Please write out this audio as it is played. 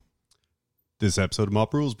This episode of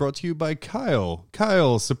Mob Rules brought to you by Kyle.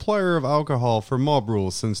 Kyle, supplier of alcohol for Mob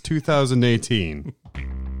Rules since 2018.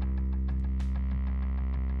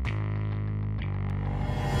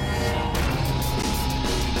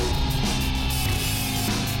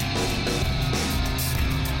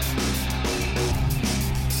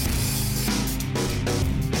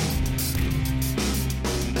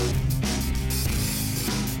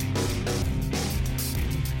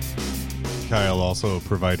 Kyle, also a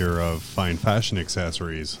provider of fine fashion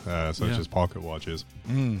accessories, such as pocket watches.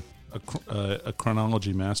 A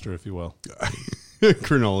chronology master, if you will.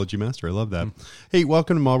 Chronology master, I love that. Hey,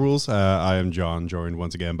 welcome to Mob Rules. I am John, joined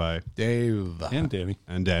once again by Dave And Danny.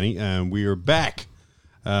 and Danny, and we are back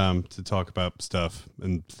to talk about stuff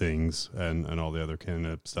and things and all the other kind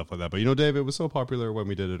of stuff like that. But you know, Dave, it was so popular when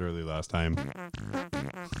we did it early last time.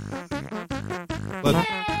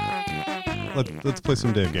 Let's play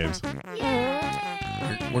some Dave games.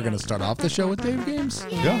 We're going to start off the show with Dave games?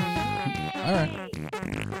 Yeah. All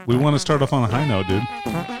right. We want to start off on a high note, dude.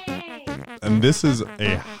 And this is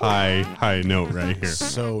a high note right here.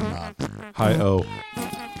 So not. High O.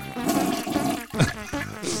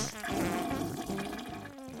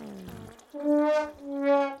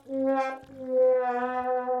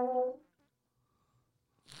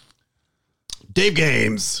 Dave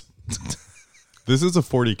games. This is a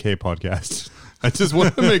 40K podcast. I just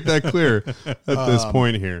want to make that clear at this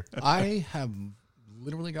point here. I have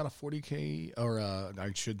literally got a 40K, or I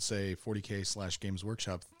should say 40K / Games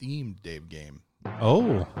Workshop themed Dave game.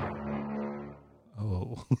 Oh.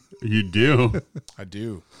 You do. I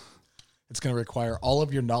do. It's going to require all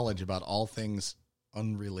of your knowledge about all things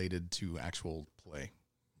unrelated to actual play.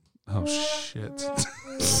 Oh, shit.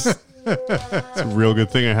 It's a real good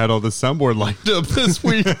thing I had all the soundboard lined up this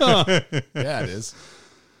week. Huh? Yeah, it is.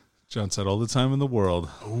 John said all the time in the world.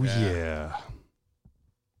 Oh, yeah.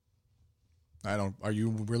 Are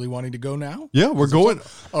you really wanting to go now? Yeah, we're going.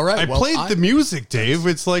 All right. I played the music, Dave.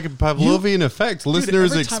 It's like a Pavlovian effect.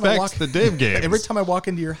 Listeners every time I expect the Dave games. Every time I walk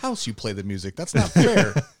into your house, you play the music. That's not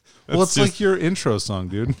fair. Well, it's like your intro song,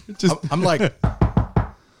 dude. I'm like,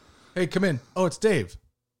 hey, come in. Oh, it's Dave.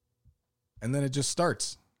 And then it just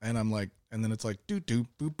starts. And I'm like, and then it's like, doo doo,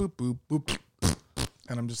 boop, boop, boop, boop.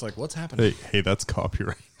 And I'm just like, what's happening? Hey, that's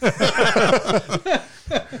copyright.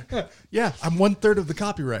 Yeah, I'm 1/3 of the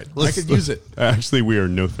copyright. I could use it. Actually, we are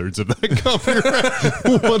no thirds of that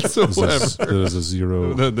copyright whatsoever. There's a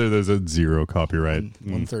zero. There's a zero copyright.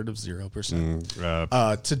 1/3 of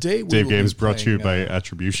 0%. Today, we Dave will Games be brought to you playing, by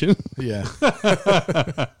Attribution. Yeah.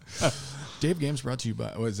 Dave Games brought to you by,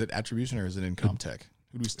 is it Attribution or is it Incomtech?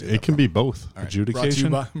 Who do we stay It can be both. All right.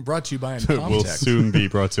 Adjudication? Brought to you by It Incomtech. will soon be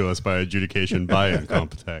brought to us by Adjudication by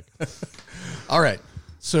Incompetech. All right.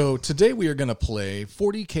 So today we are going to play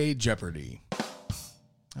 40K Jeopardy.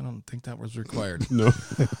 I don't think that was required. No.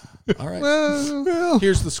 All right. Well.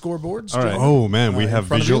 Here's the scoreboards. All right. Oh man, we have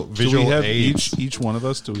front of you? visual Do we have aids. each one of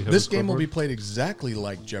us? Do we have This a game will be scoreboard? played exactly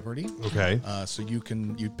like Jeopardy. Okay. So you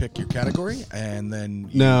pick your category and then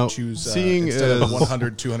you Now, choose seeing instead of as-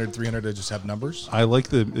 100, 200, 300 to just have numbers. I like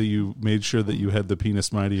that you made sure that you had the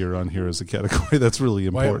penis mightier on here as a category. That's really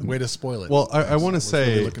important. Way to spoil it. Well, I want to was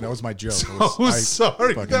say. really that was my joke. Oh,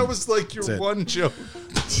 sorry. fucking- That was like your that's it. one joke.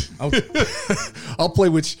 I'll play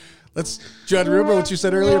which. John, remember what you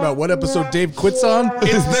said earlier about what episode Dave quits on?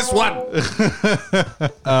 It's this one.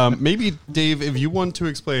 Maybe Dave, if you want to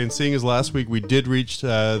explain, seeing as last week we did reach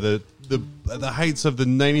the heights of the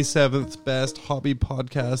 97th best hobby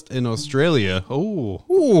podcast in Australia.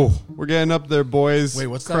 Oh, we're getting up there, boys. Wait,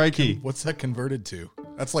 what's Crikey. that? What's that converted to?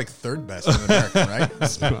 That's like third best in America, right?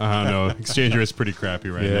 I don't know. Exchanger is pretty crappy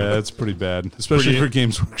right Yeah, now. that's pretty bad, especially pretty- for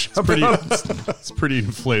Games Workshop. It's pretty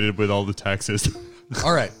inflated with all the taxes.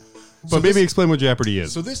 All right. But maybe explain what Jeopardy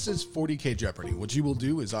is. So this is 40K Jeopardy. What you will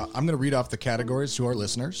do is I'm going to read off the categories to our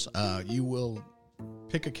listeners. You will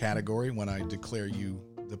pick a category when I declare you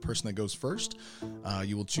the person that goes first.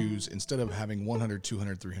 You will choose, instead of having 100,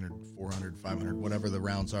 200, 300, 400, 500, whatever the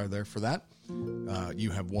rounds are there for that, you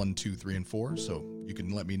have 1, 2, 3, and 4. So you can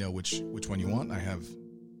let me know which one you want. I have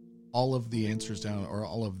all of the answers down, or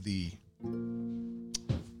all of the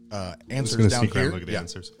answers down sneak around here. and look at the Yeah.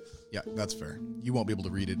 answers. Yeah, that's fair. You won't be able to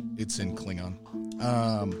read it. It's in Klingon.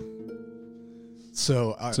 It's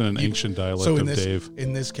in an ancient dialect so of Dave.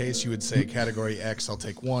 In this case, you would say category X. I'll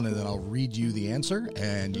take one, and then I'll read you the answer,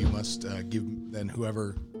 and you must give then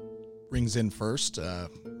whoever rings in first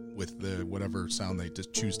with the whatever sound they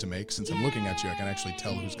just choose to make. Since I'm looking at you, I can actually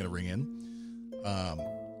tell who's going to ring in. I'm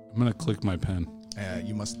going to click my pen.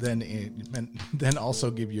 You must then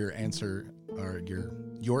also give your answer, or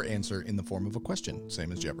your answer in the form of a question,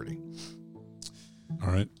 same as Jeopardy. All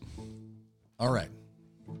right. All right.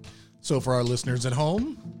 So for our listeners at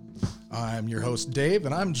home, I'm your host, Dave,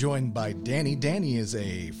 and I'm joined by Danny. Danny is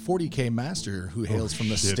a 40K master who hails from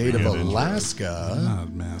the state of Alaska.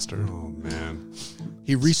 God, master. Oh, man.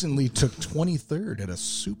 He recently took 23rd at a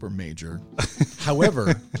super major.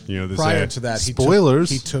 However, prior to that,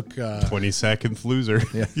 spoilers. He took 22nd loser.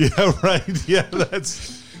 Yeah. Yeah, right. Yeah,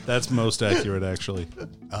 that's most accurate, actually.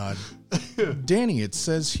 Danny, it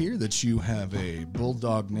says here that you have a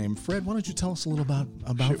bulldog named Fred. Why don't you tell us a little about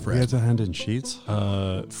We Fred? had to hand in sheets.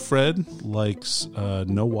 Fred likes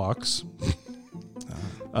no walks.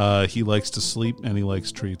 He likes to sleep, and he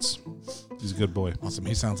likes treats. He's a good boy. Awesome.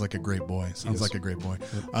 He sounds like a great boy. Yes. Like a great boy.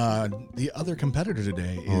 The other competitor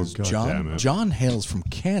today is God John. damn it. John hails from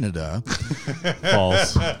Canada.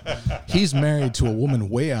 False. He's married to a woman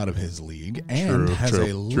way out of his league and has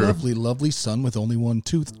a lovely, lovely son with only one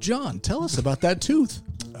tooth. John, tell us about that tooth.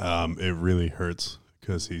 It really hurts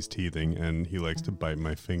because he's teething and he likes to bite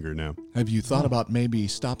my finger now. Have you thought about maybe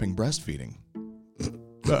stopping breastfeeding?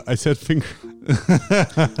 I said finger.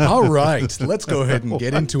 All right, let's go ahead and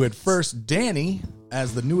get into it first. Danny,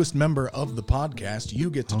 as the newest member of the podcast,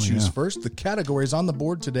 you get to choose first. The categories on the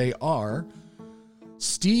board today are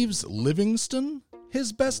Steve's Livingston,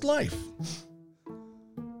 His Best Life,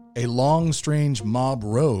 A Long Strange Mob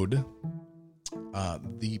Road,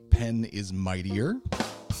 The Pen is Mightier,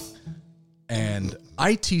 and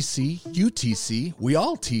ITC, UTC, We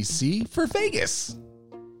All TC for Vegas.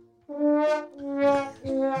 I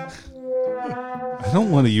don't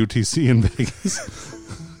want a UTC in Vegas.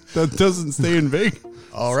 That doesn't stay in Vegas.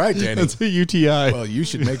 All right, Danny. That's a UTI. Well, you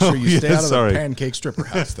should make sure you stay out of sorry. the pancake stripper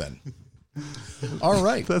house then. All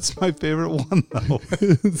right. That's my favorite one, though.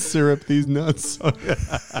 Syrup these nuts.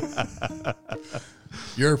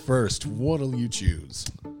 You're first. What'll you choose?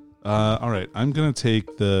 All right. I'm going to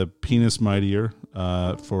take the Penis Mightier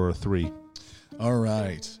for 3. All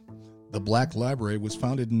right. The Black Library was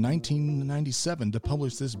founded in 1997 to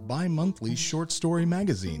publish this bi-monthly short story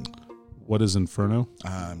magazine. What is Inferno?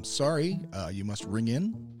 I'm sorry. You must ring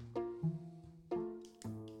in.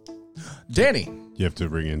 Danny. You have to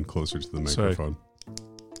bring in closer to the microphone.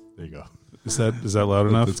 There you go. Is that loud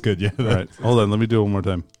enough? That's good. Yeah. All right. Hold on. Let me do it one more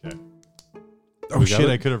time. Okay. We Oh got shit! it?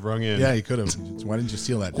 I could have rung in. Yeah, you could have. Why didn't you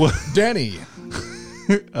steal that? Danny.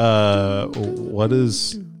 What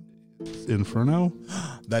is Inferno?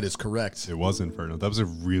 That is correct. It was Inferno. That was a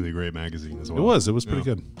really great magazine as well. It was. It was pretty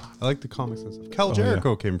good. I like the comics and stuff. Cal yeah.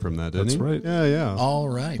 Jericho came from that, didn't That's he? right. Yeah, yeah. All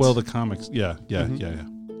right. Well, the comics. Yeah.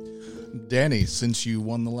 Danny, since you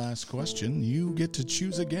won the last question, you get to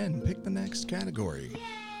choose again. Pick the next category.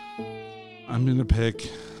 I'm going to pick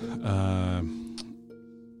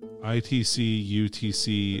ITC,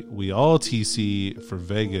 UTC, We All TC for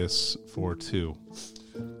Vegas for 2.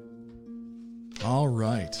 All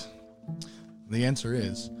right. The answer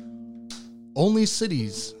is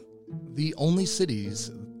the only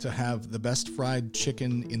cities to have the best fried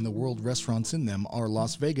chicken in the world restaurants in them are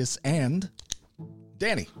Las Vegas and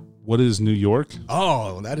Danny. What is New York?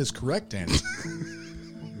 Oh, that is correct, Danny.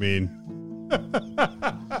 I mean,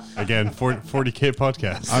 again, 40K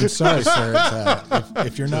podcast. I'm sorry, sir.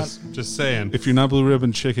 If you're not... Just saying. If you're not Blue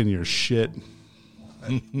Ribbon Chicken, you're shit.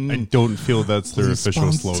 I don't feel that's their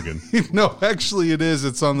official sponsored. slogan. No, actually it is.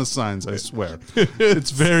 It's on the signs, I swear. It's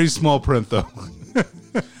very small print, though.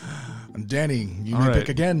 Danny, you All may right. pick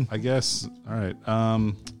again. I guess. All right.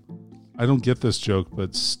 I don't get this joke,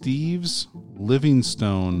 but Steve's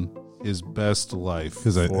Livingstone His Best Life.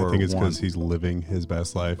 Because I think it's 1. because he's living his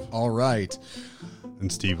best life. All right.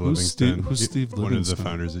 And Steve Who's Livingston. Who's Steve One of Livingston? the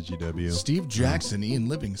founders of GW. Steve Jackson, Ian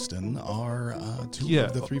Livingston are two Yeah.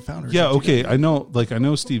 of the 3 founders. Yeah, of okay. GW. I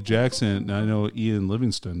know Steve Jackson and I know Ian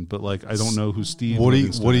Livingston, but I don't know who Steve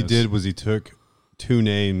Livingston What he is. did was he took 2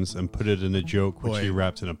 names and put it in a joke, which Boy. he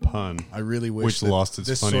wrapped in a pun. I really wish Which that lost its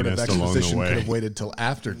this sort of funniness along the exposition way. could have waited till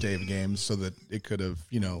after Dave Games so that it could have,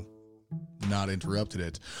 not interrupted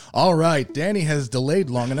it. All right, Danny has delayed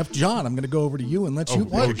long enough. John, I'm going to go over to you and let you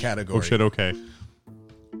pick a category. Oh shit, okay.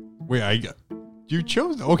 Wait, you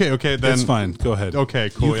chose? Okay, then. That's fine. Go ahead. Okay,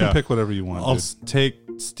 cool, You can yeah. pick whatever you want. I'll dude. take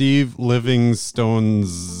Steve Livingstone's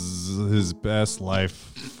His Best Life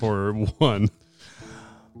for 1.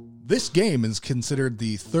 This game is considered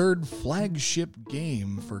the 3rd flagship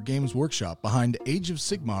game for Games Workshop behind Age of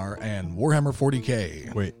Sigmar and Warhammer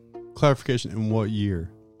 40K. Wait, clarification, in what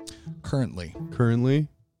year? Currently. Currently?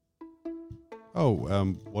 Oh,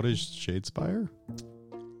 what is Shadespire?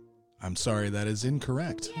 I'm sorry, that is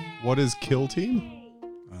incorrect. What is Kill Team?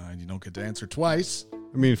 You don't get to answer twice.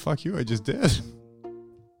 I mean, fuck you, I just did.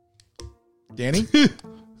 Danny?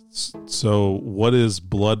 So what is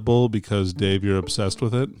Blood Bowl? Because Dave, you're obsessed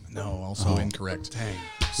with it. No, also incorrect. Dang.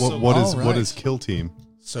 What is all what right. is Kill Team?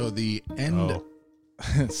 So the end. Oh.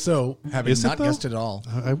 So having Is it, not though? guessed it at all,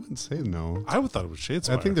 I wouldn't say no. I would thought it was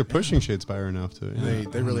Shadespire. I think they're pushing Shadespire enough to.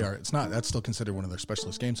 they really are. It's not. That's still considered one of their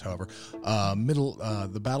specialist games. However,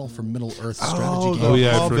 the Battle for Middle Earth strategy game. Oh,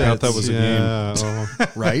 yeah, I forgot that was a game. game.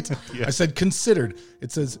 Right? I said considered.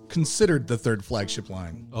 It says considered the third flagship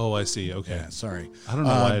line. Oh, I see. Okay. Yeah, sorry. I don't know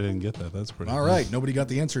why I didn't get that. That's pretty All cool. right, nobody got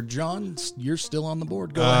the answer. John, you're still on the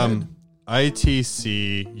board. Go ahead.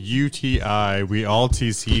 ITC, UTI, we all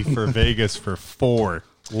TC for Vegas for 4.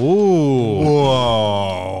 Ooh.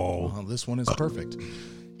 Whoa. Well, this one is perfect.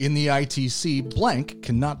 In the ITC, blank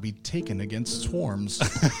cannot be taken against swarms.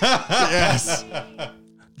 Yes.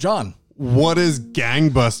 John. What is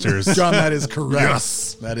Gangbusters? John, that is correct.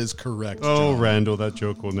 Yes. That is correct. Oh, John. Randall, that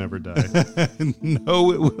joke will never die.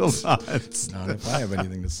 No, it will not. Not if I have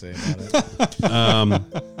anything to say about it.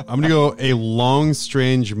 I'm going to go a long,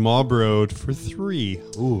 strange mob road for 3.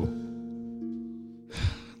 Ooh.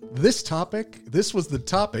 This was the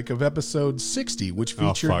topic of episode 60, which Oh,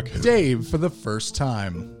 featured fuck. Dave for the first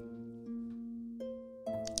time.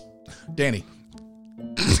 Danny.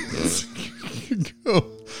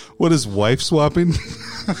 What is wife swapping?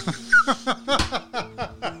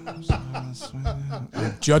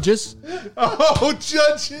 Judges? Oh,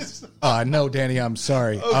 judges. No, Danny, I'm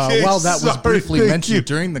sorry. Okay, While that was sorry, briefly thank mentioned you.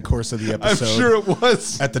 during the course of the I'm episode, sure it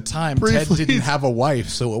was. at the time, Briefly. Ted didn't have a wife,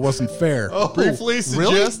 so it wasn't fair. Oh, Briefly really?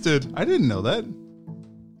 suggested. I didn't know that.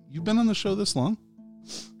 You've been on the show this long?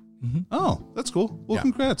 Mm-hmm. Oh, that's cool. Well, Yeah.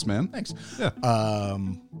 congrats, man. Thanks. Yeah.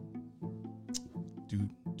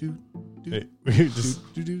 Hey, just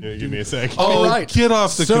yeah, give me a sec. All right. Get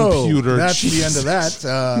off the So, computer. That's the Jesus. end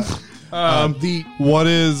of that. What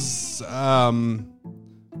is The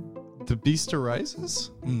Beast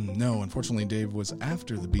Arises? No, unfortunately, Dave was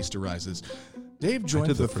after The Beast Arises. Dave joined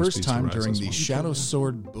did for the the first first Beast time Arises during the one. Shadow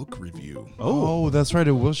Sword book review. Oh, that's right.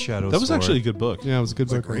 It was Shadow That was Sword. actually a good book. Yeah, it was a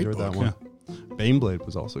good a book. I great enjoyed that book. one. Baneblade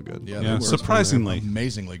was also good. Yeah, Yeah, they were surprisingly.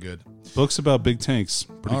 amazingly good. Books about big tanks.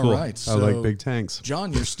 Pretty All cool. right, I so like big tanks.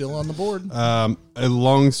 John, you're still on the board. A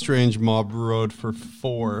long, strange mob road for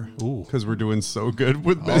 4. Ooh. Because we're doing so good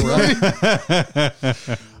with All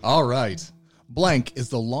right. All right. Blank is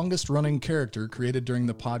the longest running character created during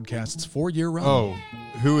the podcast's 4-year run. Oh,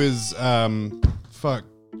 who is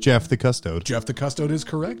Jeff the Custode? Jeff the Custode is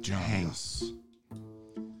correct, John.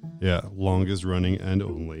 Yeah, longest running and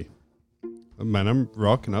only. Man, I'm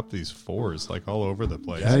rocking up these 4s like all over the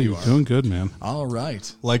place. Yeah, you're doing good, man. All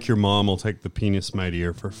right. Like your mom will take the penis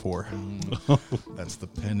mightier for 4. That's the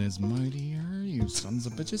pen is mightier, you sons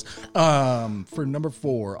of bitches. For number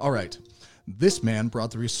 4. All right. This man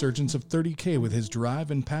brought the resurgence of 30K with his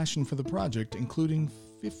drive and passion for the project, including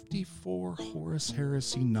 54 Horus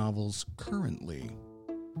Heresy novels currently.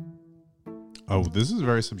 Oh, this is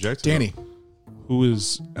very subjective. Danny, Who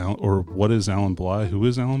is what is Alan Bly? Who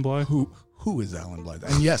is Alan Bly? who is Alan Blythe?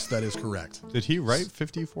 And yes, that is correct. Did he write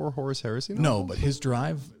 54 Horus Heresy novels? No, but his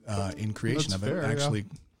drive in creation That's of it fair, actually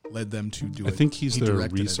led them to do it. I think he's He their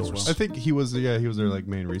directed it as resource. I think he was their like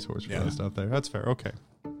main resource for Yeah. that stuff there. That's fair. Okay.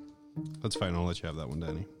 That's fine. I'll let you have that one,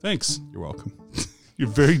 Danny. Thanks. You're welcome. You're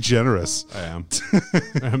very generous. I am.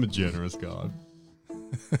 I am a generous god.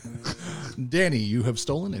 Danny, you have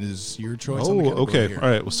stolen. It is your choice. on the Oh, category okay. here. All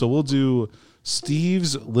right. So we'll do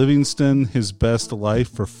Steve's Livingston, His Best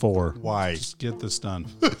Life for 4. Why? Just get this done.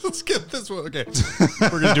 Let's get this one. Okay. We're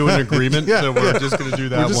going to do an agreement. So we're just going to do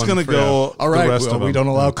that We're just one. going to for go All right. the rest Well, of we them.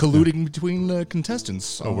 don't allow colluding between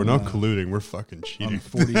contestants. Oh, we're not colluding. We're fucking cheating.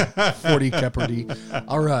 40 Jeopardy.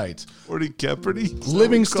 All right. 40 Jeopardy.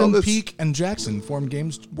 Livingston, Peak, and Jackson formed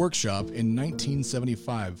Games Workshop in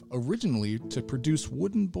 1975, originally to produce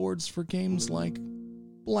wooden boards for games like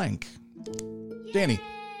blank. Danny.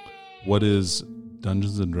 What is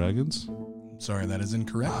Dungeons and Dragons? Sorry, that is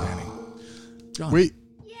incorrect, Danny. John. Wait.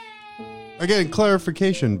 Again,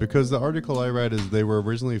 clarification, because the article I read is they were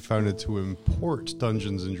originally founded to import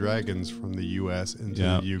Dungeons and Dragons from the US into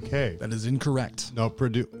Yeah. the UK. That is incorrect. No,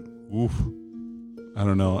 Oof. I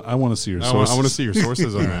don't know. I want to see your I sources. want to see your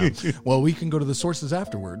sources on that. Well, we can go to the sources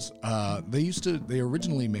afterwards. They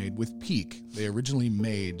originally made, with Peak, they originally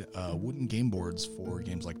made wooden game boards for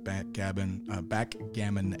games like Backgammon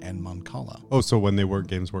and Mancala. Oh, so when they were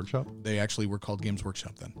Games Workshop? They actually were called Games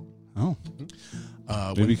Workshop then. Oh,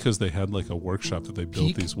 maybe because they had like a workshop that they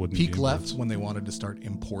built these wooden Peak game left boards. when they wanted to start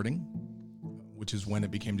importing, which is when it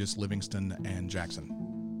became just Livingston and Jackson.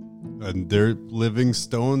 And they're living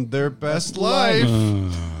stone their best life.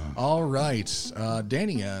 All right.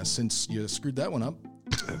 Danny, since you screwed that one up,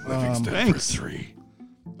 Thanks. 3.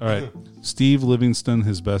 All right. Steve Livingston,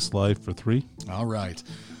 His Best Life for 3. All right.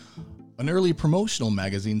 An early promotional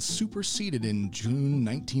magazine superseded in June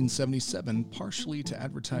 1977, partially to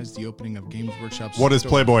advertise the opening of Games Workshop's... What is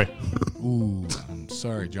Playboy? Ooh, I'm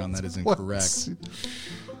sorry, John, that is incorrect.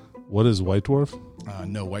 What is White Dwarf?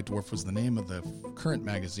 No, White Dwarf was the name of the current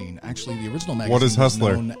magazine. Actually, the original magazine What is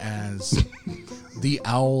Hustler? was known as The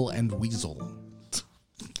Owl and Weasel.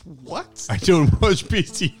 What? I don't watch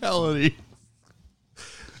bestiality.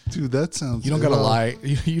 Dude, that sounds... You don't gotta lie.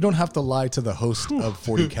 You don't have to lie to the host of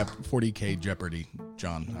 40K Jeopardy,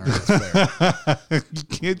 John. All right, that's fair.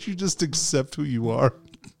 Can't you just accept who you are?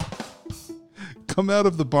 Come out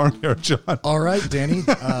of the barnyard, John. All right, Danny.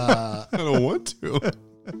 I don't want to.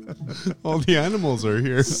 All the animals are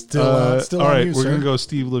here. Still all on right, you, we're sir. going to go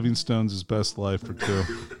Steve Livingstone's His Best Life for 2.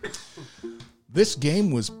 This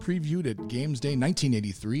game was previewed at Games Day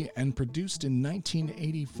 1983 and produced in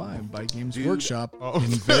 1985 by Games Workshop in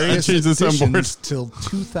various changed the soundboard. editions till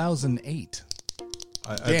 2008.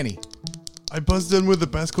 Danny. I buzzed in with the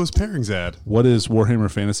Best Coast Pairings ad. What is Warhammer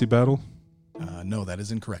Fantasy Battle? No, that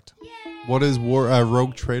is incorrect. What is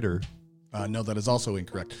Rogue Trader? No, that is also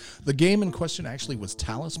incorrect. The game in question actually was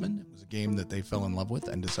Talisman. It was a game that they fell in love with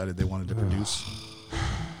and decided they wanted to produce.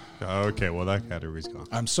 Okay, well, that category's gone.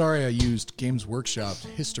 I'm sorry I used Games Workshop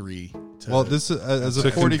history to... Well, this is as a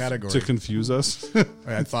to 40 category. To confuse us?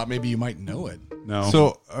 I thought maybe you might know it. No.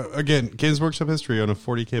 So, again, Games Workshop history on a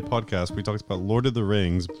 40K podcast. We talked about Lord of the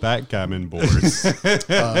Rings, backgammon boards.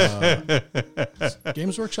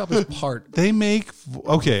 Games Workshop is part... They make...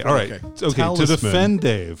 Okay, all right. Okay. Okay, to Talisman. defend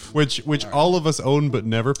Dave. which all of us own but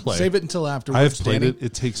never play. Save it until afterwards, I've played Danny. it.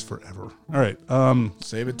 It takes forever. All right.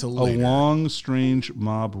 Save it till A later. long, strange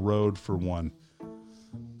mob road for 1.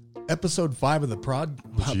 Episode 5 of the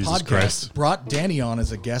Jesus podcast Christ. brought Danny on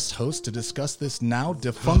as a guest host to discuss this now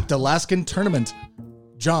defunct Alaskan tournament.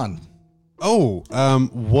 John,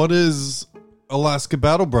 What is Alaska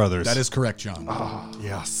Battle Brothers? that is correct, John.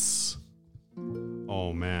 Yes.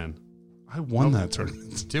 Oh, man. I won that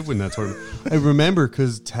tournament. Did win that tournament. I remember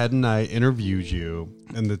because Ted and I interviewed you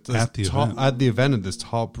and At the event. at the event at this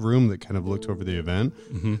top room that kind of looked over the event,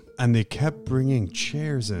 and they kept bringing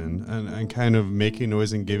chairs in and kind of making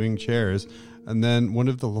noise and giving chairs. And then one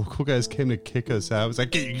of the local guys came to kick us out. I was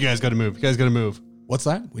like, "You guys got to move. You guys got to move." What's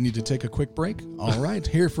that? We need to take a quick break? All right,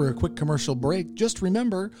 here for a quick commercial break. Just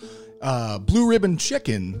remember, Blue Ribbon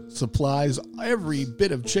Chicken supplies every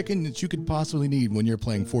bit of chicken that you could possibly need when you're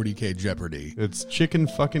playing 40K Jeopardy. It's chicken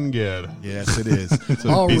fucking good. Yes, it is. It's a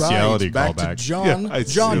All bestiality right, back to callback. John. Yeah, I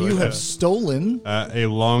John, see you what have stolen. A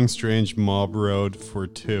long, strange mob road for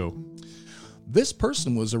 2. This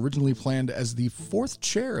person was originally planned as the 4th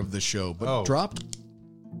chair of the show, but dropped.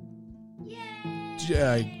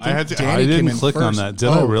 I had to- Danny I came didn't in click on first. that. Did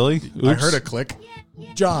I really? I Oops. heard a click.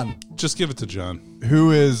 John, Just give it to John.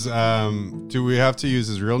 Who is? Do we have to use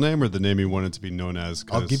his real name or the name he wanted to be known as?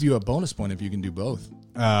 I'll give you a bonus point if you can do both.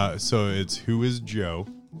 So it's Who is Joe?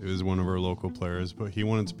 It was one of our local players, but he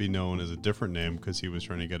wanted to be known as a different name because he was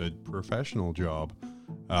trying to get a professional job.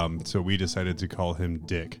 So we decided to call him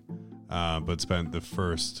Dick, but spent the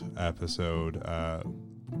first episode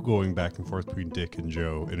going back and forth between Dick and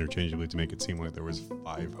Joe interchangeably to make it seem like there was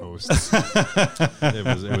 5 hosts.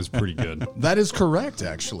 it was pretty good. That is correct,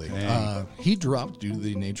 actually. He dropped due to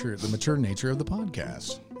the mature nature of the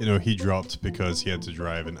podcast. You know, he dropped because he had to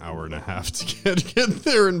drive an hour and a half to get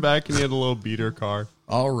there and back, and he had a little beater car.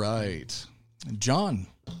 All right, John.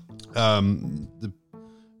 The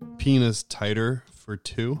penis tighter for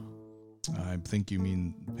 2. I think you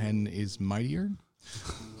mean pen is mightier.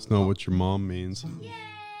 It's not what your mom means.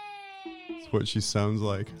 It's what she sounds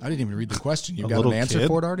like. I didn't even read the question. You A got an little answer kid?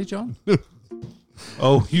 for it already, John?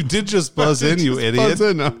 Oh, you did just buzz in, you Just idiot. buzz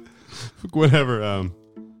in, whatever.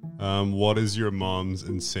 What is your mom's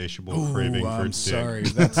insatiable craving for I'm dick? sorry.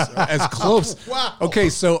 That's as close. Wow. Okay,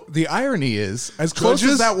 so the irony is, as close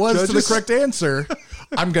as that was to the correct answer,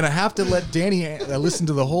 I'm going to have to let Danny listen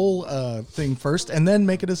to the whole thing first and then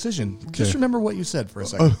make a decision. Just remember what you said for a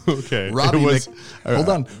second. Okay. Robbie It was, hold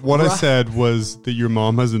on. What I said was that your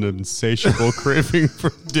mom has an insatiable craving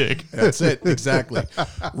for dick. That's it, exactly.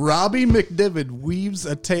 Robbie McDivitt weaves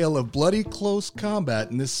a tale of bloody close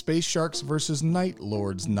combat in this Space Sharks versus Night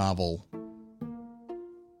Lords novel.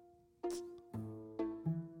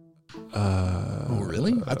 Oh,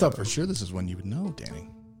 really? I thought for sure this is one you would know, Danny.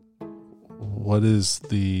 What is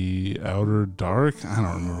the Outer Dark? I don't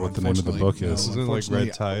remember what the name of the book is. Isn't it like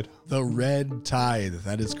Red Tide? The Red Tide.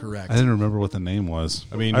 That is correct. I didn't remember what the name was.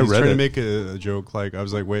 I mean, I he's read trying to it. make a joke. Like, I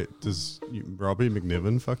was like, wait, does Robbie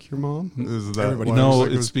McNiven fuck your mom? Is that Everybody why knows. I was No, like,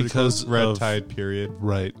 it it's was pretty because close? Red of- Tide period.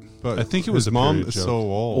 Right. But I think it his was a mom period is joke. so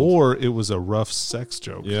old. Or it was a rough sex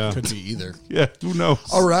joke. Yeah. Could be either. Yeah, who knows?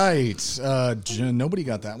 All right. Nobody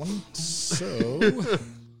got that one. So,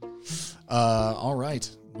 all right.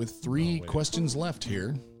 With 3 questions left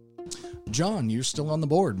here. John, you're still on the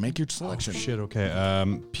board. Make your selection. Shit, okay.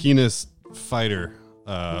 Penis fighter.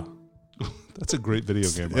 That's a great video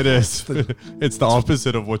game. It is. It's the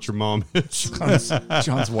opposite of what your mom is,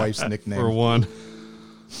 John's wife's nickname. for one.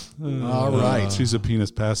 All right. She's a penis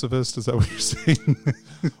pacifist. Is that what you're saying?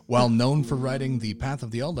 While known for writing the Path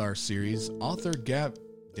of the Eldar series, author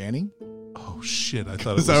Danny? Oh shit! I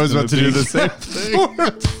thought it was. I was gonna about to be- do the same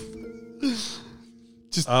thing.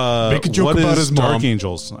 Just make a joke what about is his Dark mom.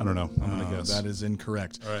 Angels? I don't know. I'm gonna guess. That is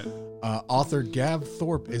incorrect. All right. Author Gav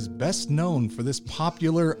Thorpe is best known for this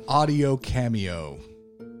popular audio cameo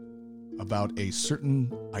about a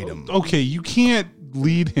certain item. Okay, you can't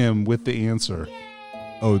lead him with the answer.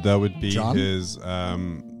 Oh, that would be John? his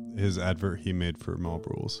advert he made for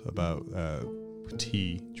Marlboros about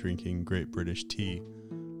tea, drinking Great British tea.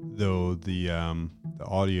 Though the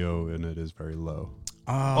audio in it is very low.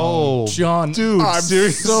 Oh, John, dude, I'm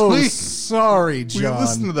seriously? so sorry, We John.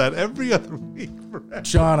 listen to that every other week. Forever.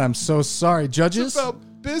 John, I'm so sorry. Judges?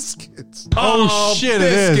 Biscuits. Oh, shit,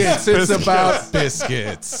 it is. biscuits. It's about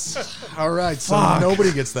biscuits. All right, so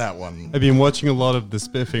nobody gets that one. I've been watching a lot of the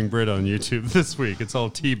Spiffing Brit on YouTube this week. It's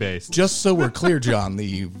all tea-based. Just so we're clear, John,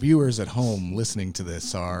 the viewers at home listening to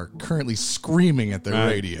this are currently screaming at their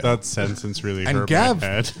radio. That sentence really And hurt Gav- my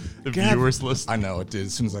head. The Gav- viewers listening. I know it did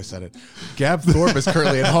as soon as I said it. Gav Thorpe is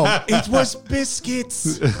currently at home. It was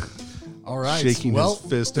biscuits. All right. Shaking his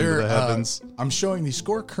fist into there, the heavens. I'm showing the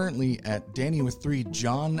score currently at Danny with 3,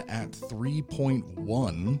 John at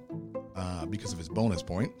 3.1 because of his bonus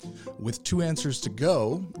point. With 2 answers to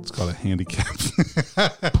go. It's called a handicap.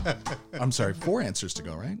 I'm sorry, 4 answers to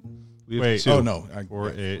go, right? We have Wait. two. Oh, no.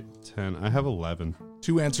 4, 8, 10. I have 11.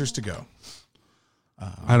 2 answers to go.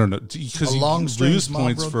 I don't know because A you long lose strings mob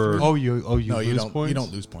points road for. for- Oh, you No, you lose don't. points? You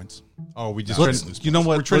don't lose points. Oh, we just Let's- trying to, you know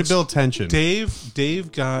what? we're trying Let's- to build tension. Dave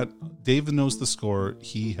knows the score.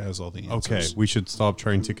 He has all the answers. Okay, we should stop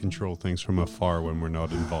trying to control things from afar when we're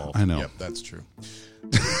not involved. I know. Yep, that's true.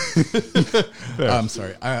 I'm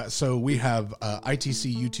sorry. So we have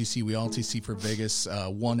ITC, UTC, we all TC for Vegas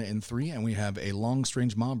 1 and 3, and we have a long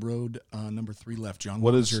strange mob road number 3 left. John,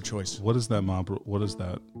 what is your choice? What is that mob? What is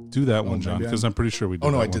that? Do that one, John, maybe because I'm pretty sure we did. Oh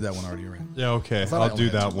no, that I did one. that one already. Right? Yeah, okay. thought I I'll only do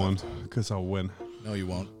had that 2 one left. because I'll win. No, you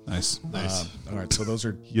won't. Nice. All right, so those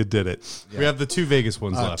are You did it. We have the 2 Vegas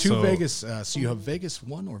ones left. 2 so Vegas. So you have Vegas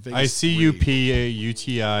 1 or Vegas 3? ICUP,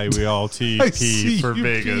 UTI, we all TP for ICUP.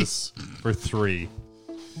 Vegas for 3.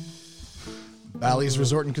 Bally's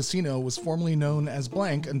Resort and Casino was formerly known as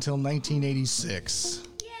blank until 1986.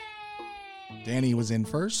 Danny was in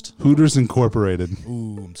first. Hooters Incorporated.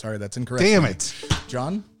 Ooh, I'm sorry, that's incorrect. Damn it.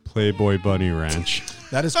 John, Playboy Bunny Ranch.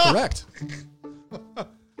 that is correct.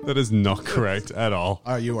 That is not correct at all.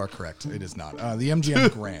 You are correct. It is not. The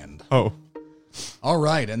MGM Grand. Oh, All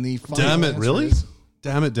right, and the final Damn it, answer really? is-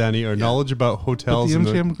 damn it, Danny. Our knowledge about But hotels the and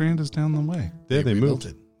MGM Grand is down the way. they rebuilt moved.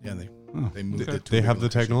 it. Yeah, they moved it. To They a have the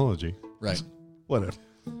relocation. technology. Right. Whatever.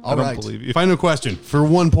 All I don't right. believe you. Final question for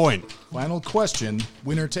 1 point. Final question.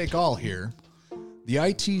 Winner take all here. The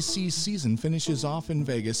ITC season finishes off in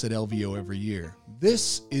Vegas at LVO every year.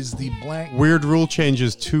 This is the blank. Weird rule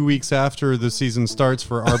changes 2 weeks after the season starts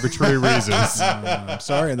for arbitrary reasons. I'm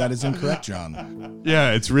sorry, that is incorrect, John.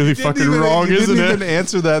 Yeah, it's really fucking wrong, you isn't didn't even it?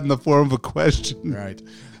 answer that in the form of a question. All right.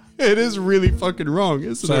 It is really fucking wrong,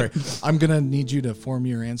 isn't Sorry. it? I'm going to need you to form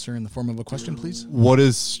your answer in the form of a question, please. What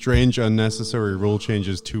is strange, unnecessary rule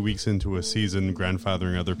changes 2 weeks into a season,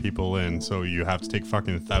 grandfathering other people in? So you have to take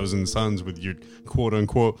fucking 1,000 Suns with your quote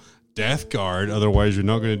unquote death guard. Otherwise, you're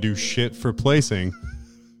not going to do shit for placing.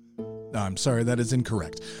 No, I'm sorry, that is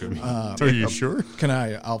incorrect. Are you sure?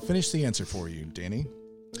 I'll finish the answer for you, Danny.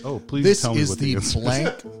 Oh, please This tell me is what the answer is.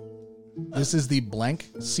 blank. This is the blank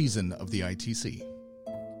season of the ITC.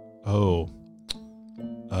 Oh.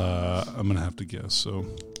 I'm going to have to guess. So,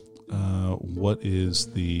 what is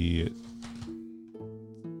the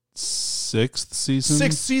 6th season?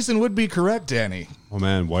 Sixth season would be correct, Danny. Oh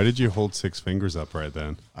man, why did you hold 6 fingers up right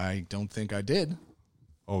then? I don't think I did.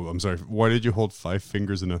 Oh, I'm sorry. Why did you hold 5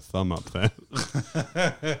 fingers and a thumb up then?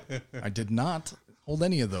 I did not hold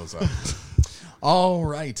any of those up. All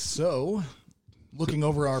right, so looking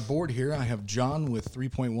over our board here, I have John with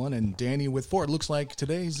 3.1 and Danny with 4. It looks like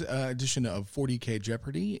today's edition of 40K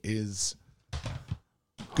Jeopardy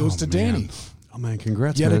goes to Danny. Oh man,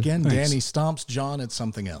 congrats! Yet man. again, Thanks. Danny stomps John at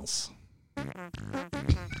something else.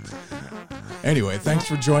 Anyway, thanks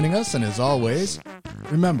for joining us, and as always,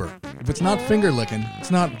 remember, if it's not finger licking,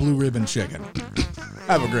 it's not blue ribbon chicken.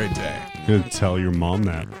 Have a great day. I'm gonna tell your mom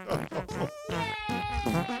that.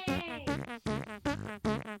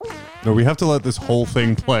 No, we have to let this whole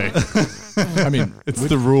thing play. I mean, It's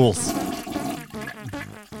the rules.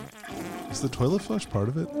 Is the toilet flush part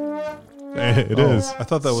of it? It is. I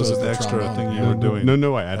thought that was So an the extra trombone. thing you No, were doing.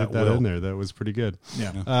 no, I added that will. in there. That was pretty good.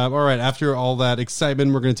 yeah. All right, after all that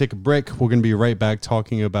excitement, we're going to take a break. We're going to be right back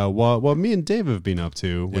talking about what me and Dave have been up to,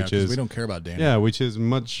 Yeah, which 'cause is we don't care about Danny. which is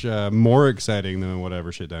much more exciting than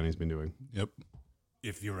whatever shit Danny's been doing. Yep.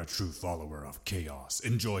 If you're a true follower of chaos,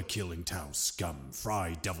 enjoy killing town scum,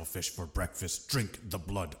 fry devilfish for breakfast, drink the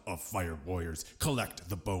blood of fire warriors, collect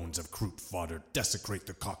the bones of crude fodder, desecrate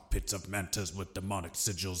the cockpits of mantas with demonic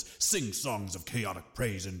sigils, sing songs of chaotic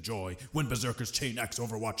praise and joy, when berserkers chain axe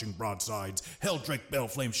overwatching broadsides, helldrake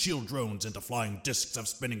baleflame shield drones into flying discs of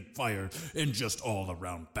spinning fire, and just all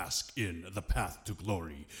around bask in the path to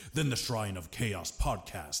glory, then the Shrine of Chaos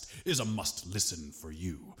podcast is a must-listen for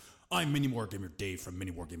you. I'm Mini Wargamer Dave from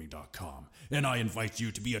MiniWargaming.com, and I invite you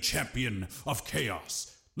to be a champion of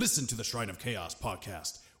chaos. Listen to the Shrine of Chaos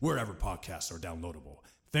podcast wherever podcasts are downloadable.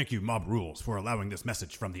 Thank you, Mob Rules, for allowing this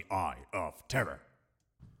message from the Eye of Terror.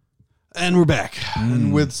 And we're back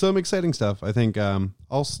and with some exciting stuff. I think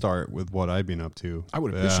I'll start with what I've been up to. I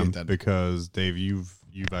would appreciate that. because Dave, you've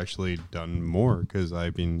actually done more because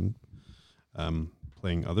I've been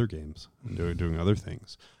playing other games and doing other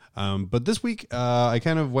things. But this week, I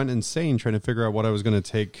kind of went insane trying to figure out what I was going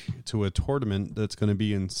to take to a tournament that's going to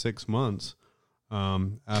be in 6 months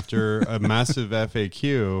after a massive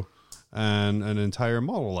FAQ and an entire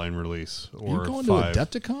model line release. Are Or you going 5. to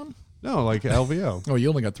Adepticon? No, like LVO. Oh, you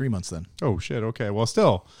only got 3 months then. Oh, shit. Okay. Well,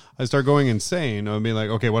 still, I start going insane. I'll be like,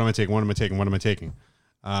 okay, what am I taking? What am I taking? What am I taking?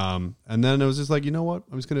 And then I was just like, you know what?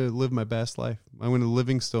 I'm just going to live my best life. I'm going to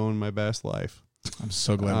Livingstone my best life. I'm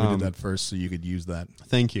so glad we did that first so you could use that.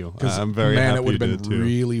 Thank you. 'Cause, I'm very man, happy it would you have did been it too.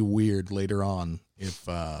 really weird later on if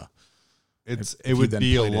It you would then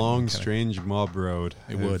be a played it long, and kinda- strange mob road.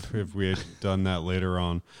 It would. if we had done that later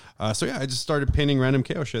on. So yeah, I just started painting random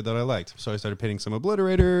chaos shit that I liked. So I started painting some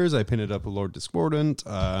obliterators. I painted up a Lord Discordant.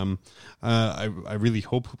 I really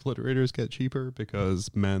hope obliterators get cheaper because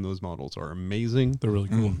man, those models are amazing. They're really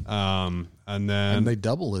cool. And then and they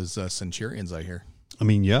double as Centurions, I hear. I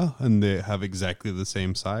mean, yeah, and they have exactly the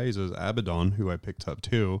same size as Abaddon, who I picked up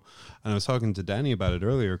too. And I was talking to Danny about it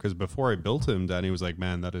earlier because before I built him, Danny was like,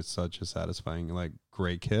 "Man, that is such a satisfying, like,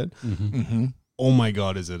 great kit." Oh my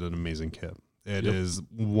god, is it an amazing kit? It is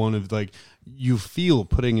one of like you feel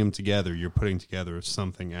putting him together. You're putting together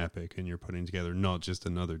something epic, and you're putting together not just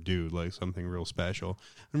another dude, like something real special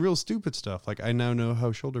and real stupid stuff. Like I now know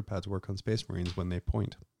how shoulder pads work on Space Marines when they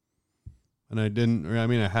point. And I didn't, I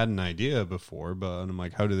mean, I had an idea before, but I'm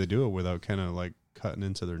like, how do they do it without kind of like cutting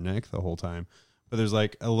into their neck the whole time? But there's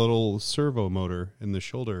like a little servo motor in the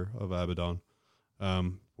shoulder of Abaddon,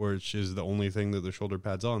 which is the only thing that the shoulder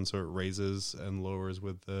pad's on. So it raises and lowers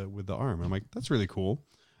with the arm. I'm like, that's really cool.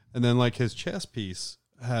 And then like his chest piece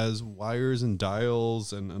has wires and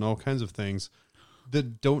dials and all kinds of things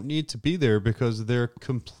that don't need to be there because they're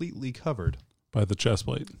completely covered By the chest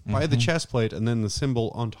plate. by the chest plate and then the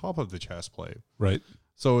symbol on top of the chest plate. Right.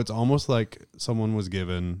 So it's almost like someone was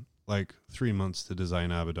given like 3 months to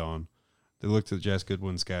design Abaddon. They looked at Jess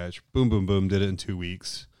Goodwin's sketch, boom, boom, boom, did it in 2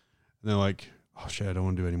 weeks. And they're like, oh shit, I don't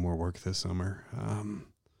want to do any more work this summer.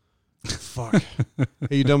 Fuck.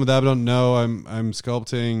 Hey, you done with Abaddon? No, I'm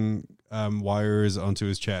sculpting wires onto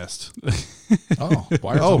his chest. Oh,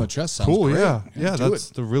 wires on the chest sounds cool. great. Yeah, do that's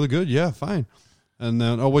it. the really good. Yeah, fine. And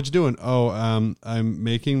then, oh, what you doing? Oh, I'm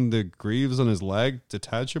making the greaves on his leg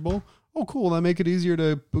detachable. Oh, cool. That make it easier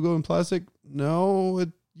to go in plastic? No,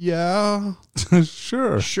 yeah,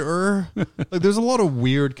 Sure. sure. Like, there's a lot of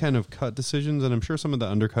weird kind of cut decisions, and I'm sure some of the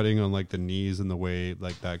undercutting on like the knees and the way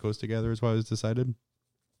like that goes together is why it was decided.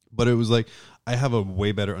 But it was like I have a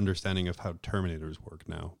way better understanding of how Terminators work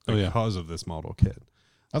now Oh, yeah. because of this model kit.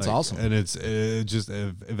 That's Like, awesome. And it's just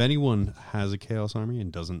if anyone has a Chaos Army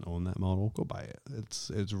and doesn't own that model, go buy it.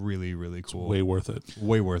 It's really, really cool. Way worth it.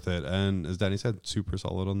 Way worth it. And as Danny said, super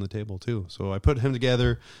solid on the table too. So I put him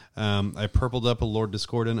together. I purpled up a Lord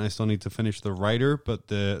Discordant. I still need to finish the rider, but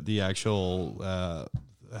the actual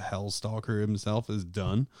Hellstalker himself is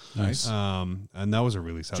done. Nice. And that was a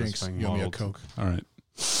really Jinx, satisfying you owe me model. a Coke. All right.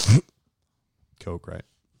 Coke, right?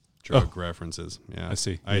 drug references. Yeah, I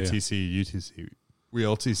see. ITC, UTC. We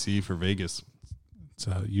LTC for Vegas. It's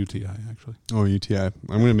UTI, actually. Oh, UTI. I'm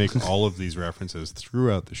going to make all of these references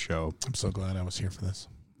throughout the show. I'm so glad I was here for this.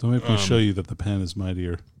 Don't make me show you that the pen is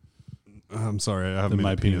mightier. I'm sorry, I haven't made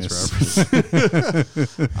my a penis penis.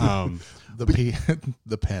 reference.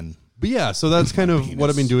 The pen. But yeah, so that's kind of penis. what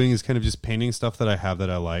I've been doing is kind of just painting stuff that I have that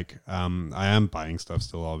I like. I am buying stuff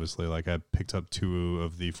still, obviously. Like I picked up 2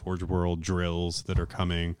 of the Forge World drills that are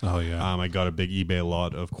coming. Oh, yeah. I got a big eBay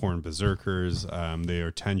lot of Khorne Berserkers. They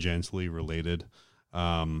are tangentially related.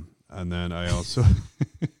 And then I also...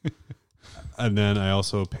 And then I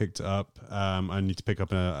also picked up, I need to pick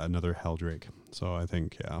up another Heldrake. So I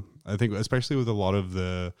think especially with a lot of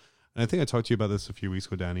and I think I talked to you about this a few weeks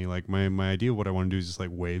ago, Danny, like my idea of what I want to do is just like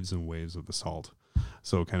waves and waves of assault.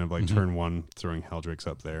 So kind of like turn 1, throwing Heldrakes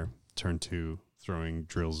up there, turn 2, throwing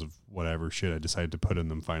drills of whatever shit I decided to put in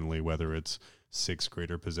them finally, whether it's 6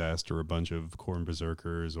 Greater Possessed or a bunch of Khorne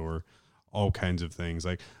Berserkers or all kinds of things.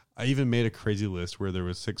 Like I even made a crazy list where there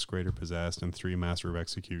was 6 Greater Possessed and 3 Master of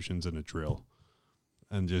Executions and a drill.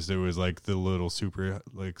 And just it was like the little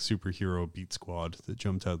superhero beat squad that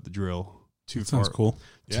jumped out the drill Sounds cool.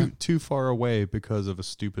 Too far away because of a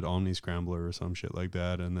stupid Omni Scrambler or some shit like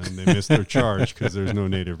that, and then they missed their charge because there's no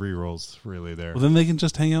native rerolls really there. Well, then they can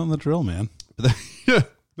just hang out in the drill, man.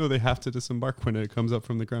 No, they have to disembark when it comes up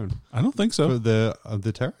from the ground. I don't think so. For the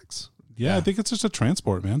Terex? Yeah, I think it's just a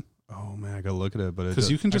transport, man. Oh man, I gotta look at it, but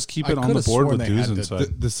because you can just keep I it on the could've board sworn with they dudes had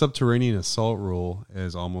inside. the subterranean assault rule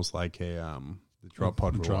is almost like a the drop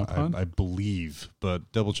pod rule, Drop pod? I believe,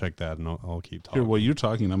 but double check that and I'll keep talking. Here, while you're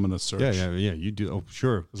talking, I'm going to search. Yeah, you do. Oh,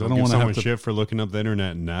 sure. I Don't don't give wanna someone have to- shit for looking up the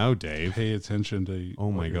internet now, Dave. Pay attention to. Oh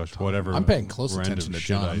my what you're gosh, talking whatever. I'm paying close random attention to shit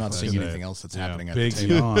John. I I'm not seeing say. anything else that's Yeah. happening at Big the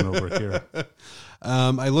table. yawn over here.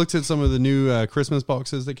 I looked at some of the new Christmas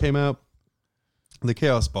boxes that came out. The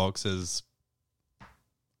Chaos box is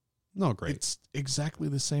not great. It's exactly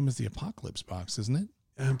the same as the Apocalypse box, isn't it?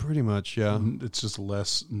 Pretty much, yeah. It's just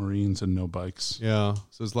less Marines and no bikes. Yeah,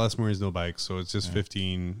 so it's less Marines, no bikes. So it's just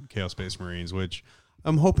 15 Chaos Space Marines, which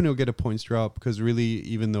I'm hoping it'll get a points drop because really,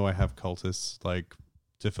 even though I have cultists like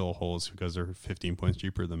to fill holes because they're 15 points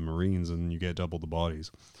cheaper than Marines and you get double the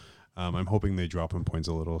bodies, I'm hoping they drop in points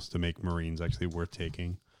a little to make Marines actually worth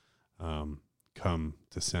taking come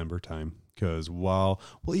December time. Because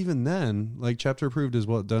even then, like chapter approved is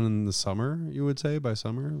what done in the summer, you would say by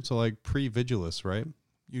summer. So like pre-Vigilus, right?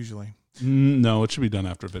 Usually. No, it should be done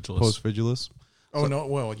after Vigilus. Post-Vigilus. Oh, no.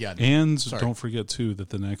 Well, yeah. And Sorry. don't forget, too, that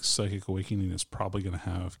the next Psychic Awakening is probably going to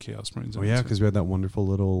have Chaos Marines. Oh in it, yeah, too. because we had that wonderful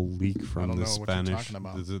little leak I from don't the know what you're Spanish, talking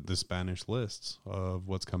about. the Spanish lists of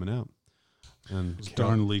what's coming out. And Those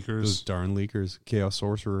darn leakers. those darn leakers. Chaos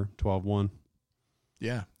Sorcerer 12-1.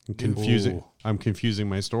 Yeah. I'm confusing. Ooh. I'm confusing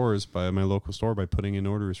my stores by my local store by putting in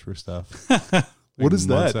orders for stuff. What is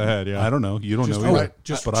months that? ahead, yeah. I don't know. You don't Just- know all either.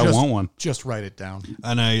 right, But I want one. Just write it down.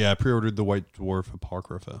 And I pre-ordered the White Dwarf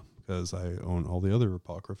Apocrypha because I own all the other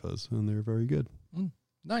Apocryphas and they're very good.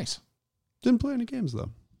 Nice. Didn't play any games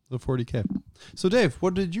though. The 40K. So Dave,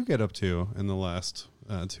 what did you get up to in the last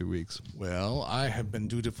 2 weeks? Well, I have been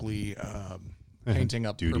dutifully painting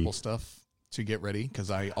up Duty. purple stuff to get ready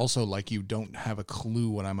because I also, like you, don't have a clue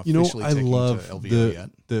when I'm You know, officially I taking love to LVO yet.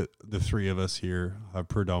 the three of us here have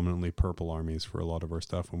predominantly purple armies for a lot of our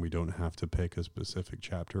stuff when we don't have to pick a specific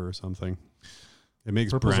chapter or something. It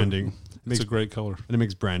makes Purple's branding. It's a great color. And it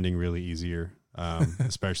makes branding really easier,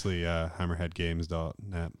 especially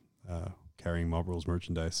hammerheadgames.net carrying Mob Rules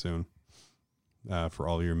merchandise soon for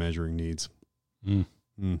all your measuring needs.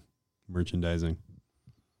 Merchandising.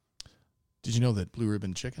 Did you know that Blue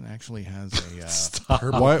Ribbon Chicken actually has a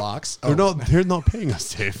purple Why- box? They're not paying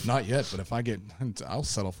us, Dave. Not yet, but if I get, I'll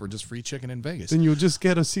settle for just free chicken in Vegas. Then you'll just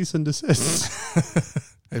get a cease and desist.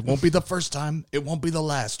 It won't be the first time. It won't be the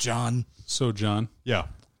last, John. So, John, Yeah.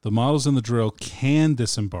 the models in the drill can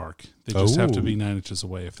disembark. They just have to Oh. be 9 inches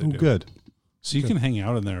away if they Oh, do. good. So you can hang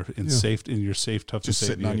out in there in your safe, tough Just to safe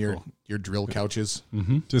sitting on vehicle. your drill couches.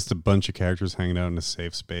 Just a bunch of characters hanging out in a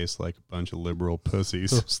safe space like a bunch of liberal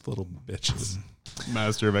pussies. Those little bitches.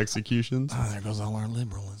 Master of executions. Oh, there goes all our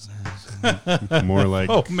liberalism. More like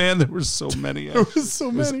Oh man, there were so many.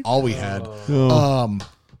 so many. All we had. Oh,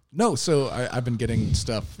 No, so I've been getting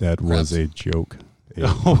stuff. that was prepped. a joke.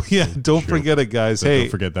 Oh yeah, don't forget it, guys. Hey,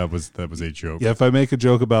 Don't forget that was a joke. yeah, if I make a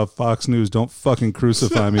joke about Fox News, don't fucking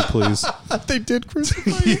crucify me, please. They did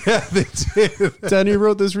crucify you. Yeah, they did. Danny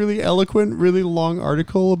wrote this really eloquent, really long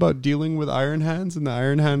article about dealing with Iron Hands and the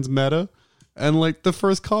Iron Hands meta. And like the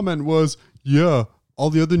first comment was, yeah, all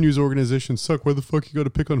the other news organizations suck. Why the fuck you got to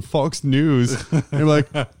pick on Fox News? And you're like,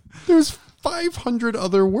 there's 500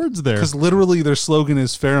 other words there. Because literally their slogan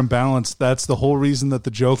is fair and balanced. That's the whole reason that the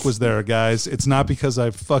joke was there, guys. It's not because I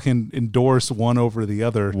fucking endorse one over the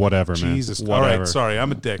other. Whatever, man. Jesus. Whatever. All right, sorry,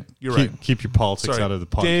 I'm a dick. You're right. Keep your politics Sorry. out of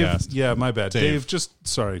the Dave, podcast. yeah, my bad. Dave. Dave, just,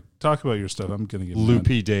 sorry, talk about your stuff. I'm going to get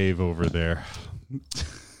Loopy Dave over there.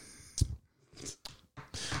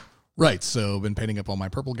 Right, so been painting up all my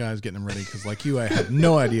purple guys, getting them ready, because like you, I have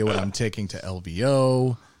no idea what I'm taking to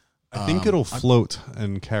LVO. I think it'll float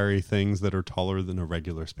and carry things that are taller than a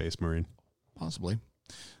regular Space Marine. Possibly.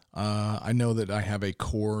 I know that I have a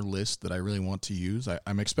core list that I really want to use.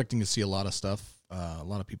 I'm expecting to see a lot of stuff, a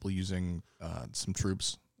lot of people using some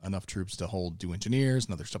troops, enough troops to hold 2 engineers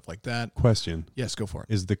and other stuff like that. Question. Yes, go for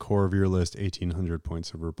it. Is the core of your list 1,800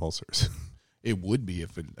 points of repulsors? It would be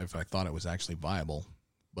if I thought it was actually viable,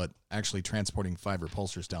 but actually transporting 5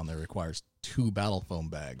 repulsors down there requires 2 battle foam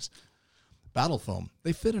bags. Battle foam,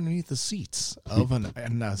 they fit underneath the seats of an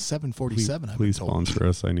 747. Please sponsor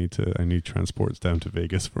us. I need transports down to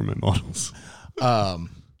Vegas for my models.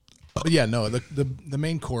 But yeah, no, the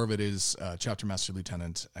main core of it is Chapter Master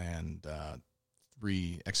Lieutenant and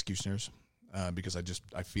 3 executioners. Because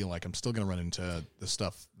I feel like I'm still going to run into the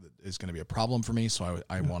stuff that is going to be a problem for me, so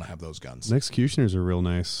I want to have those guns. And executioners are real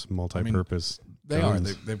nice, multi-purpose. They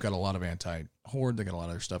guns. are. They've got a lot of anti-horde. They got a lot of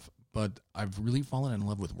other stuff. But I've really fallen in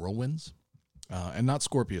love with whirlwinds, and not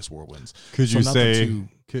Scorpius whirlwinds. Could So you nothing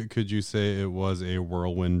say? too- Could you say it was a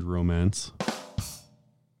whirlwind romance?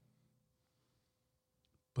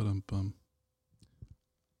 Ba-dum-bum.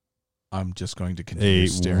 I'm just going to continue A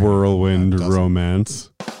staring. whirlwind Doesn't- romance.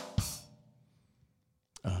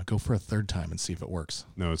 Go for a third time and see if it works.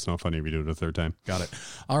 No, it's not funny if you do it a third time. Got it.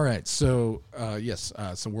 All right. So yes,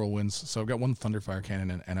 so whirlwinds. So I've got 1 Thunderfire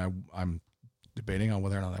cannon, and I'm debating on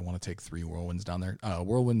whether or not I want to take 3 whirlwinds down there.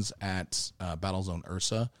 Whirlwinds at Battlezone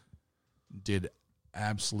Ursa did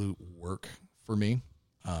absolute work for me.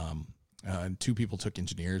 And 2 people took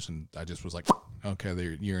engineers, and I just was like, okay,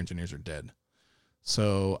 your engineers are dead.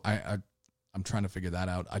 So I'm trying to figure that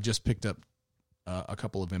out. I just picked up a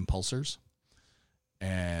couple of impulsors,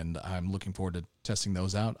 and I'm looking forward to testing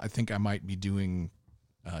those out. I think I might be doing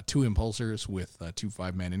 2 impulsors with 2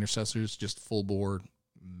 5-man intercessors, just full bore,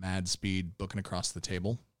 mad speed, booking across the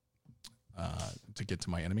table to get to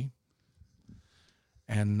my enemy.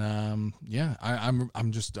 And yeah, I'm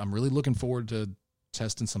really looking forward to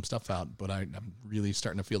testing some stuff out, but I'm really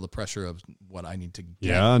starting to feel the pressure of what I need to get.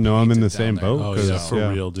 Yeah, no, I'm in the same down there. boat. Oh, yeah, 'cause, for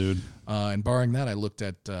real, dude. And barring that, I looked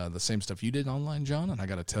at the same stuff you did online, John, and I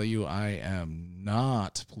got to tell you, I am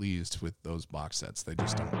not pleased with those box sets. They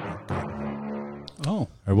just don't look good. Oh.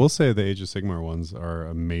 I will say the Age of Sigmar ones are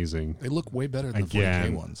amazing. They look way better than the 40K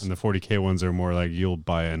Again, ones. and the 40K ones are more like you'll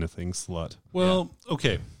buy anything slut. Well,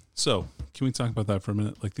 okay. So, can we talk about that for a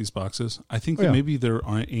minute? Like these boxes? I think Oh, that yeah. maybe they're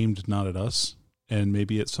aimed not at us, and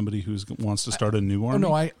maybe at somebody who wants to start a new army. Oh,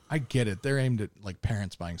 no, I get it. They're aimed at like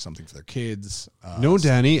parents buying something for their kids. No,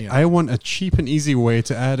 Danny, you know. I want a cheap and easy way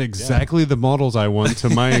to add exactly the models I want to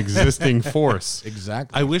my existing force.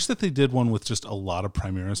 Exactly. I wish that they did one with just a lot of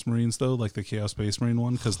Primaris Marines, though, like the Chaos Space Marine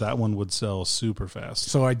one, because that one would sell super fast.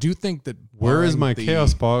 So I do think that Where is barring my the-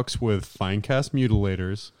 Chaos box with Finecast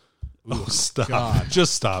Mutilators, Oh, stop. God.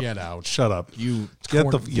 Just stop. Get out. Shut up. You Get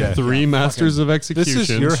the- corn- yeah. 3 Masters of Execution? This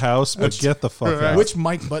is your house, but get the fuck correct. out. Which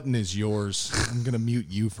mic button is yours? I'm gonna mute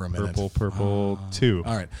you for a minute. Purple 2.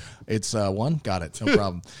 All right, it's 1. Got it. No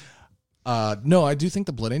problem. No, I do think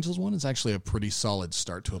the Blood Angels one is actually a pretty solid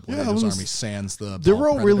start to a Blood Yeah, Angels it was- army. Sans the They're Ball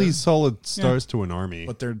all really Predator, solid starts to an army.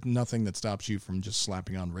 but they're nothing that stops you from just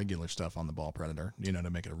slapping on regular stuff on the Ball Predator. To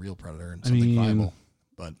make it a real Predator and something viable.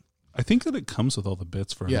 But I think that it comes with all the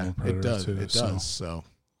bits for yeah, Animal Predator, it does. too. It so- does. So,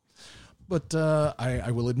 but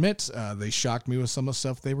I will admit they shocked me with some of the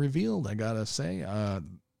stuff they revealed. I gotta say,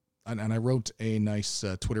 and I wrote a nice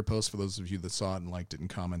Twitter post for those of you that saw it and liked it and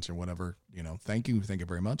comments or whatever. Thank you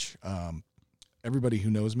very much. Everybody who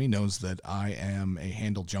knows me knows that I am a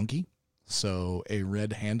handle junkie. So a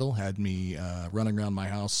red handle had me running around my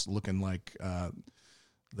house looking like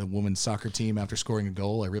the women's soccer team after scoring a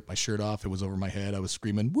goal. I ripped my shirt off. It was over my head. I was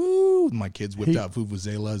screaming, woo! And my kids whipped out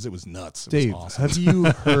vuvuzelas. It was nuts. It Dave, was awesome. have you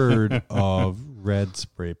heard of red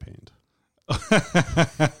spray paint?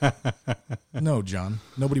 No, John.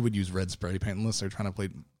 Nobody would use red spray paint unless they're trying to play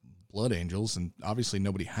Blood Angels, and obviously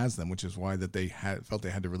nobody has them, which is why that they felt they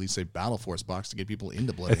had to release a Battle Force box to get people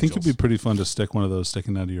into Blood I think Angels. it'd be pretty fun to stick one of those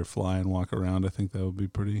sticking out of your fly and walk around. I think that would be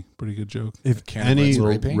pretty good joke. If Can any, red spray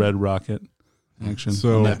Little paint? red rocket action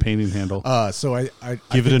So- on that painting handle. So I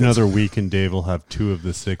give it think another week and Dave will have 2 of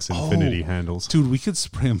the 6 infinity handles. Dude, we could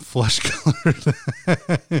spray them flesh colored.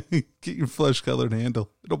 Get your flesh colored handle.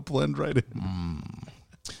 It'll blend right in.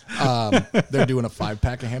 They're doing a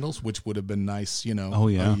 5-pack of handles, which would have been nice, Oh,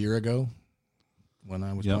 yeah. a year ago when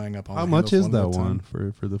I was buying up all How the much handles is that at a time.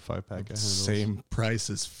 one for the 5-pack of handles? Same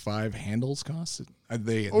price as 5 handles cost.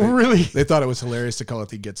 Oh, really? They thought it was hilarious to call it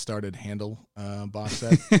the Get Started handle box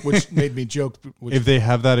set, which made me joke. If they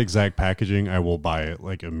have that exact packaging, I will buy it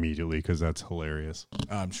like immediately because that's hilarious.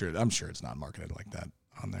 I'm sure it's not marketed like that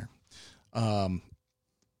on there.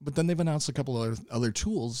 But then they've announced a couple of other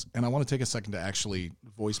tools, and I want to take a second to actually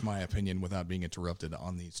voice my opinion without being interrupted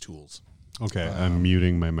on these tools. Okay, I'm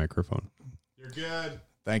muting my microphone. You're good.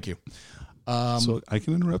 Thank you. So I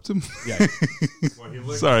can interrupt him? Yeah.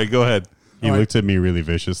 Sorry, go ahead. He looked at me really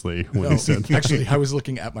viciously when he said that. Actually, I was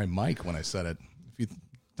looking at my mic when I said it.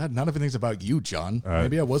 Not everything's about you, John.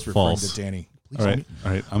 Maybe I was referring false. to Danny. Please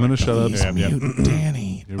All right. I'm going to shut up. Please mute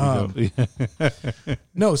Danny. Here we go.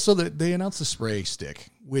 No, so they announced the spray stick,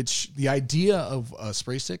 which the idea of a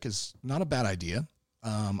spray stick is not a bad idea.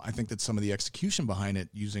 I think that some of the execution behind it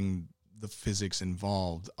using the physics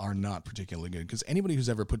involved are not particularly good, because anybody who's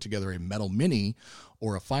ever put together a metal mini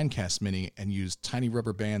or a fine cast mini and used tiny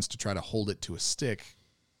rubber bands to try to hold it to a stick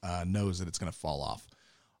knows that it's going to fall off.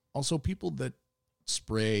 Also, people that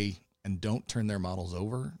spray and don't turn their models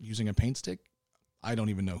over using a paint stick, I don't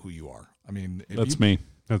even know who you are. I mean, That's me.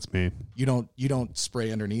 That's me. You don't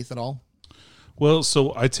spray underneath at all? Well,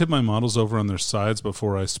 so I tip my models over on their sides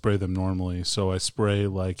before I spray them normally. So I spray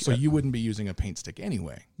like... So you wouldn't be using a paint stick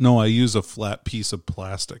anyway? No, I use a flat piece of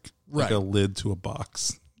plastic, like Right. a lid to a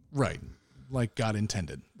box. Right. Like God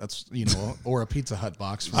intended. That's, or a Pizza Hut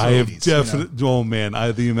box for I have ladies, definitely... Oh, man.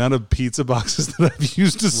 The amount of pizza boxes that I've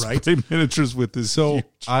used to spray miniatures with is huge.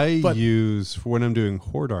 I use, for when I'm doing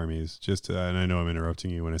Horde armies, and I know I'm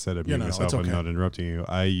interrupting you when I said I mute myself, it's okay. I'm not interrupting you.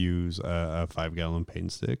 I use a 5-gallon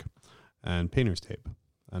paint stick and painter's tape.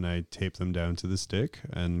 And I tape them down to the stick,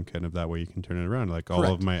 and kind of that way you can turn it around. Like all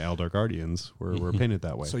of my Eldar Guardians were painted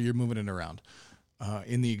that way. So you're moving it around.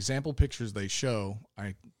 In the example pictures they show,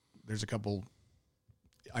 I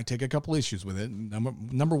take a couple issues with it.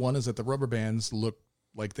 Number one is that the rubber bands look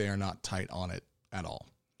like they are not tight on it at all.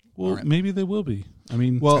 Well, maybe they will be. I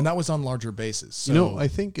mean... and that was on larger bases. So, I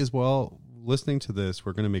think as well, listening to this,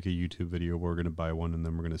 we're going to make a YouTube video where we're going to buy one and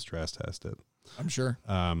then we're going to stress test it. I'm sure.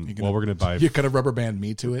 We're going to buy... You could have rubber band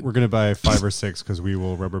me to it. We're going to buy 5 or 6 because we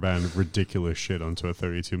will rubber band ridiculous shit onto a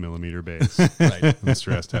 32 millimeter base Right. and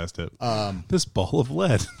stress test it. This ball of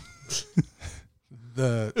lead.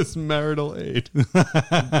 This marital aid.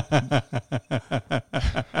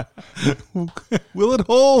 Will it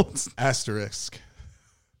hold? Asterisk.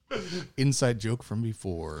 Inside joke from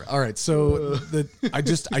before. All right, so I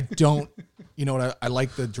don't, I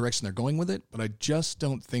like the direction they're going with it, but I just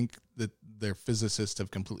don't think that their physicists have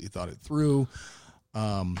completely thought it through.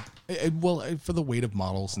 For the weight of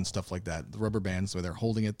models and stuff like that, the rubber bands where they're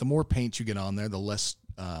holding it, the more paint you get on there, the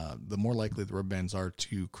more likely the rubber bands are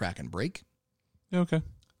to crack and break. Yeah, okay.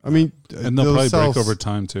 I mean, And they'll probably break over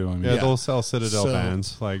time, too. I mean, Yeah, they'll sell Citadel So-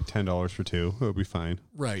 bands like $10 for 2. It'll be fine.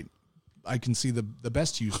 Right. I can see the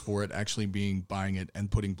best use for it actually being buying it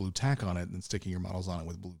and putting blue tack on it and sticking your models on it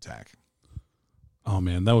with blue tack. Oh,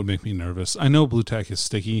 man, that would make me nervous. I know blue tack is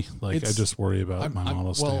sticky. I It's- just worry about my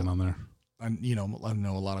models staying on there. I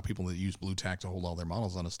know a lot of people that use blue tack to hold all their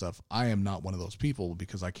models on and stuff. I am not one of those people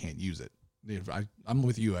because I can't use it. If I'm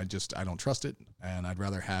with you. I don't trust it, and I'd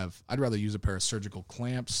rather use a pair of surgical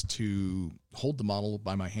clamps to hold the model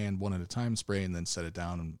by my hand one at a time, spray, and then set it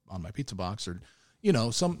down on my pizza box, or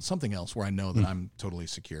something else where I know that I'm totally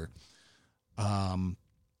secure.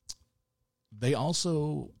 They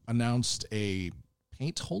also announced a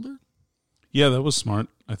paint holder. Yeah, that was smart,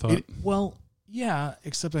 I thought. Yeah,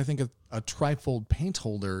 except I think a trifold paint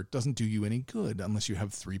holder doesn't do you any good unless you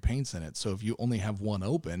have 3 paints in it. So if you only have one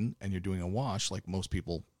open and you're doing a wash like most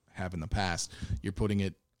people have in the past, you're putting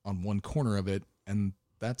it on one corner of it, and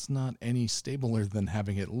that's not any stabler than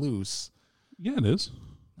having it loose. Yeah, it is.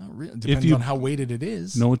 Not really. Depends on how weighted it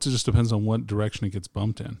is. No, it just depends on what direction it gets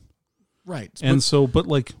bumped in. Right. And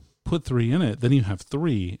put 3 in it, then you have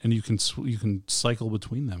 3, and you can cycle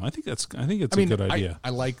between them. I think it's a good idea.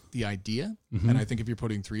 I like the idea, and I think if you're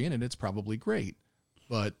putting 3 in it, it's probably great.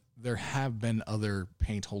 But there have been other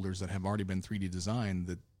paint holders that have already been 3D designed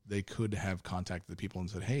that they could have contacted the people and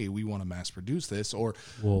said, "Hey, we want to mass produce this." Or,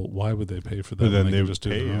 well, why would they pay for that? But then when they could would just do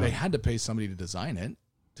pay, it. yeah. they had to pay somebody to design it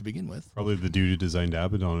to begin with. Probably the dude who designed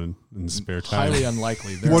Abaddon in spare time. Highly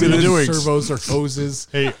unlikely. What are you doing? Servos or hoses.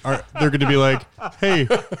 Hey, they're going to be like, "Hey,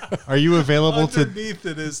 are you available to? Underneath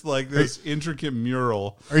it is like this intricate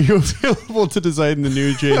mural. Are you available to design the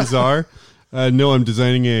new Jane Czar?" No, I'm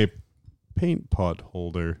designing a paint pot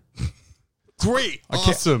holder. Great.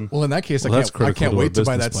 Awesome. Well, in that case, Well, I that's critical can't to wait our to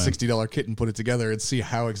buy that business plan. $60 kit and put it together and see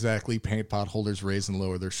how exactly paint pot holders raise and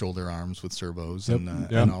lower their shoulder arms with servos and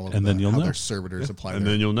all of And then you'll how know. their servitors apply And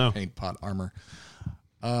their then you'll know. paint pot armor.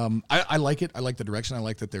 I like it. I like the direction. I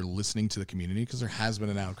like that they're listening to the community because there has been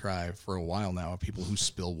an outcry for a while now of people who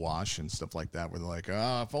spill wash and stuff like that where they're like,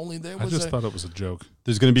 if only there I was just a... thought it was a joke.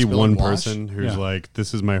 There's going to be Spilling one wash? person who's Yeah. like,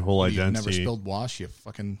 this is my whole You've never identity. spilled wash, you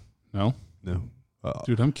fucking... No? No.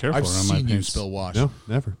 Dude, I'm careful I've around my seen you paints. spill wash. No,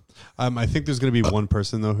 never. I think there's going to be one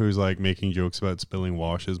person, though, who's like making jokes about spilling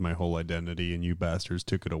wash is my whole identity, and you bastards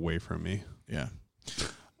took it away from me. Yeah.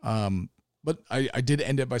 But I did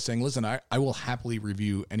end it by saying, listen, I will happily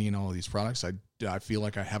review any and all of these products. I feel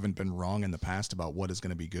like I haven't been wrong in the past about what is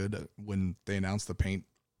going to be good. When they announced the paint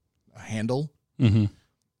handle, Mm-hmm.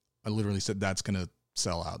 I literally said that's going to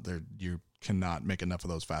sell out. You cannot make enough of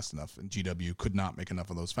those fast enough. And GW could not make enough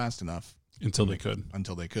of those fast enough Until they could.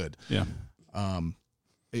 until they could. Yeah.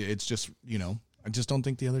 It's just, I just don't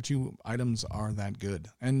think the other two items are that good.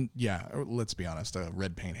 And yeah, let's be honest, a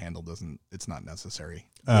red paint handle it's not necessary.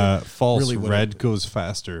 False really what red goes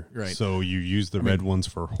faster. Right. So you use the red ones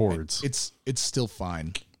for hordes. It's still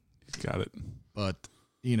fine, Got it. but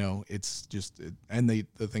it's just, and the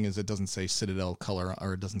thing is, it doesn't say Citadel color,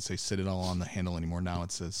 or it doesn't say Citadel on the handle anymore. Now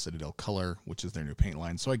it says Citadel color, which is their new paint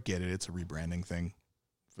line. So I get it. It's a rebranding thing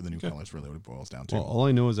for the new colors, really what it boils down to. Well, all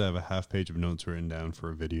I know is I have a half page of notes written down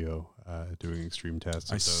for a video doing extreme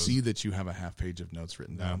tests. I see that you have a half page of notes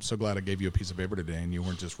written down. Yeah. I'm so glad I gave you a piece of paper today and you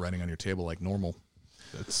weren't just writing on your table like normal.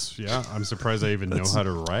 I'm surprised I even know how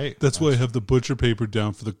to write. That's why I have the butcher paper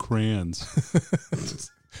down for the crayons.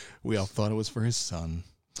 We all thought it was for his son.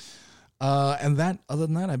 And other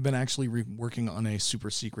than that, I've been actually working on a super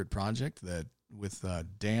secret project that with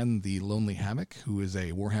Dan the Lonely Havoc, who is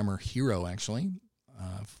a Warhammer hero, actually,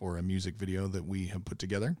 for a music video that we have put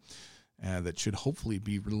together that should hopefully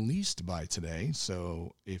be released by today.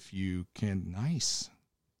 So if you can, nice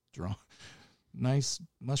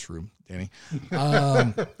mushroom, Danny.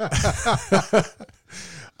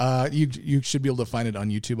 You should be able to find it on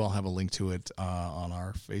YouTube. I'll have a link to it on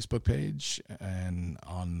our Facebook page and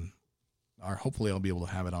on our. Hopefully, I'll be able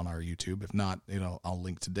to have it on our YouTube. If not, I'll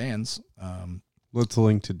link to Dan's. Let's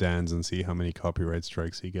link to Dan's and see how many copyright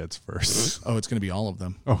strikes he gets first. Oh, it's going to be all of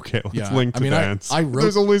them. Okay, let's Yeah, link to I mean, Dan's. I wrote-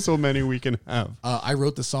 There's only so many we can have. I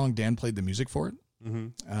wrote the song. Dan played the music for it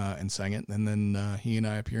and sang it, and then he and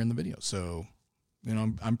I appear in the video. So,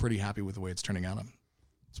 I'm pretty happy with the way it's turning out.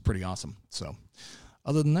 It's pretty awesome. So,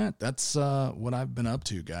 other than that, that's what I've been up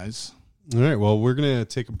to, guys. All right, well, we're going to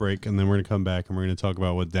take a break, and then we're going to come back, and we're going to talk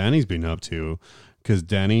about what Danny's been up to, because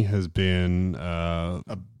Danny has been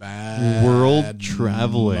A bad world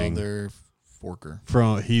traveling. mother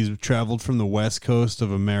forker. He's traveled from the west coast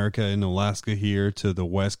of America in Alaska here to the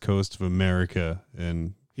west coast of America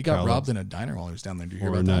in He got robbed in a diner while he was down there. Did you hear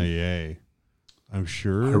about that? Ornayé. I'm I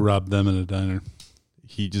sure robbed them in a diner.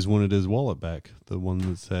 he just wanted his wallet back, the one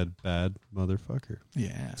that said "bad motherfucker."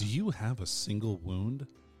 Yeah. Do you have a single wound?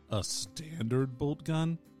 A standard bolt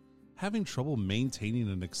gun? Having trouble maintaining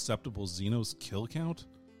an acceptable Xenos kill count?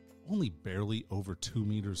 Only barely over 2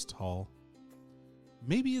 meters tall?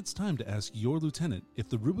 Maybe it's time to ask your lieutenant if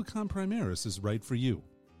the Rubicon Primaris is right for you.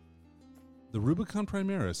 The Rubicon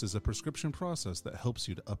Primaris is a prescription process that helps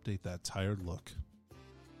you to update that tired look.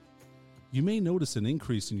 You may notice an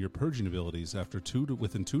increase in your purging abilities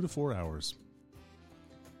within 2 to 4 hours.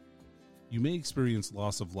 You may experience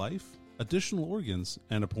loss of life, additional organs,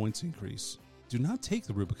 and a points increase. Do not take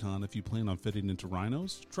the Rubicon if you plan on fitting into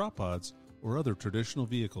rhinos, drop pods, or other traditional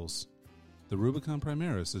vehicles. The Rubicon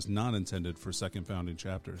Primaris is not intended for second founding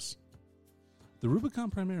chapters. The Rubicon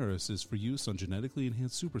Primaris is for use on genetically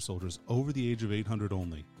enhanced super soldiers over the age of 800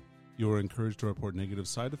 only. You are encouraged to report negative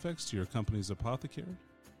side effects to your company's apothecary.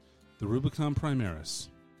 The Rubicon Primaris.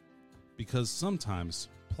 Because sometimes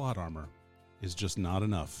plot armor is just not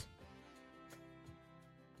enough.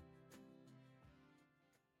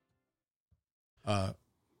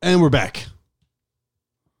 And we're back.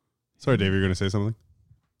 Sorry, Dave, you're going to say something?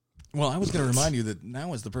 Well, I was going to remind you that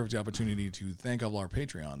now is the perfect opportunity to thank all our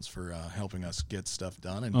Patreons for helping us get stuff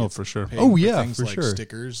done. And Oh, get for sure. paid Oh, yeah, things for like sure.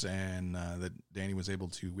 stickers, and that Danny we were able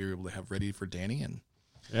to have ready for Danny. And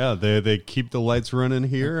Yeah, they keep the lights running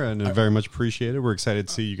here, and very much appreciated. We're excited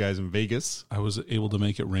to see you guys in Vegas. I was able to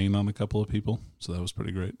make it rain on a couple of people, so that was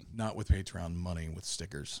pretty great. not with Patreon money, with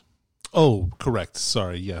stickers. Oh, correct.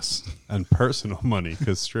 Sorry, yes. And personal money,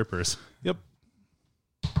 because strippers. Yep.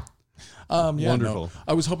 Wonderful. No,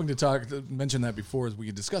 I was hoping to mention that before as we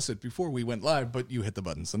could discuss it before we went live, but you hit the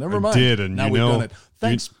button, so never mind. did, and now you we've know- done it.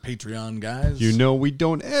 Thanks, Patreon guys. You know we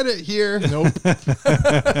don't edit here. Nope.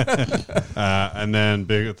 And then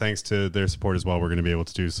big thanks to their support as well. We're going to be able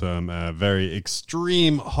to do some very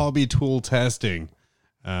extreme hobby tool testing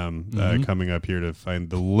coming up here to find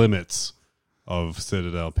the limits of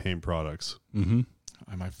Citadel paint products.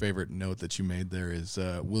 My favorite note that you made there is,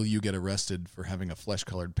 will you get arrested for having a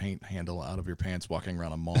flesh-colored paint handle out of your pants walking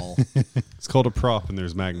around a mall? It's called a prop, and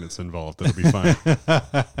there's magnets involved. It'll be fine.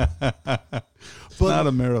 Not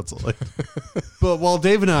a marital. But while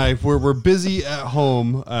Dave and I we're busy at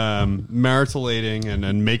home maritalating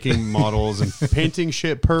and making models and painting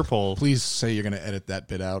shit purple. Please say you're going to edit that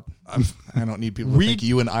bit out. I don't need people to think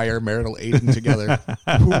you and I are marital aiding together.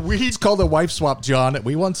 It's called a wife swap, John.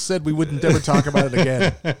 We once said we wouldn't ever talk about it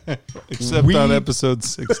again. Except We- on episode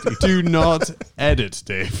 60. Do not edit,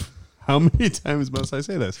 Dave. How many times must I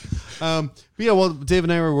say this? But yeah, while Dave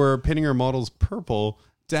and I were painting our models purple,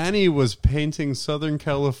 Danny was painting Southern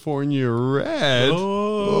California red.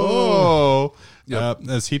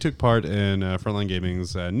 As he took part in Frontline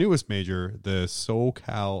Gaming's newest major, the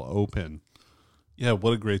SoCal Open. Yeah,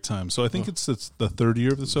 what a great time. So I think it's the third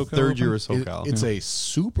year of the SoCal. Third year Open. of SoCal. It's a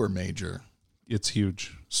super major. It's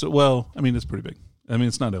huge. So, well, I mean, it's pretty big. I mean,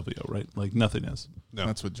 it's not LVO, right? Like, nothing is. No.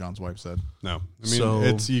 That's what John's wife said. No. I mean, So-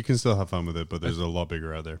 it's you can still have fun with it, but there's a lot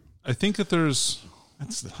bigger out there. I think that there's...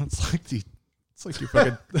 That's like your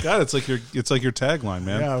fucking. God, it's like your tagline,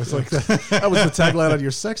 man. Yeah, it was like that was the tagline on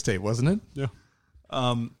your sex tape, wasn't it? Yeah.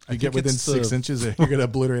 You get within 6 inches, you're gonna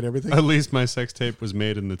obliterate everything. At least my sex tape was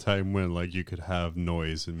made in the time when like you could have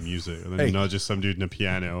noise and music, and then Hey. not just some dude in a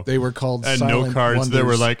piano. They were called and silent no cards that were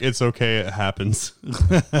wonders. like, it's okay, it happens.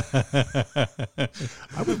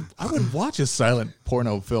 I would watch a silent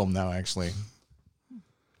porno film now. Actually,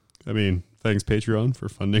 I mean, thanks Patreon for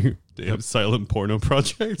funding Dave's silent porno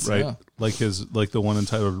projects. Right? Yeah. Like the one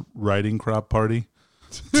entitled Riding Crop Party.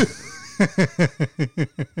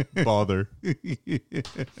 Bother.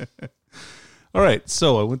 All right,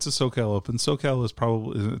 so I went to SoCal Open. SoCal is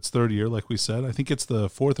probably in its third year, like we said. I think it's the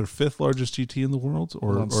fourth or fifth largest GT in the world,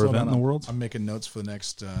 or event in the world. I'm making notes for the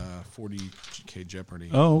next 40K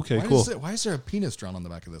Jeopardy. Oh, okay, why cool. Why is there a penis drawn on the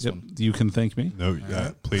back of this Yep, one? you can thank me. No,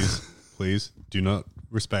 please do not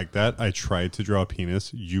respect that. I tried to draw a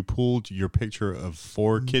penis. You pulled your picture of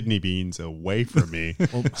 4 kidney beans away from me,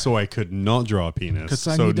 so I could not draw a penis. 'Cause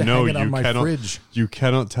I so need to no, hang it on you my cannot. fridge. You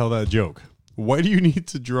cannot tell that joke. Why do you need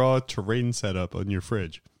to draw a terrain setup on your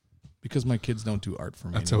fridge? Because my kids don't do art for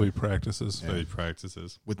me. That's how anymore. he practices. So he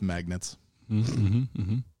practices. With magnets.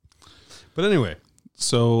 But anyway,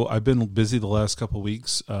 So I've been busy the last couple of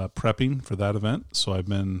weeks prepping for that event. So I've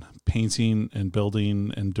been painting and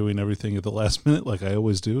building and doing everything at the last minute like I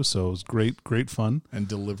always do. So it was great fun. And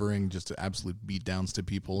delivering just absolute beatdowns to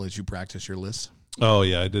people as you practice your list. Oh,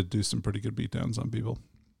 yeah, I did do some pretty good beatdowns on people.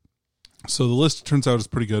 So the list turns out is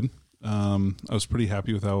pretty good. I was pretty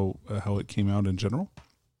happy with how it came out in general.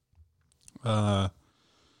 The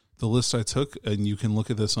list I took, and you can look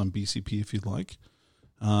at this on BCP if you'd like.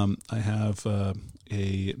 I have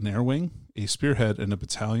an air wing, a spearhead, and a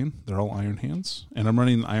battalion. They're all Iron Hands. And I'm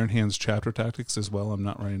running Iron Hands chapter tactics as well. I'm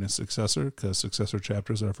not running a successor because successor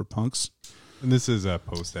chapters are for punks. and this is a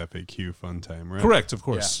post FAQ fun time, right? Correct, of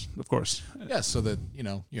course. Of course. Yeah, so that,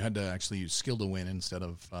 you had to actually use skill to win instead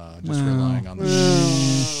of just relying on the...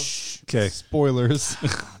 Okay. Spoilers.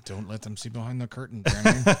 Don't let them see behind the curtain,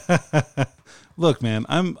 Danny. Look, man,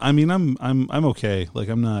 I'm okay. Like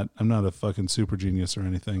I'm not a fucking super genius or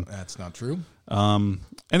anything. That's not true.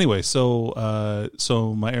 Anyway,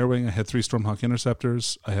 so my air wing, I had 3 Stormhawk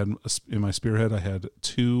interceptors. I had in my spearhead, I had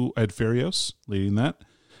Farios leading that.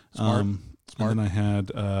 Smart. And then I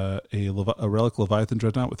had a Relic Leviathan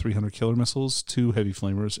Dreadnought with 300 killer missiles, 2 heavy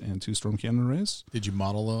flamers, and 2 storm cannon arrays. Did you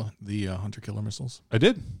model the hunter killer missiles? I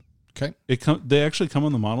did. Okay. They actually come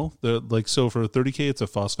on the model. So for 30K, it's a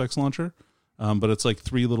Phosphex launcher, but it's like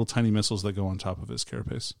 3 little tiny missiles that go on top of his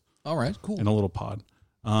carapace All right, cool. in a little pod.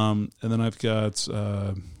 And then I've got 2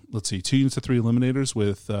 units of 3 eliminators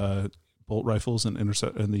with bolt rifles and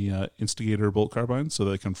the instigator bolt carbines, so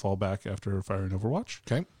they can fall back after firing Overwatch.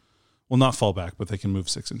 Okay. Well, not fall back, but they can move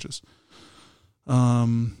 6 inches.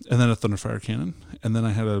 And then a Thunderfire cannon. And then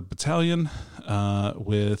I had a battalion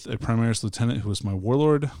with a Primaris Lieutenant who was my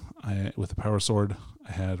warlord. With a power sword.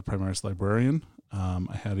 I had a Primaris Librarian.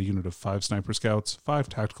 I had a unit of 5 Sniper Scouts, 5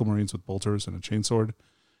 Tactical Marines with bolters and a chainsword,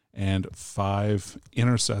 and 5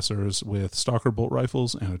 Intercessors with Stalker bolt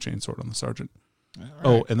rifles and a chainsword on the sergeant. All right.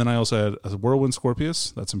 Oh, and then I also had a Whirlwind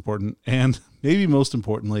Scorpius. That's important. And maybe most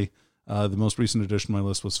importantly, The most recent addition to my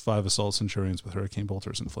list was 5 Assault Centurions with Hurricane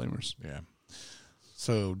Bolters and Flamers. Yeah.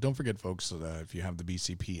 So don't forget, folks, if you have the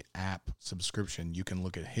BCP app subscription, you can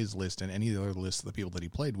look at his list and any of the other lists of the people that he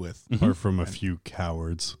played with. Apart from a few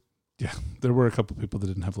cowards. Yeah, there were a couple people that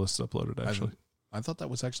didn't have lists uploaded, actually. I thought that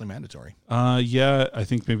was actually mandatory. Yeah, I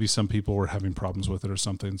think maybe some people were having problems with it or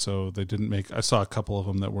something, so they didn't make... I saw a couple of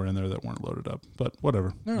them that were in there that weren't loaded up, but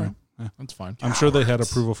whatever. All right. Yeah. That's fine. I'm sure they had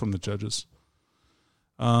approval from the judges.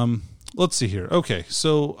 Let's see here. Okay,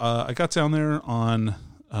 so I got down there on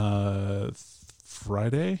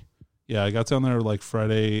Friday. Yeah, I got down there like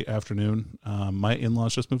Friday afternoon. My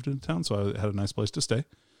in-laws just moved into town, so I had a nice place to stay.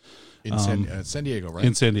 In San Diego, right?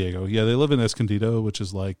 In San Diego. Yeah, they live in Escondido, which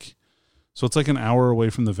is like... So it's like an hour away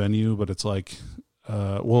from the venue, but it's like...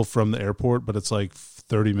 from the airport, but it's like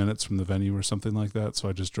 30 minutes from the venue or something like that, so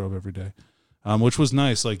I just drove every day. Which was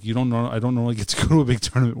nice. Like I don't normally get to go to a big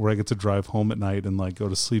tournament where I get to drive home at night and like go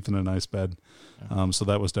to sleep in a nice bed. So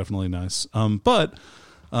that was definitely nice. But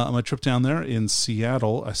on my trip down there in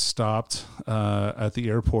Seattle, I stopped at the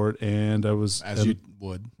airport and I was you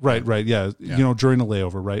would. Right, yeah. You know, during a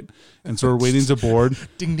layover, right? And so we're waiting to board.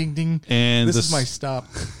 Ding, ding, ding. And this is my stop.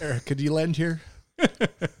 Eric, could you land here?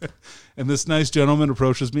 And this nice gentleman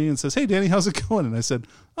approaches me and says, "Hey, Danny, how's it going?" And I said,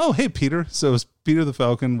 "Oh, hey, Peter." So it was Peter the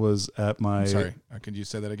Falcon was at my... I'm sorry, could you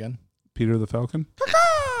say that again? Peter the Falcon?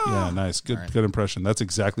 Yeah, nice. Good impression. That's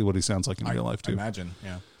exactly what he sounds like in real life, too. I imagine,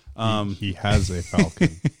 yeah. He has a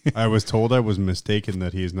falcon. I was told I was mistaken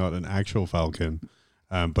that he is not an actual falcon,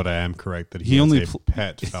 but I am correct that he has only a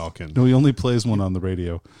pet falcon. No, he only plays one on the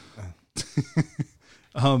radio.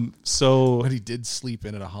 So But he did sleep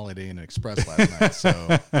in at a Holiday Inn Express last night,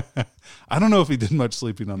 so... I don't know if he did much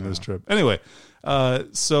sleeping on this trip. Anyway, Did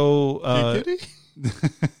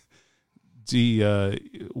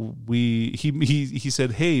he? He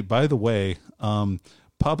said, "Hey, by the way,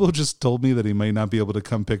 Pablo just told me that he may not be able to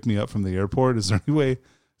come pick me up from the airport. Is there any way?"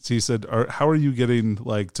 So he said, "How are you getting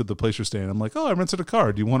like to the place you're staying?" I'm like, "Oh, I rented a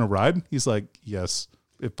car. Do you want a ride?" He's like, "Yes.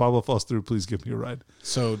 If Pablo falls through, please give me a ride."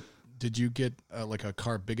 So did you get like a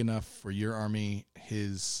car big enough for your army,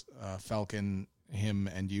 his Falcon, him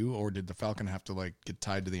and you, or did the Falcon have to like get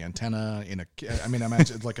tied to the antenna in a... I mean, I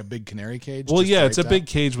imagine it's like a big canary cage. Well, just yeah, it's a draped big up?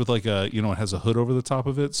 cage with like a, it has a hood over the top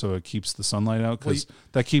of it, so it keeps the sunlight out because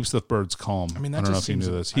that keeps the birds calm. I mean, that I don't know just if you knew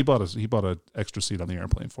seems- this. He bought an extra seat on the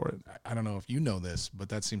airplane for it. I don't know if you know this, but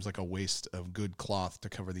that seems like a waste of good cloth to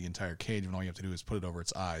cover the entire cage when all you have to do is put it over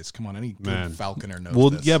its eyes. Come on, any Man. good falconer knows Well,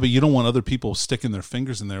 this. yeah, but you don't want other people sticking their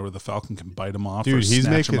fingers in there where the Falcon can bite them off Dude, or he's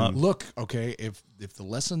snatch them making- up. Look, okay, if the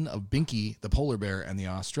lesson of Binky, the polar bear, and the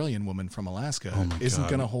Australian woman from Alaska isn't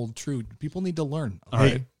going to hold true, people need to learn. All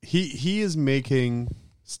Hey, right. he is making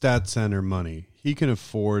Stat Center money. He can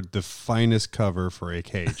afford the finest cover for a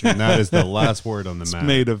cage, and that is the last word on the It's matter.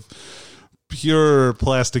 made of pure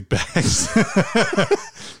plastic bags.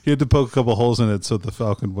 He had to poke a couple holes in it so the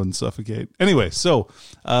Falcon wouldn't suffocate. Anyway, so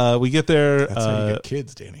we get there. That's how you get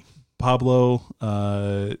kids, Danny. Pablo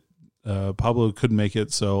couldn't make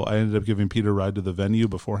it, so I ended up giving Peter a ride to the venue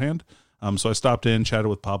beforehand. So I stopped in, chatted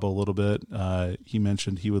with Pablo a little bit. He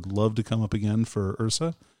mentioned he would love to come up again for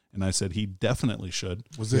Ursa, and I said he definitely should.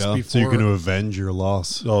 Was this Yeah, before? so you're going to avenge your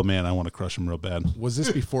loss. Oh man, I want to crush him real bad. Was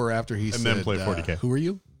this before or after he And said, then play 40K. "Who are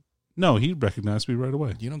you?" No, he recognized me right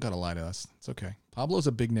away. You don't got to lie to us. It's okay. Pablo's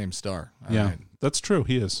a big name star. All Yeah, right. that's true.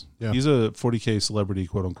 He is. Yeah. He's a 40K celebrity,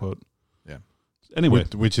 quote unquote. Yeah. Anyway,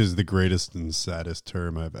 Which is the greatest and saddest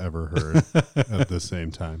term I've ever heard at the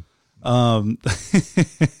same time.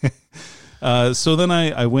 So then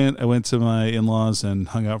I went to my in-laws and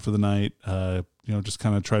hung out for the night. Just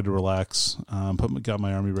kind of tried to relax. Got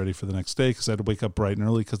my army ready for the next day because I had to wake up bright and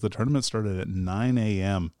early because the tournament started at 9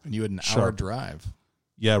 a.m. And you had an hour Sharp. drive.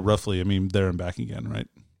 Yeah, roughly. I mean, there and back again, right?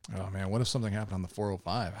 Oh man, what if something happened on the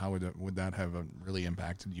 405? How would that have really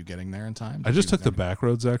impacted you getting there in time? I just Did took the you- back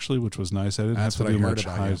roads actually, which was nice. I didn't That's have to what do I heard much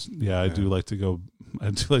about high. you. Yeah, I do like to go.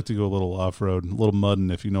 I do like to go a little off road, a little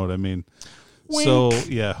mudding, if you know what I mean. So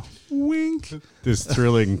yeah, wink. This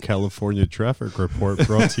thrilling California traffic report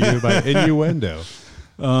brought to you by Innuendo.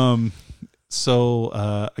 So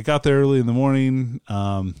I got there early in the morning.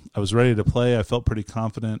 I was ready to play. I felt pretty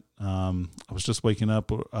confident. I was just waking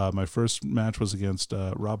up. My first match was against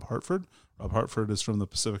Rob Hartford. Rob Hartford is from the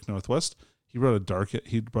Pacific Northwest. He brought a Dark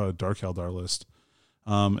Eldar list.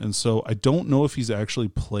 And so I don't know if he's actually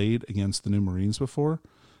played against the New Marines before.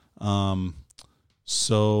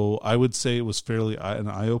 So I would say it was fairly an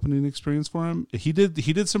eye-opening experience for him. He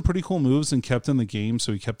did some pretty cool moves and kept in the game,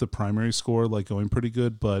 so he kept the primary score like going pretty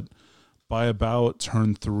good. But by about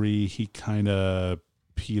turn 3, he kind of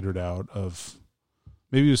petered out of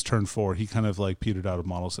maybe it was turn 4. He kind of like petered out of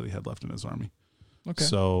models that he had left in his army. Okay.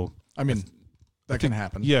 So I mean, that can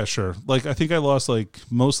happen. yeah, sure. Like I think I lost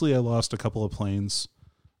mostly I lost a couple of planes,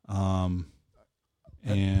 and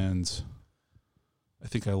I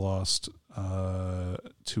think I lost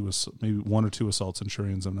maybe 1 or 2 assault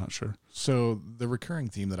centurions. I'm not sure. So the recurring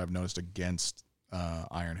theme that I've noticed against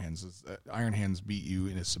Iron Hands is that Iron Hands beat you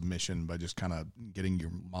in a submission by just kind of getting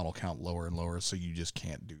your model count lower and lower, so you just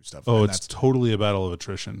can't do stuff. Oh, and it's totally a battle of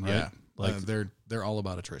attrition, right? Yeah, like they're all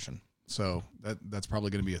about attrition. So that's probably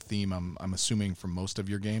going to be a theme. I'm assuming from most of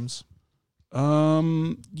your games.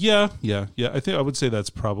 Yeah. I think I would say that's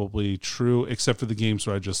probably true, except for the games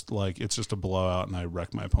where I just it's just a blowout and I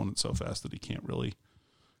wreck my opponent so fast that he can't really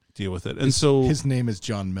deal with it. And so his name is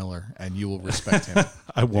John Miller, and you will respect him.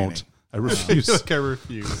 I won't. I refuse. I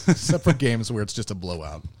refuse. Except for games where it's just a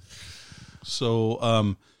blowout.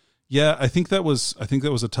 So, yeah, I think that was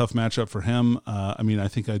a tough matchup for him. I mean, I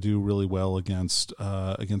think I do really well against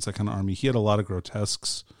that kind of army. He had a lot of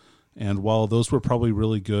grotesques, and while those were probably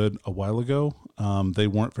really good a while ago, they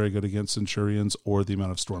weren't very good against Centurions or the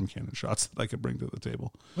amount of storm cannon shots that I could bring to the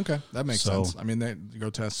table. Okay, that makes sense. I mean, the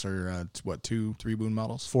grotesques are 2, 3 wound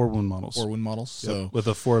models? 4 wound models. 4 wound models. Yep. So with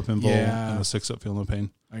a 4-up invul and a 6-up feel no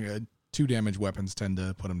pain. 2 damage weapons tend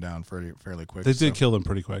to put them down fairly quick. They did kill them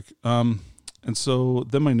pretty quick. And so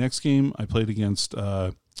then my next game I played against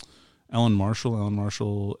Alan Marshall. Alan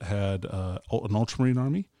Marshall had an Ultramarine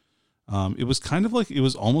army. It was kind of it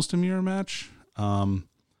was almost a mirror match.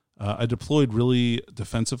 I deployed really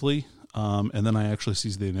defensively, and then I actually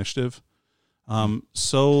seized the initiative.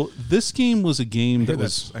 So this game was a game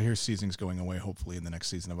I hear seizing's going away hopefully in the next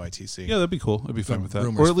season of ITC. Yeah, that'd be cool. I'd be fine with that.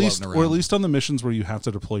 Or at least on the missions where you have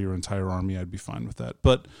to deploy your entire army, I'd be fine with that.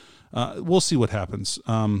 But we'll see what happens.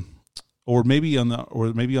 Or maybe on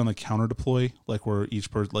the counter deploy, like where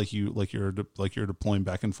each person you're deploying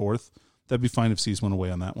back and forth. That'd be fine if C's went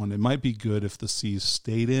away on that one. It might be good if the C's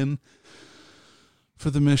stayed in for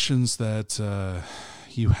the missions that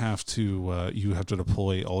you have to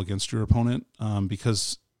deploy all against your opponent,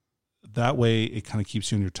 because that way it kind of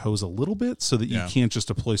keeps you on your toes a little bit, so that you can't just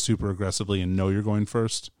deploy super aggressively and know you're going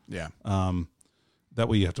first. Yeah. That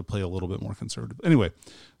way you have to play a little bit more conservative. Anyway,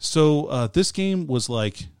 so this game was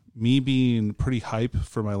like me being pretty hype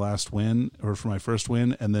for my last win, or for my first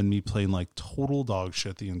win, and then me playing like total dog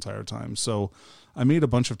shit the entire time. So I made a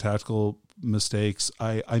bunch of tactical mistakes.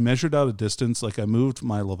 I measured out a distance, like I moved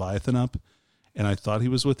my Leviathan up, and I thought he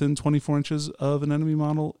was within 24 inches of an enemy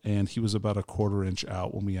model, and he was about a 1/4 inch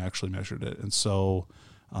out when we actually measured it. And so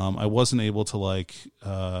I wasn't able to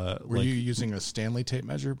Were you using a Stanley tape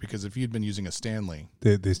measure? Because if you'd been using a Stanley,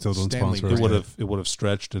 they still don't sponsor it. It would have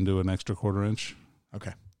stretched into an extra 1/4 inch.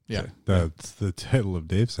 Okay. Yeah, that's the title of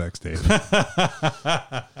Dave's sex tape.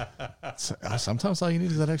 Sometimes all you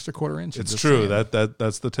need is that extra 1/4 inch. It's true.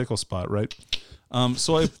 That's the tickle spot, right?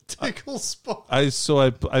 So I tickle spot. I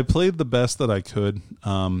played the best that I could.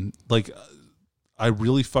 I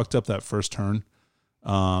really fucked up that first turn,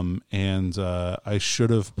 and I should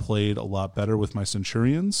have played a lot better with my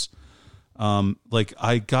Centurions.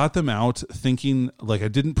 I got them out thinking, I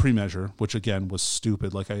didn't pre-measure, which again was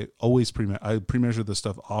stupid. I always pre-measure this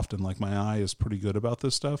stuff often. My eye is pretty good about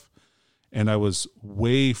this stuff, and I was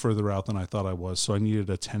way further out than I thought I was. So I needed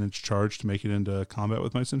a 10-inch charge to make it into combat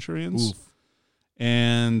with my Centurions. Oof.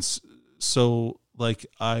 And so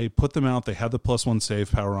I put them out. They had the +1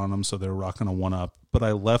 save power on them, so they were rocking a 1-up, but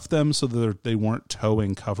I left them so that they weren't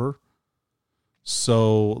towing cover.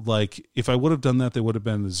 So, if I would have done that, they would have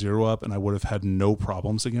been a 0-up, and I would have had no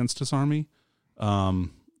problems against his army. And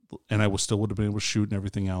I still would have been able to shoot and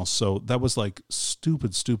everything else. So that was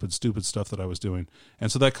stupid stuff that I was doing.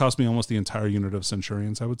 And so that cost me almost the entire unit of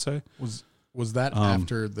Centurions, I would say. Was that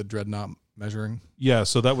after the Dreadnought measuring? Yeah,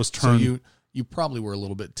 so that was turn. So you probably were a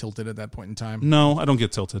little bit tilted at that point in time? No, I don't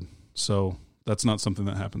get tilted. So that's not something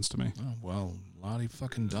that happens to me. Oh, well, Lottie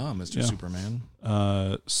fucking dumb, Mr. Superman.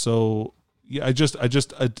 So... Yeah,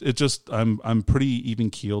 I'm pretty even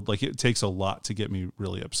keeled. It takes a lot to get me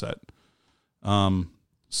really upset.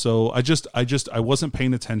 So I wasn't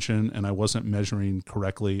paying attention, and I wasn't measuring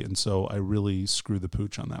correctly, and so I really screwed the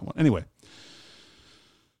pooch on that one. Anyway,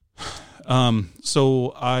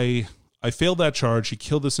 so I failed that charge. He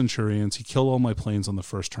killed the Centurions. He killed all my planes on the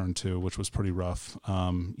first turn too, which was pretty rough.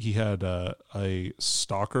 He had a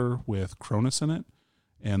Stalker with Cronus in it.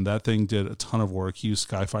 And that thing did a ton of work. He used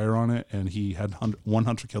Skyfire on it, and he had 1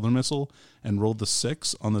 Hunter Killer Missile and rolled the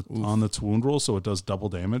 6 on the wound roll, so it does double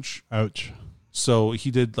damage. Ouch. So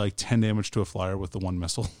he did 10 damage to a flyer with the 1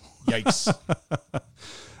 missile. Yikes.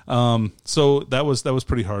 So that was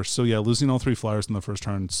pretty harsh. So yeah, losing all 3 flyers in the first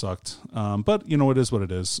turn sucked. But you know, it is what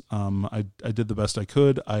it is. I did the best I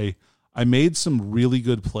could. I made some really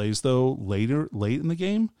good plays though late in the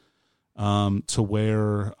game, to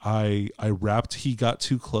where I wrapped. He got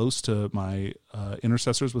too close to my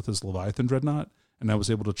intercessors with his Leviathan Dreadnought, and I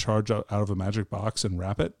was able to charge out of a magic box and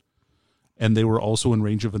wrap it. And they were also in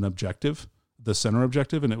range of an objective, the center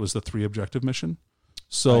objective, and it was the 3 objective mission.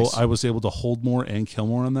 So nice. I was able to hold more and kill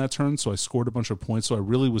more on that turn. So I scored a bunch of points. So I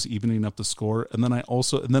really was evening up the score. And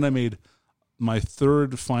then I made my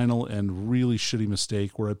third final and really shitty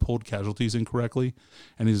mistake where I pulled casualties incorrectly,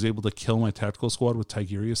 and he was able to kill my tactical squad with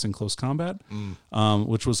Tigurius in close combat,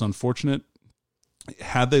 which was unfortunate.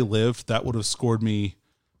 Had they lived, that would have scored me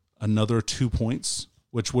another 2 points,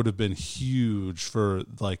 which would have been huge for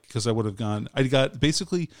because I would have I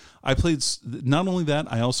played, not only that,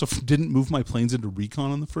 I also didn't move my planes into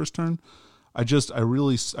recon on the first turn. I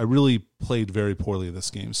really played very poorly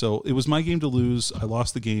this game. So it was my game to lose. I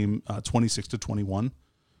lost the game 26-21.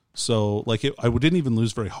 So I didn't even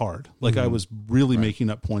lose very hard. I was really making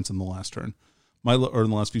up points in the last turn. In the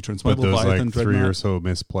last few turns. But those 3 or so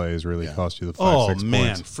misplays really cost you the 5-6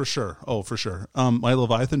 points. For sure. Oh, for sure. My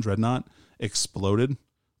Leviathan Dreadnought exploded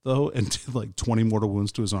though and did 20 mortal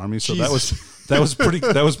wounds to his army. So Jesus. that was pretty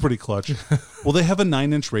clutch. Well, they have a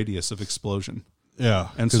 9-inch radius of explosion. Yeah,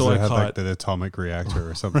 and so I had caught the atomic reactor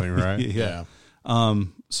or something, right? Yeah.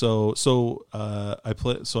 So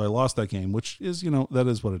I lost that game, which is that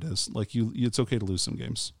is what it is. It's okay to lose some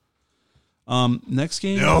games. Next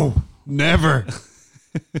game, no, never.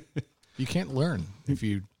 You can't learn if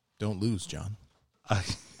you don't lose, John.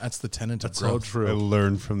 That's the tenet of so growth. true. I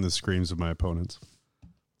learn from the screams of my opponents.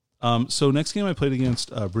 So next game I played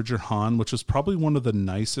against Bridger Hahn, which was probably one of the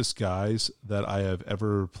nicest guys that I have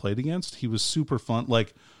ever played against. He was super fun.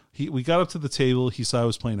 We got up to the table. He saw I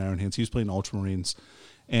was playing Iron Hands. He was playing Ultramarines.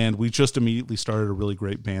 And we just immediately started a really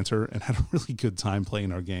great banter and had a really good time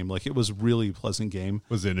playing our game. It was really a pleasant game.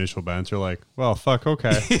 Was the initial banter well, fuck,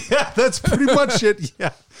 okay. Yeah, that's pretty much it.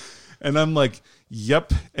 Yeah. And I'm like,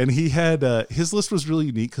 yep. And he had, his list was really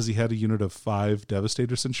unique because he had a unit of 5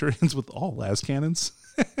 Devastator Centurions with all las cannons.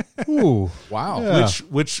 Ooh, wow. Yeah.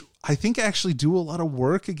 Which I think actually do a lot of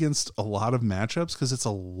work against a lot of matchups because it's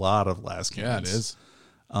a lot of las cannons. Yeah, it is.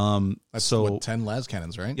 That's 10 las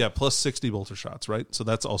cannons, right? Yeah, plus 60 bolter shots, right? So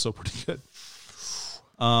that's also pretty good.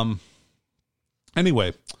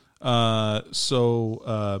 Anyway,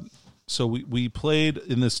 so we played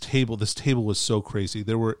in this table. This table was so crazy.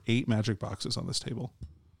 There were 8 magic boxes on this table.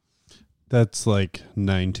 That's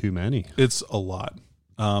 9 too many. It's a lot.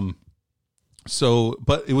 But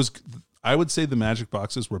it was, I would say the magic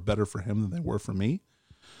boxes were better for him than they were for me.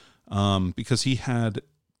 Because he had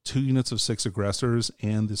 2 units of 6 aggressors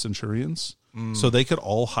and the Centurions. So they could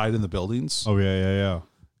all hide in the buildings. Oh, yeah.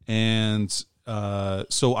 And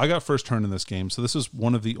so I got first turn in this game. So this is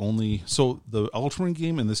one of the only... So the Ultramarine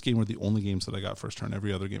game and this game were the only games that I got first turn.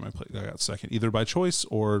 Every other game I played, I got second, either by choice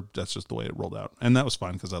or that's just the way it rolled out. And that was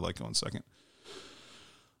fine because I like going second.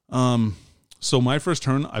 So my first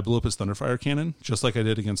turn, I blew up his Thunderfire cannon, just like I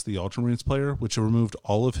did against the Ultramarines player, which removed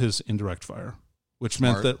all of his indirect fire, which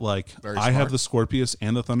meant that I have the Scorpius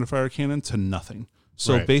and the Thunderfire cannon to nothing.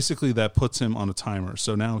 So basically that puts him on a timer.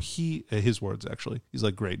 So now his words actually, he's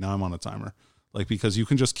like, great, now I'm on a timer. Because you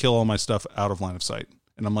can just kill all my stuff out of line of sight.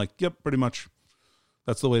 And I'm like, yep, pretty much.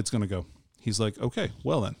 That's the way it's going to go. He's like, okay,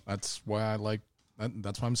 well then. That's why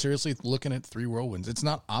that's why I'm seriously looking at 3 whirlwinds. It's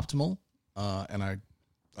not optimal. And I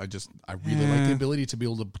really like the ability to be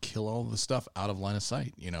able to kill all the stuff out of line of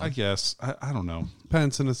sight, I guess. I don't know.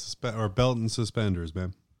 Pants and or belt and suspenders,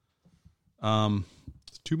 man.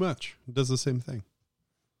 It's too much. It does the same thing.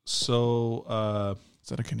 So, is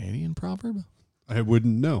that a Canadian proverb? I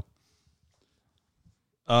wouldn't know.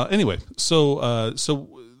 Anyway, so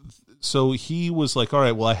he was like, all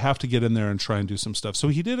right, well, I have to get in there and try and do some stuff. So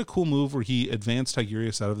he did a cool move where he advanced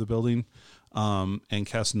Tigurius out of the building and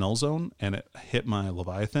cast Null Zone, and it hit my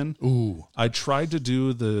Leviathan. Ooh. I tried to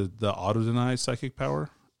do the auto-deny psychic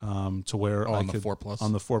power to where I could...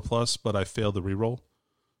 On the 4+, but I failed the reroll.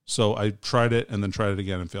 So I tried it and then tried it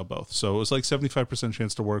again and failed both. So it was 75%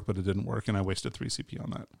 chance to work, but it didn't work, and I wasted 3 CP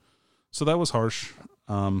on that. So that was harsh.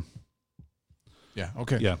 Yeah,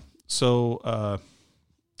 okay. Yeah. So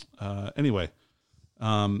anyway,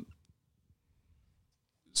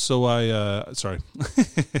 so I sorry.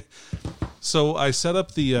 So I set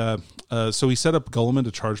up the so he set up Guilliman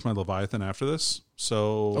to charge my Leviathan after this.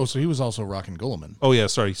 So he was also rocking Guilliman. Oh yeah,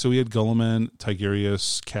 sorry. So he had Guilliman,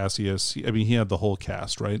 Tigurius, Cassius. He had the whole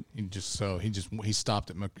cast, right? He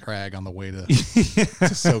stopped at McCrag on the way to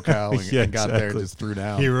SoCal and got there and just threw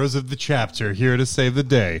down. Heroes of the chapter, here to save the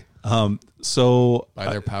day. So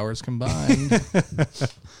by their powers combined,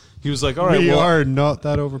 he was like, "All right, we are not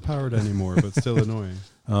that overpowered anymore, but still annoying."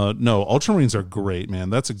 No, Ultramarines are great, man.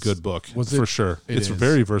 That's a good book for sure. It's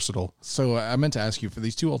very versatile. So I meant to ask you, for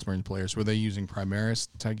these two Ultramarine players, were they using Primaris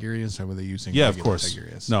Tigurius or were they using of course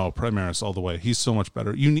Tigurius? No, Primaris all the way. He's so much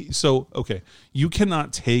better. You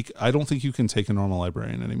cannot take. I don't think you can take a normal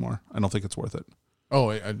librarian anymore. I don't think it's worth it.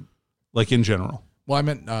 Oh, like in general. Well, I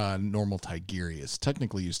meant normal Tigurius.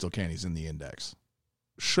 Technically, you still can. He's in the index.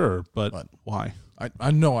 Sure, but why?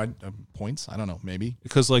 I know. Points. I don't know. Maybe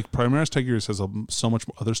because like Primaris Tigurius has so much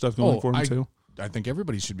other stuff going for him too. I think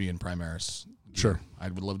everybody should be in Primaris. Sure. I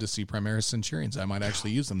would love to see Primaris Centurions. I might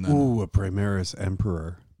actually use them then. Ooh, a Primaris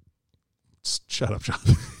Emperor. Shut up, John.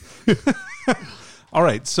 All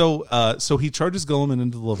right, so he charges Guilliman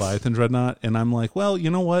into the Leviathan Dreadnought, and I'm like, well,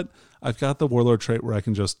 you know what? I've got the Warlord trait where I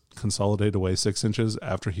can just consolidate away 6 inches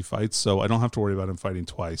after he fights, so I don't have to worry about him fighting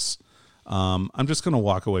twice. I'm just going to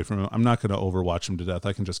walk away from him. I'm not going to overwatch him to death.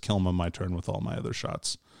 I can just kill him on my turn with all my other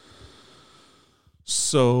shots.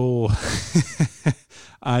 So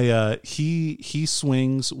he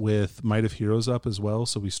swings with Might of Heroes up as well,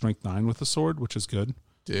 so we strength 9 with the sword, which is good.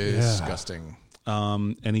 Disgusting.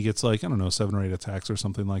 And he gets 7 or 8 attacks or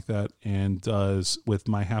something like that, and does, with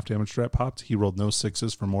my half damage strat popped, he rolled no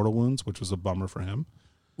 6s for mortal wounds, which was a bummer for him.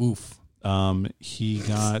 Oof. He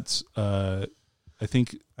got I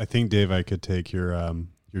think Dave, I could take your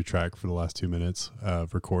track for the last 2 minutes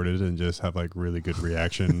recorded and just have really good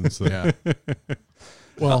reactions. Yeah.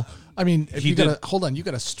 Well, I mean, if you got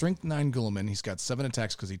a strength 9 Guilliman. He's got 7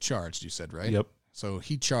 attacks because he charged. You said, right? Yep. So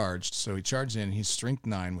he charged. So he charged in. He's strength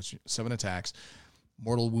 9, which 7 attacks,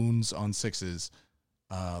 mortal wounds on 6s.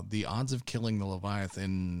 The odds of killing the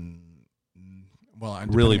Leviathan. Well,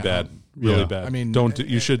 really bad. Really bad. I mean,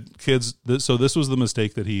 you should, kids. So this was the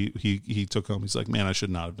mistake that he took home. He's like, man, I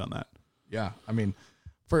should not have done that. Yeah, I mean,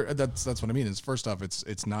 that's what I mean. Is first off,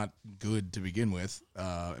 it's not good to begin with.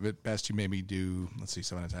 At best, you maybe do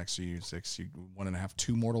 7 attacks, you 6, you 1.5,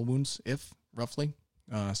 2 mortal wounds, if roughly,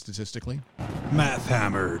 statistically. Math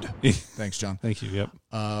hammered. Thanks, John. Thank you. Yep.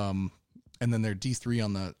 And then they're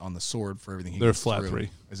D3 on the sword for everything. They're flat 3.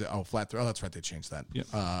 Is it? Oh, flat 3. Oh, that's right. They changed that.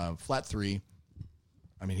 Yep. Flat 3.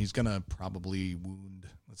 I mean, he's gonna probably wound.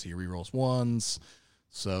 Let's see, he rerolls 1s,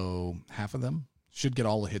 so half of them should get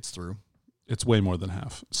all the hits through. It's way more than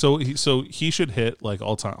half. So he should hit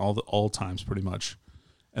all times pretty much,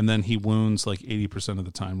 and then he wounds 80% of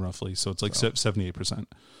the time roughly. So it's 78%.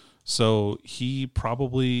 So he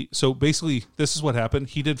probably basically this is what happened.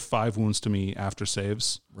 He did 5 wounds to me after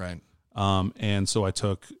saves, right? And so I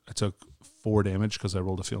took 4 damage because I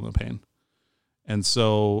rolled a feel no pain, and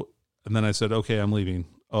then I said, okay, I'm leaving.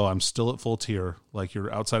 Oh, I'm still at full tier.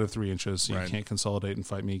 You're outside of 3 inches, so you can't consolidate and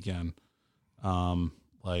fight me again.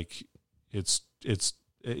 It's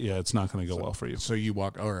not going to go well for you. So you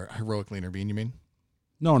walk, or heroically intervene, you mean?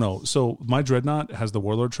 No. So my Dreadnought has the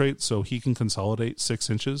Warlord trait, so he can consolidate 6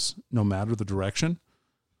 inches no matter the direction.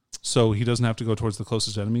 So he doesn't have to go towards the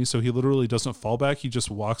closest enemy. So he literally doesn't fall back. He just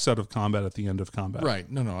walks out of combat at the end of combat. Right.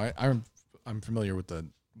 No. I'm familiar with the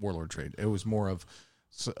Warlord trait. It was more of...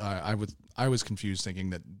 So I was confused thinking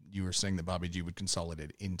that you were saying that Bobby G would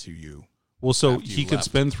consolidate into you. Well, so he could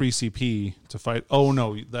spend 3 CP to fight. Oh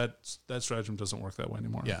no, that stratagem doesn't work that way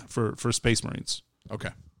anymore. Yeah, for Space Marines. Okay.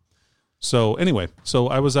 So anyway,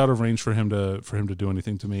 I was out of range for him to do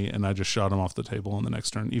anything to me, and I just shot him off the table on the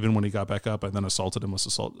next turn. Even when he got back up, I then assaulted him with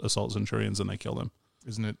assault Centurions, and they killed him.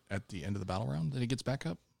 Isn't it at the end of the battle round that he gets back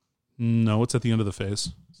up? No, it's at the end of the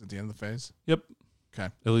phase. Is it the end of the phase? Yep. Okay.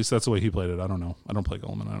 At least that's the way he played it. I don't know. I don't play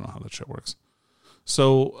Guilliman. I don't know how that shit works.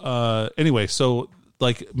 So anyway,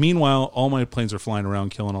 meanwhile, all my planes are flying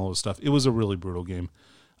around, killing all this stuff. It was a really brutal game.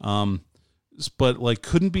 But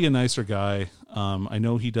couldn't be a nicer guy. I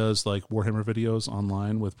know he does Warhammer videos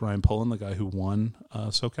online with Brian Pullen, the guy who won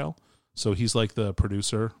SoCal. So he's the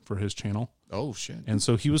producer for his channel. Oh shit. And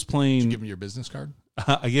so he was playing. Did you give him your business card?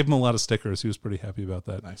 I gave him a lot of stickers. He was pretty happy about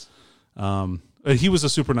that. Nice. He was a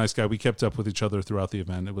super nice guy. We kept up with each other throughout the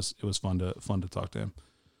event. It was fun to talk to him.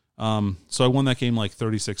 So I won that game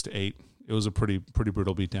 36-8. It was a pretty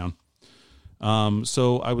brutal beatdown.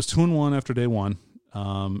 So I was 2-1 after day 1.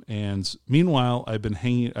 And meanwhile, I've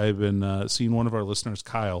been seeing one of our listeners,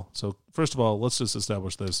 Kyle. So first of all, let's just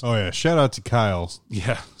establish this. Oh yeah, shout out to Kyle.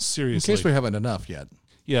 Yeah, seriously. In case we haven't enough yet.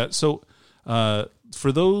 Yeah. So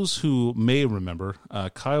For those who may remember,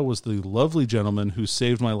 Kyle was the lovely gentleman who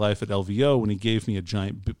saved my life at LVO when he gave me a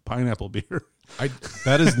giant pineapple beer.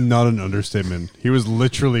 That is not an understatement. He was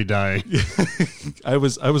literally dying. I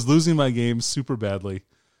was losing my game super badly.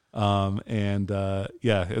 And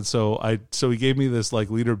so he gave me this like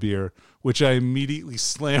liter beer, which I immediately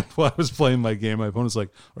slammed while I was playing my game. My opponent's like,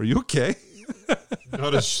 "Are you okay?"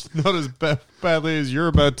 Not as badly as you're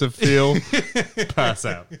about to feel. Pass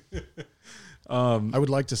out. I would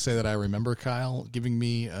like to say that I remember Kyle giving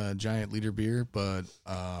me a giant liter beer, but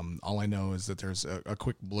all I know is that there's a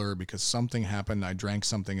quick blur because something happened. I drank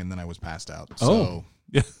something and then I was passed out. So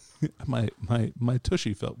yeah. My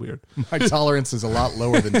tushy felt weird. My tolerance is a lot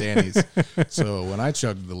lower than Danny's. So when I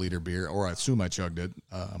chugged the liter beer, or I assume I chugged it,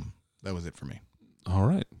 that was it for me. All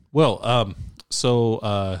right. Well, so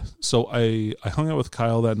I hung out with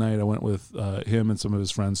Kyle that night. I went with him and some of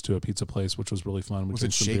his friends to a pizza place, which was really fun. We Was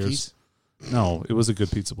it some Shakey's? beers. No, it was a good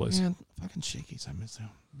pizza place. Man, fucking Shakey's. I miss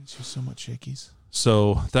you so much, Shakey's.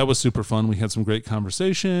 So that was super fun. We had some great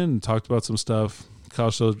conversation and talked about some stuff. Kyle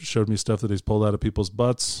showed me stuff that he's pulled out of people's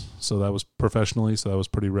butts. So that was professionally. So that was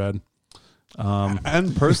pretty rad.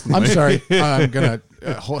 And personally. I'm sorry. I'm going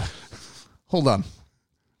to hold on.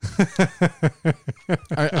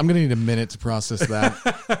 I'm going to need a minute to process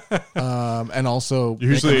that. And also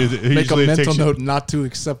Usually make a it mental takes you- note not to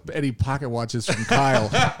accept any pocket watches from Kyle.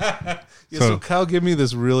 So Kyle gave me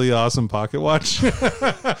this really awesome pocket watch.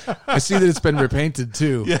 I see that it's been repainted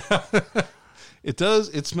too. Yeah. It does.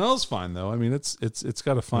 It smells fine though. I mean, it's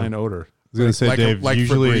got a fine odor. I was going to say, Like Dave,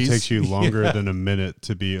 usually Febreze. it takes you longer than a minute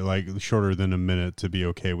to be, like, shorter than a minute to be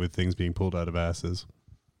okay with things being pulled out of asses.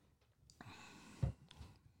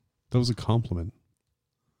 That was a compliment.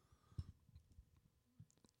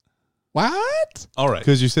 What? All right.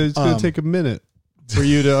 Because you said it's going to take a minute for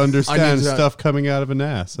you to understand to- stuff coming out of an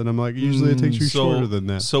ass. And I'm like, usually it takes you shorter than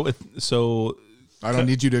that. So I don't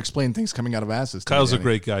need you to explain things coming out of asses. to me, Kyle's a Danny.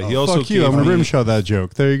 great guy. He also Fuck you. gave I'm going to me- rimshot that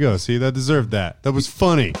joke. There you go. See, that deserved that. That was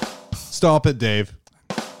funny. Stop it, Dave.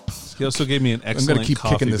 He also gave me an I'm excellent going to keep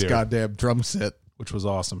coffee kicking this beer, goddamn drum set. which was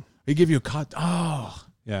awesome. He give you a Oh,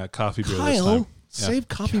 Yeah, coffee beer this Kyle, time. Yeah. save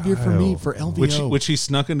coffee beer for me for LVO. Which he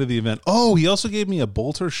snuck into the event. Oh, he also gave me a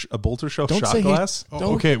Bolter Show Don't shot say he- glass. Don't-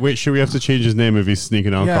 Okay, wait. Should we have to change his name if he's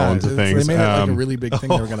sneaking alcohol into things? They made it like a really big thing.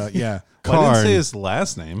 They were gonna, yeah. Well, I didn't Karn. say his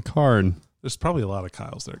last name. Karn. There's probably a lot of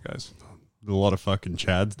Kyles there, guys. A lot of fucking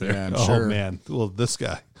Chads there. Yeah, I'm Oh sure. man, well this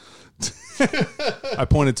guy. I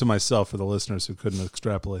pointed to myself for the listeners who couldn't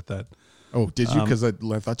extrapolate that. Oh, did you? Because I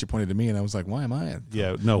thought you pointed to me, and I was like, why am I?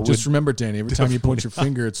 Yeah, no. Just remember, Danny, every time you point your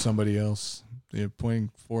finger at somebody else, you're pointing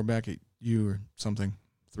 4 back at you or something.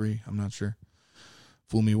 3, I'm not sure.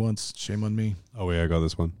 Fool me once, shame on me. Oh, wait, I got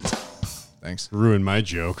this one. Thanks. Ruin my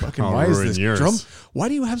joke. Fucking I'll why is ruin this yours. drum? Why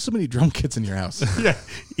do you have so many drum kits in your house? Yeah,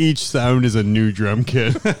 each sound is a new drum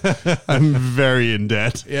kit. I'm very in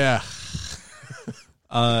debt. Yeah.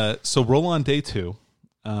 So roll on day 2.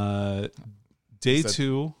 Day Is that-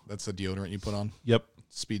 2. That's the deodorant you put on. Yep.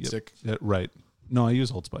 Speed stick Yeah, right. No, I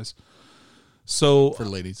use Old Spice. So for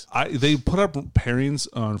ladies. they put up pairings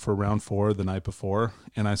on for round 4 the night before,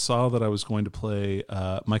 and I saw that I was going to play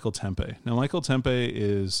Michael Tempe. Now, Michael Tempe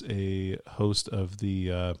is a host of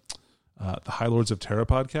the High Lords of Terra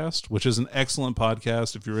podcast, which is an excellent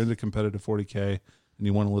podcast if you're into competitive 40K and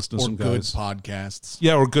you want to listen to Or some good guys. podcasts.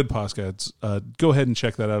 Yeah, or good podcasts. Go ahead and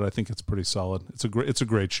check that out. I think it's pretty solid. It's a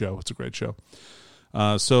great show. It's a great show.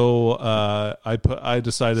 So I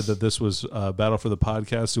decided that this was a battle for the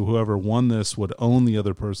podcast. So whoever won this would own the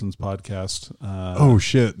other person's podcast. Oh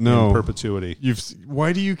shit! No, in perpetuity.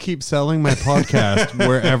 Why do you keep selling my podcast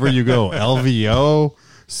wherever you go? LVO,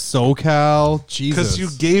 SoCal, Jesus. Because you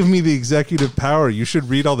gave me the executive power. You should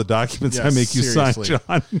read all the documents I Yes, make you seriously.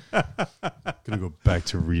 sign, John. gonna go back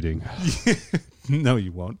to reading. No,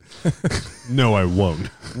 you won't. No, I won't.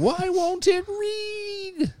 Why won't it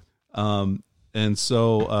read? And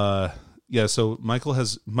so, so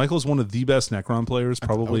Michael's one of the best Necron players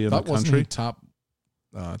probably in the That wasn't country. he top.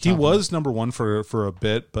 He top was number 1 for a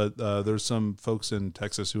bit, but there's some folks in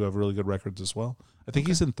Texas who have really good records as well. I think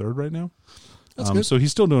he's in 3rd right now. That's good. So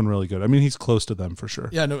he's still doing really good. I mean, he's close to them for sure.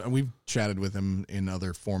 Yeah, no, and we've chatted with him in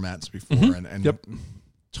other formats before, and Yep.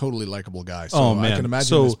 totally likable guy. So Oh man, I can imagine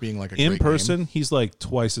so this being like a in great person, game. he's like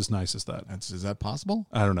twice as nice as that. Is that possible?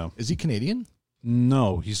 I don't know. Is he Canadian?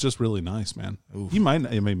 No, he's just really nice, man. Oof. He might.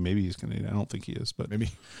 I mean, maybe he's Canadian. I don't think he is, but Maybe.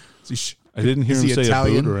 Is he I didn't hear is him he say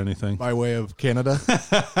Italian a boot or anything. by way of Canada?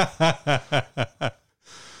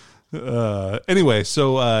 Anyway,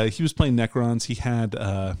 so he was playing Necrons. He had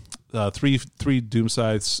three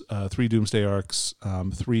Doomsides, 3 Doomsday Arcs,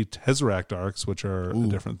 3 Tesseract Arcs, which are a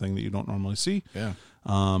different thing that you don't normally see. Yeah.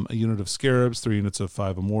 A unit of Scarabs, 3 units of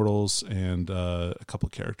 5 Immortals, and a couple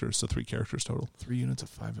characters, so 3 characters total. 3 units of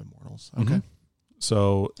 5 Immortals. Okay.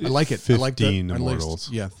 So I like it. 15 I like Immortals.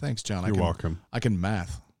 yeah, thanks, John. You're welcome. I can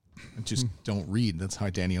math. I just don't read. That's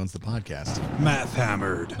how Danny owns the podcast. Math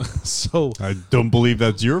hammered. So I don't believe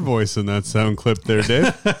that's your voice in that sound clip there,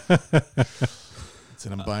 Dave.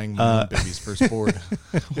 Said I'm buying my baby's first board.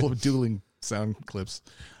 Dueling sound clips.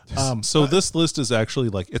 So this list is actually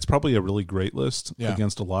like, it's probably a really great list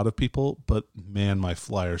against a lot of people, but man, my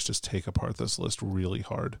Flyers just take apart this list really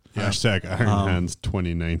hard. Hashtag Iron Hands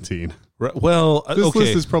 2019. Right, well, This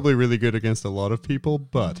list is probably really good against a lot of people,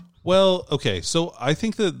 but well, okay. So I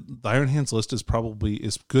think that the Iron Hands list is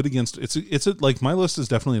good against. It's like my list is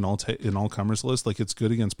definitely an all comers list. Like it's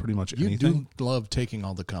good against pretty much anything. You do love taking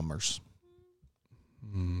all the comers.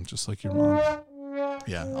 Just like your mom.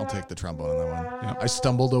 Yeah, I'll take the trombone on that one. Yeah. I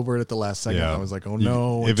stumbled over it at the last second. I was like, oh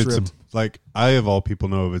no. If it's like, I of all people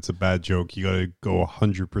know if it's a bad joke, you got to go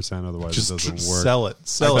 100%. Otherwise, Just it doesn't work. sell it.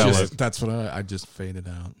 That's what I just faded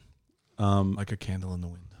out. Like a candle in the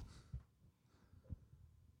wind.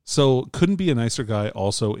 So couldn't be a nicer guy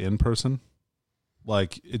also in person.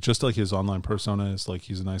 Like it just like his online persona is like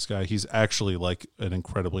he's a nice guy. He's actually like an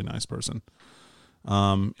incredibly nice person.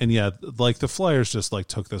 And yeah, like the Flyers just like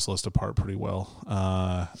took this list apart pretty well.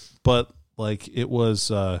 But like it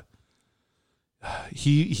was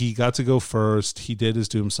he got to go first. He did his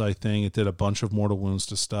Doomsday thing. It did a bunch of mortal wounds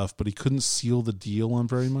to stuff, but he couldn't seal the deal on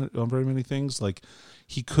very many things. Like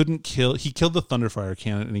he killed the Thunderfire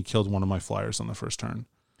cannon and he killed one of my Flyers on the first turn.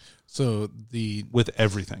 So with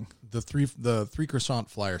everything. The three croissant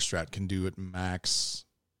Flyer strat can do at max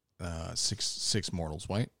 6 mortals,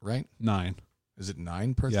 right? 9. Is it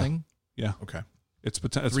 9 per thing? Yeah. Okay. It's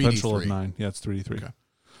potential of 9. Yeah, it's 3d3.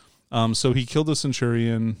 Okay. So he killed the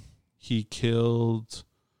Centurion. He killed.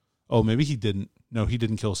 Oh, maybe he didn't. No, he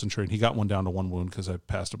didn't kill a Centurion. He got one down to 1 wound because I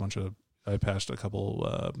passed a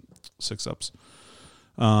couple 6-ups.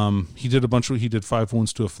 He did 5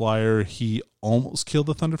 wounds to a Flyer. He almost killed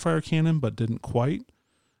the Thunderfire cannon, but didn't quite.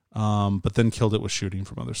 But then killed it with shooting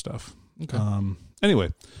from other stuff. Okay. Anyway,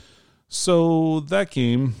 so that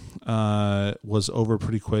game was over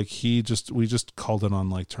pretty quick. We just called it on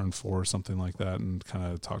like turn 4 or something like that, and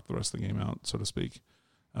kind of talked the rest of the game out, so to speak.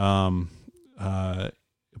 But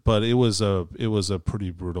it was a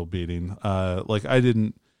pretty brutal beating.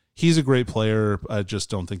 He's a great player. I just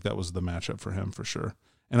don't think that was the matchup for him for sure.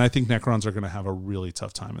 And I think Necrons are going to have a really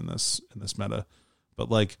tough time in this meta. But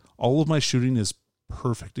like all of my shooting is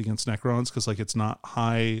perfect against Necrons because like it's not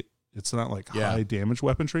high damage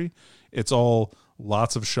weaponry. It's all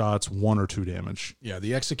lots of shots, 1 or 2 damage. Yeah,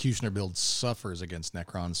 the Executioner build suffers against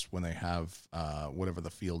Necrons when they have whatever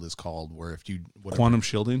the field is called, where if you quantum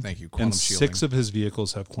shielding. Thank you. Quantum shielding. 6 of his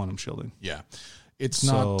vehicles have quantum shielding. Yeah.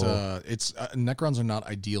 Necrons are not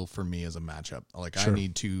ideal for me as a matchup. Like sure. I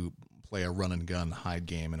need to play a run and gun hide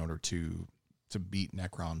game in order to beat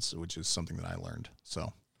Necrons, which is something that I learned.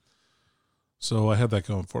 So I had that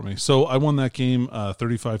going for me. So I won that game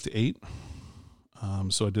 35-8.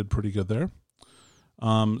 So I did pretty good there.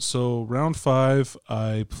 So round 5,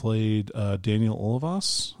 I played Daniel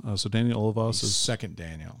Olivas. So Daniel Olivas is second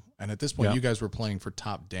Daniel, and at this point, you guys were playing for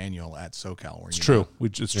top Daniel at SoCal. It's true.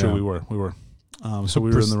 It's true. We were. So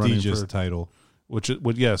we were in the running for title.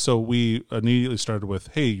 So we immediately started with,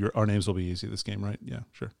 "Hey, our names will be easy this game, right?" Yeah,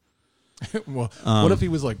 sure. Well, what if he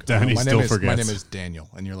was like, Danny my name is Daniel,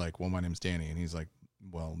 and you're like, well, my name's Danny, and he's like,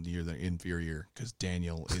 well, you're the inferior because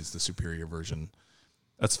Daniel is the superior version.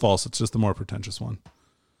 That's false. It's just the more pretentious one.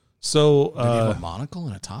 So, did he have a monocle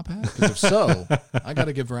and a top hat? Because if so, I got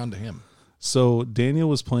to give around to him. So Daniel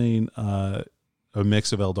was playing a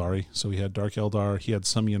mix of Eldari. So he had Dark Eldar, he had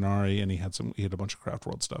some Ynnari, and he had a bunch of Craft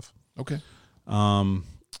World stuff. Okay.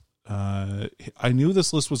 I knew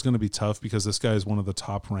this list was going to be tough because this guy is one of the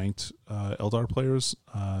top ranked Eldar players.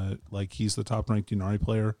 Like he's the top ranked Ynnari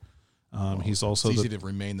player. He's also it's easy to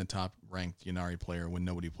remain the top ranked Ynnari player when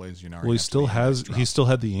nobody plays Ynnari. Well, he still had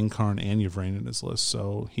the Incarn and Yvrain in his list,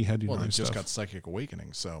 so he had Ynnari stuff. Well, he just got Psychic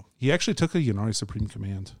Awakening, so he actually took a Ynnari Supreme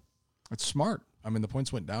Command. It's smart. I mean, the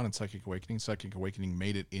points went down in Psychic Awakening. Psychic Awakening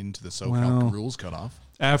made it into the SoCal rules cutoff.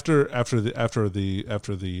 After the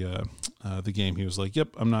game, he was like,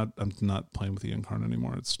 "Yep, I'm not playing with the Incarn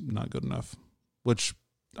anymore. It's not good enough." Which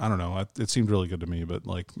I don't know. It seemed really good to me, but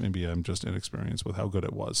like maybe I'm just inexperienced with how good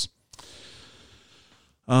it was.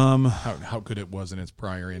 How good it was in its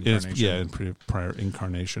prior incarnation. In prior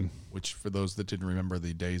incarnation. Which, for those that didn't remember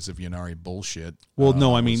the days of Ynnari bullshit. Well,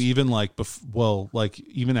 no, I mean, even like,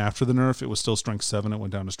 even after the nerf, it was still strength 7. It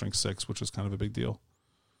went down to strength 6, which was kind of a big deal.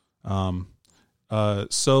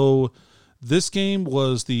 So this game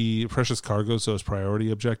was the Precious Cargo, so it's priority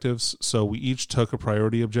objectives. So we each took a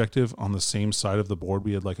priority objective on the same side of the board.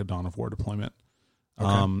 We had like a Dawn of War deployment.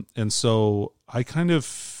 Okay. And so I kind of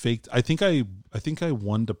faked. I think I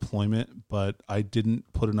won deployment, but I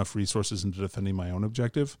didn't put enough resources into defending my own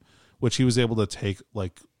objective, which he was able to take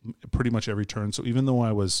like pretty much every turn. So even though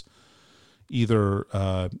I was either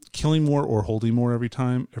killing more or holding more every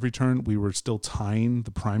turn, we were still tying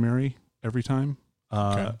the primary every time.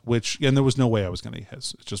 And there was no way I was going to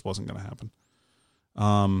hit. It just wasn't going to happen.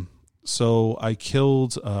 So I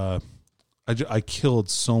killed. I killed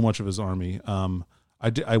so much of his army.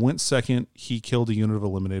 I went second. He killed a unit of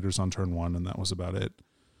eliminators on turn 1, and that was about it.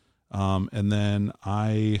 And then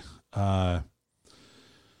I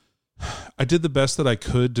did the best that I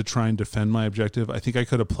could to try and defend my objective. I think I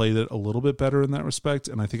could have played it a little bit better in that respect,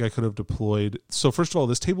 and I think I could have deployed. So first of all,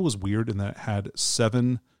 this table was weird in that it had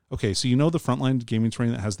 7. Okay, so you know the frontline gaming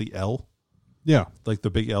terrain that has the L? Yeah. Like the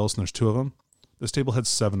big L's, and there's 2 of them? This table had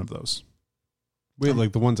 7 of those. Wait,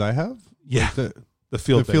 like the ones I have? Yeah. Like the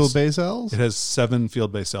field base L's? It has 7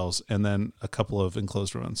 field base L's and then a couple of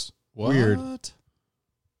enclosed ruins. What? Weird. Okay.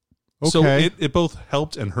 So it both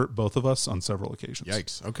helped and hurt both of us on several occasions.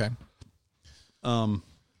 Yikes. Okay.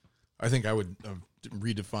 I think I would have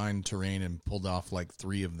redefined terrain and pulled off like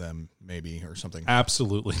 3 of them maybe or something.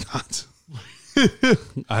 Absolutely not.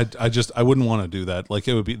 I wouldn't want to do that. Like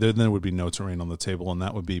it would be then there would be no terrain on the table, and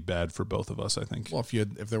that would be bad for both of us, I think. Well,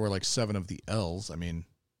 if there were like 7 of the L's, I mean,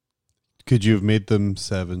 could you have made them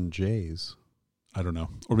 7 J's? I don't know,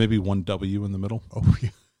 or maybe 1 W in the middle. Oh yeah,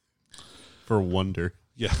 for wonder.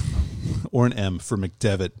 Yeah, or an M for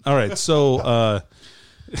McDevitt. All right, so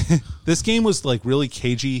this game was like really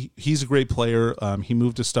cagey. He's a great player. He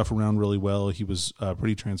moved his stuff around really well. He was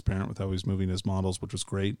pretty transparent with how he was moving his models, which was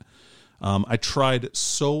great. I tried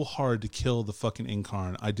so hard to kill the fucking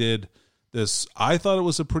Incarn. I did this. I thought it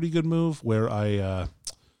was a pretty good move where I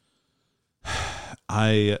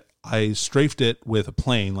strafed it with a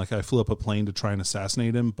plane. Like I flew up a plane to try and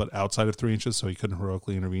assassinate him, but outside of 3 inches, so he couldn't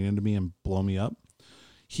heroically intervene into me and blow me up.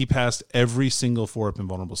 He passed every single 4-up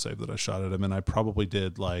invulnerable save that I shot at him, and I probably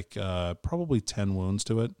did like probably 10 wounds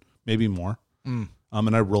to it, maybe more. And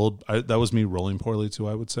I rolled. That was me rolling poorly too,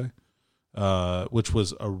 I would say. Which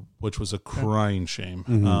was a crying shame.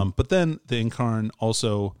 Mm-hmm. But then the Incarn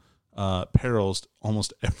also perils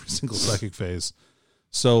almost every single psychic phase.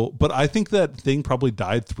 So, but I think that thing probably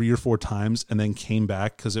died 3 or 4 times and then came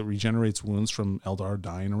back because it regenerates wounds from Eldar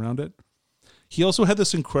dying around it. He also had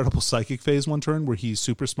this incredible psychic phase one turn where he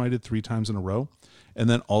super smited 3 times in a row, and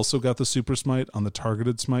then also got the super smite on the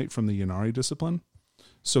targeted smite from the Ynnari discipline.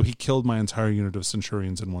 So he killed my entire unit of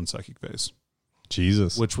Centurions in 1 psychic phase.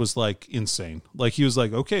 Jesus. Which was like insane. Like he was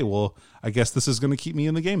like, okay, well, I guess this is going to keep me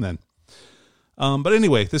in the game then. But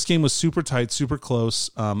anyway, this game was super tight, super close.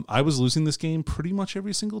 I was losing this game pretty much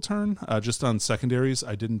every single turn. Just on secondaries,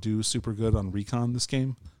 I didn't do super good on recon this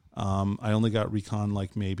game. I only got recon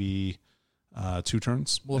like maybe 2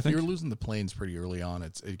 turns. Well, if you're losing the planes pretty early on,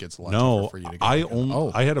 it gets a lot tougher for you to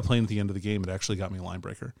get. I had a plane at the end of the game. It actually got me a line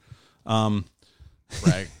breaker.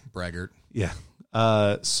 Braggart. Yeah.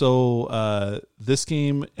 So this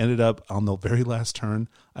game ended up on the very last turn.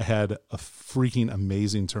 I had a freaking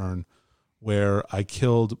amazing turn where I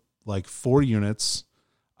killed like 4 units.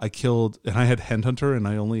 I had Headhunter, and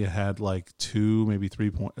I only had like 2, maybe 3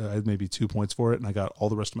 points. I had maybe 2 points for it, and I got all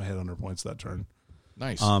the rest of my Headhunter points that turn.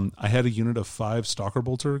 Nice. I had a unit of 5 Stalker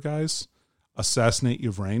Bolter guys assassinate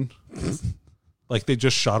Yvraine. Like they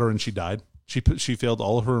just shot her and she died. She failed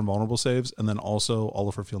all of her invulnerable saves and then also all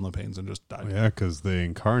of her Feel No Pains and just died. Oh, yeah, because the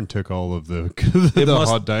Incarn took all of the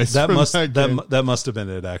hot dice. That must have been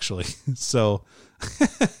it actually. So,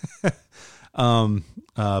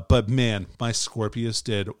 but man, my Scorpius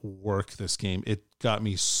did work this game. It got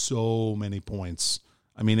me so many points.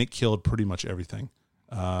 I mean, it killed pretty much everything.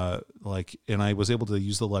 And I was able to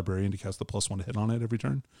use the Librarian to cast the +1 to hit on it every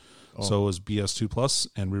turn. Oh. So it was BS 2+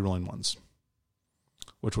 and rerolling 1s,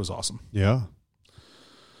 which was awesome. Yeah.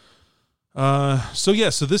 So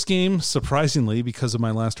this game, surprisingly, because of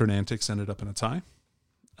my last turn antics, ended up in a tie.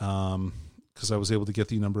 Because I was able to get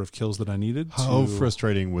the number of kills that I needed. How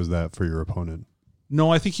frustrating was that for your opponent? No,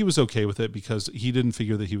 I think he was okay with it because he didn't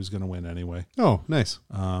figure that he was going to win anyway. Oh, nice.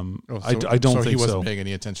 I don't think so. He wasn't paying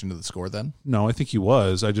any attention to the score then? No, I think he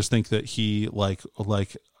was. I just think that he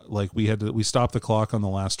we stopped the clock on the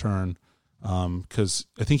last turn. Because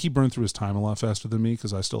I think he burned through his time a lot faster than me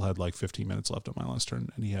because I still had like 15 minutes left on my last turn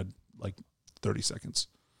and he had like 30 seconds.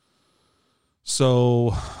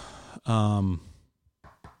 So,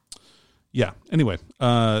 yeah. Anyway,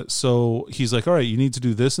 so he's like, all right, you need to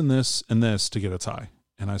do this and this and this to get a tie.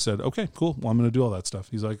 And I said, okay, cool. Well, I'm going to do all that stuff.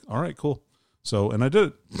 He's like, all right, cool. So, and I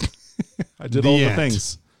did it. I did all the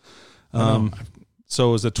things. So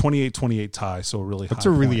it was a 28-28 tie. So a really That's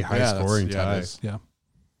high a really point. high scoring tie. Yeah.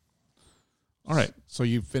 All right. So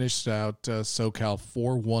you finished out SoCal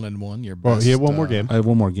 4-1-1. Your Well, best, he had one more game. I have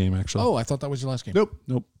one more game, actually. Oh, I thought that was your last game.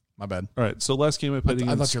 Nope. My bad. All right. So last game I played I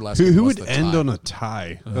against... thought your last game Who was would the end tie. on a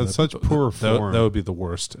tie? That's such poor that, form. that would be the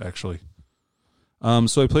worst, actually.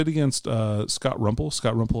 So I played against Scott Rumpel.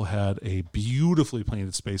 Scott Rumpel had a beautifully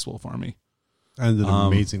painted Space Wolf army. And an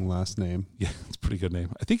amazing last name. Yeah, it's a pretty good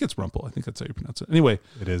name. I think it's Rumpel. I think that's how you pronounce it. Anyway.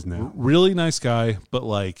 It is now. Really nice guy, but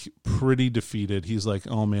like pretty defeated. He's like,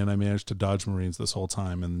 oh man, I managed to dodge Marines this whole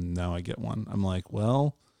time and now I get one. I'm like,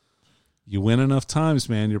 well, you win enough times,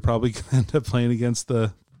 man. You're probably going to end up playing against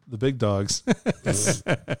the big dogs.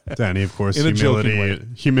 Danny, of course, In a joking way.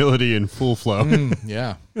 humility in full flow.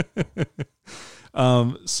 Yeah.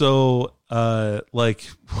 So like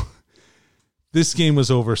this game was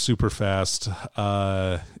over super fast.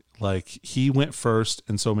 Like he went first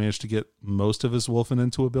and so managed to get most of his Wolfen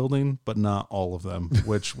into a building, but not all of them,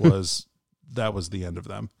 which was, that was the end of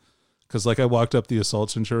them. Cause like I walked up the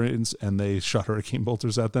assault centurions and they shot hurricane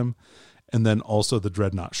bolters at them. And then also the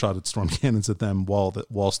dreadnought shot its storm cannons at them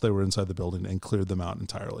whilst they were inside the building and cleared them out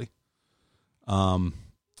entirely. And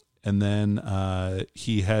then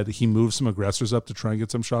he moved some aggressors up to try and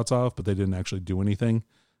get some shots off, but they didn't actually do anything.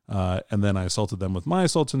 And then I assaulted them with my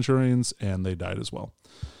assault centurions and they died as well.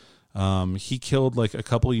 He killed like a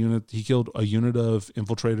couple units. He killed a unit of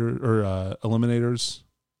infiltrator or eliminators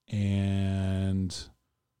and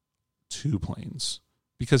 2 planes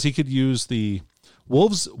because he could use the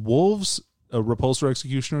wolves repulsor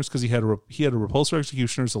executioners because he had a repulsor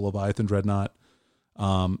executioners, a Leviathan dreadnought,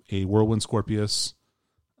 a whirlwind Scorpius,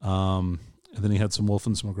 and then he had some wolf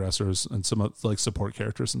and some aggressors and some like support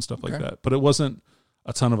characters and stuff like that. But it wasn't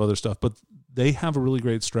a ton of other stuff. But they have a really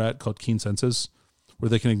great strat called Keen Senses where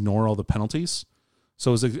they can ignore all the penalties.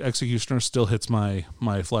 So his executioner still hits my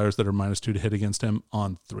flyers that are -2 to hit against him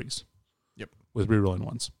on 3s. Yep. With rerolling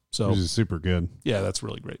 1s. So Which is super good. yeah, that's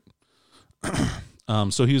really great.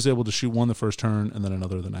 So he was able to shoot one the first turn and then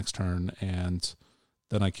another the next turn. And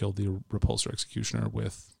then I killed the repulsor executioner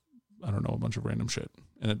with, I don't know, a bunch of random shit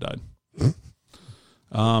and it died.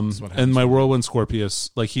 And my whirlwind Scorpius,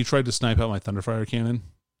 like he tried to snipe out my Thunderfire cannon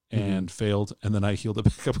and failed. And then I healed it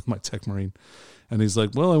back up with my Tech Marine. And he's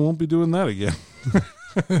like, well, I won't be doing that again.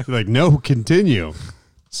 Like, no, continue.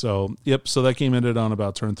 So, yep. So that game ended on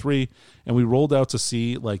about turn 3. And we rolled out to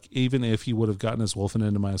see, like, even if he would have gotten his Wolfen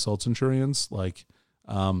into my Assault Centurions, like,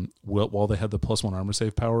 while they had the +1 armor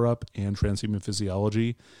save power up and transhuman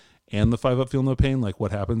physiology and the 5-up feel no pain, like,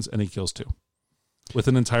 what happens? And he kills 2. With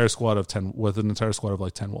an entire squad of 10, like 10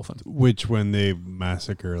 Wolfen. Which, when they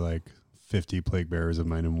massacre like 50 plague bearers of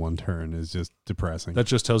mine in one turn, is just depressing. That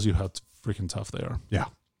just tells you how freaking tough they are. Yeah.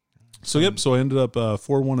 So, yep. So I ended up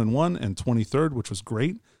 4-1-1 and 23rd, which was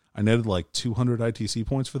great. I netted like 200 ITC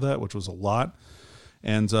points for that, which was a lot.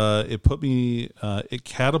 And it put me, it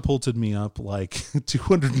catapulted me up like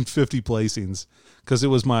 250 placings because it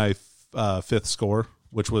was my 5th score,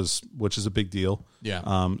 which is a big deal.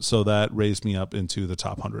 Yeah. So that raised me up into the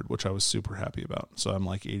top 100, which I was super happy about. So I'm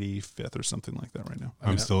like 85th or something like that right now.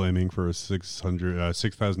 I'm still aiming for a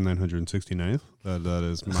 6,969th. That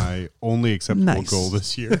is my only acceptable goal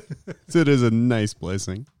this year. It is a nice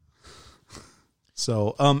blessing.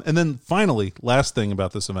 So, and then finally, last thing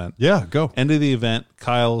about this event. Yeah, go. End of the event,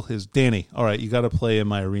 Kyle is, Danny, all right, you got to play in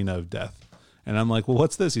my Arena of Death. And I'm like, well,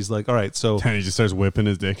 what's this? He's like, all right, so. Danny just starts whipping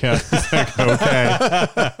his dick out. He's like,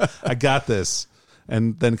 okay. I got this.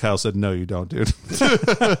 And then Kyle said, no, you don't, dude.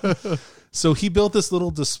 So he built this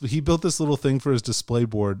little thing for his display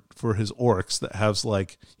board for his orcs that has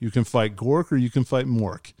like, you can fight Gork or you can fight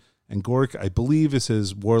Mork. And Gork, I believe, is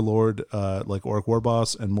his warlord, like orc war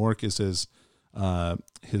boss, and Mork is his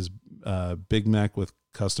Big Mac with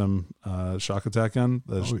custom shock attack gun,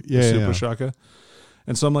 the Super Shaka.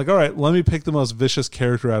 And so I'm like, all right, let me pick the most vicious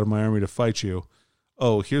character out of my army to fight you.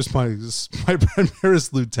 Oh, here's my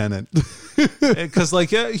Primaris lieutenant. Because,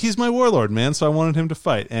 like, yeah, he's my warlord, man. So I wanted him to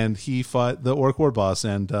fight. And he fought the orc war boss,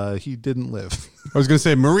 and he didn't live. I was going to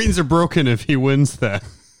say, Marines are broken if he wins that.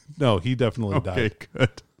 No, he definitely died. Okay,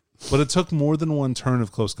 good. But it took more than one turn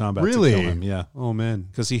of close combat Really? to kill him. Yeah. Oh, man.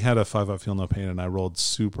 Because he had a 5 feel no pain, and I rolled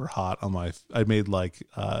super hot on my. I made like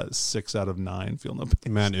 6 out of 9 feel no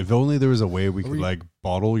pain. Man, if only there was a way we could like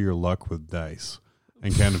bottle your luck with dice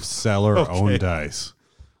and kind of sell our own dice.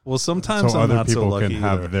 Well, sometimes So I'm other not so people lucky can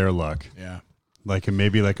have either. their luck. Yeah. Like in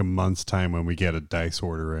maybe like a month's time when we get a dice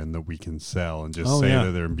order in that we can sell and just Oh, say yeah.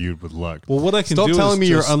 that they're imbued with luck. Well, what I can Stop do telling is me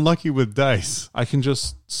just, you're unlucky with dice. I can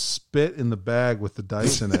just spit in the bag with the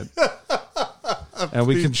dice in it, and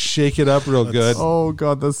we can shake it up real good. Oh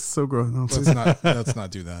God, that's so gross. No, Let's not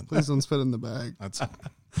do that. please don't spit in the bag. That's.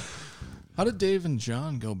 How did Dave and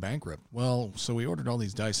John go bankrupt? Well, so we ordered all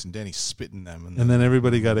these dice, and Danny spit in them, And then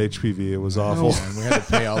everybody got HPV. It was awful. and we had to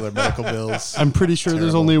pay all their medical bills. I'm pretty sure there's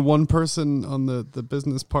Terrible. only one person on the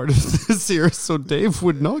business part of this here, so Dave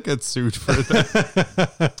would not get sued for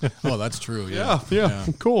that. Oh, that's true. Yeah, yeah.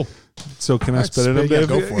 Cool. So can I spit in them, Yeah, Dave?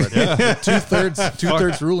 go for it. Yeah.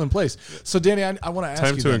 Two-thirds rule in place. So, Danny, I want to ask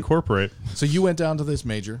Time you to then. incorporate. So you went down to this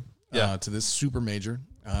major, Yeah. to this super major.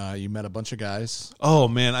 You met a bunch of guys. Oh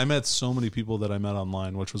man, I met so many people that I met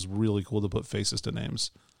online, which was really cool to put faces to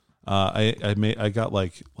names. I got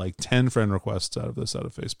like 10 friend requests out of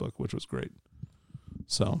Facebook, which was great.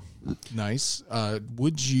 So Nice. Are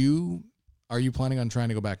you planning on trying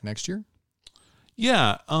to go back next year?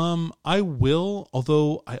 yeah, I will.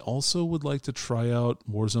 Although I also would like to try out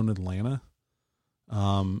Warzone Atlanta.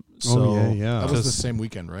 That was the same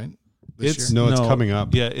weekend, right? This It's year? No, it's coming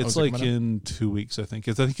up. Yeah, it's is it like coming up? in 2 weeks. I think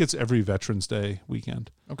it's every Veterans Day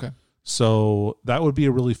weekend. Okay. So that would be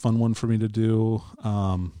a really fun one for me to do.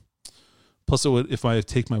 Plus, it would, if I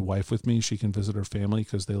take my wife with me, she can visit her family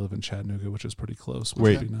because they live in Chattanooga, which is pretty close. Which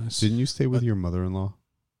Wait, would be nice. didn't you stay with your mother-in-law?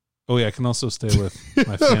 Oh yeah, I can also stay with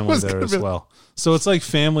my family was there gonna as be- well. So it's like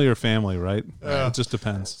family or family, right? It just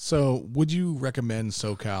depends. So would you recommend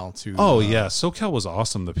SoCal to? Oh yeah, SoCal was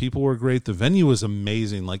awesome. The people were great. The venue was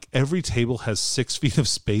amazing. Like every table has 6 feet of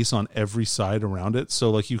space on every side around it. So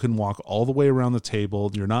like you can walk all the way around the table.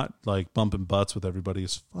 You're not like bumping butts with everybody.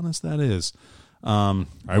 As fun as that is. I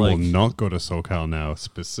will not go to SoCal now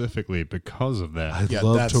specifically because of that. I'd Yeah,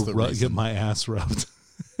 love that's to the reason. get my ass rubbed.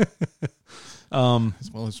 Well,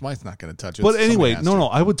 his wife's not going to touch it. But Somebody anyway, has no, to.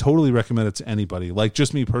 I would totally recommend it to anybody. Like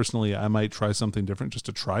just me personally, I might try something different just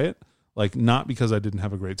to try it. Like not because I didn't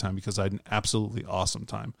have a great time, because I had an absolutely awesome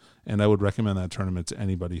time. And I would recommend that tournament to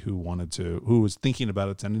anybody who was thinking about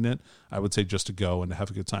attending it. I would say just to go and to have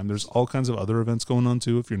a good time. There's all kinds of other events going on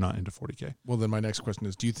too if you're not into 40K. Well, then my next question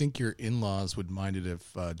is: do you think your in-laws would mind it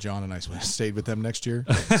if John and I stayed with them next year,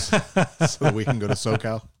 so that we can go to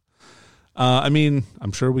SoCal? I mean,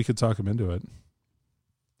 I'm sure we could talk him into it.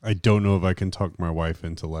 I don't know if I can talk my wife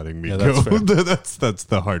into letting me Yeah, go. that's fair. that's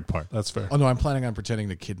the hard part. That's fair. Oh no, I'm planning on pretending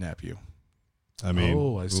to kidnap you. I mean,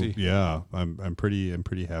 Oh, I see. Yeah, I'm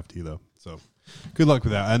pretty hefty though. So good luck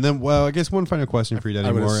with that. And then, well, I guess one final question for you, Danny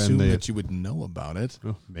I would Moore, assume and that you would know about it.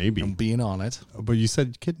 maybe, And being on it. but you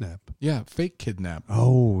said kidnap. Yeah, fake kidnap.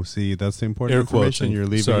 Oh, see, that's the important Air quotes. information you're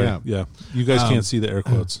leaving Sorry. out. Yeah. You guys can't see the air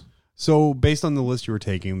quotes. So, based on the list you were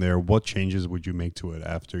taking there, what changes would you make to it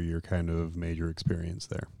after your kind of major experience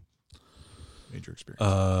there? Major experience.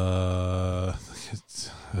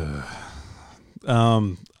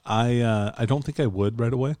 I don't think I would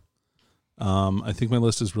right away. I think my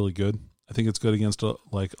list is really good. I think it's good against a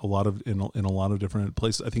lot of in a lot of different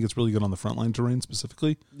places. I think it's really good on the frontline terrain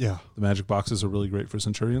specifically. Yeah. The magic boxes are really great for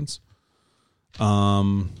Centurions.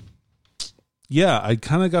 Yeah, I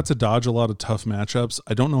kind of got to dodge a lot of tough matchups.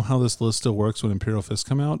 I don't know how this list still works when Imperial Fists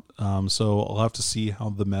come out, so I'll have to see how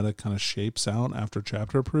the meta kind of shapes out after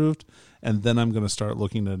Chapter approved, and then I'm going to start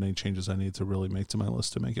looking at any changes I need to really make to my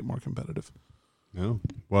list to make it more competitive. Yeah.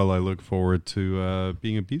 Well, I look forward to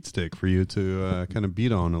being a beat stick for you to kind of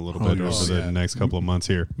beat on a little bit over the next couple of months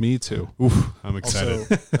here. Me too. Oof, I'm excited.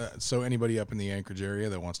 Also, so anybody up in the Anchorage area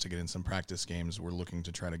that wants to get in some practice games, we're looking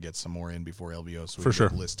to try to get some more in before LVO. So we For can sure.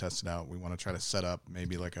 get the list tested out. We want to try to set up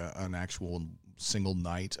maybe like an actual single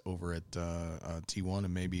night over at T1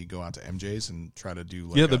 and maybe go out to MJ's and try to do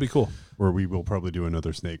like Yeah, that'd be cool. Where we will probably do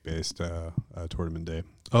another snake-based tournament day.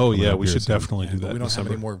 Oh, Coming yeah, up we here should soon. definitely do but that. we don't have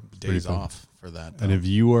December. any more days fun. off for that. And if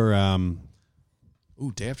you are,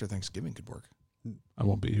 Ooh, day after Thanksgiving could work. I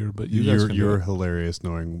won't be here, but you guys can do you're it. hilarious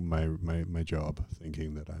knowing my job,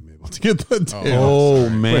 thinking that I'm able to get that day. Oh,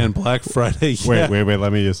 man, Black Friday. Yeah. Wait,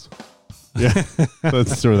 let me just... Yeah,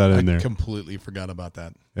 let's throw that in I there. completely forgot about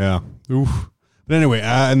that. Yeah. Oof. But anyway,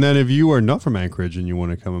 and then if you are not from Anchorage and you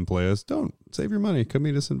want to come and play us, don't save your money. Come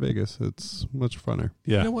meet us in Vegas. It's much funner.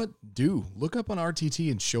 Yeah. You know what? Look up on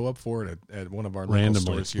RTT and show up for it at one of our local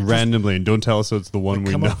stores here. Randomly, and don't tell us it's the one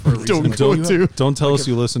we come know. up for a reason. Don't Like, go you to. Don't tell us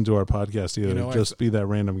you listen to our podcast either. You know, Just be that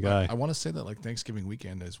random guy. I want to say that like Thanksgiving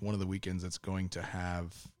weekend is one of the weekends that's going to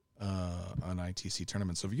have an ITC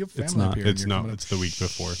tournament. So if you have family It's not. up here, It's and you're not. coming It's up, the week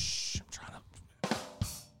before. I'm trying to.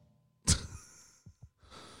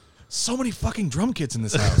 So many fucking drum kits in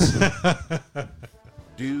this house.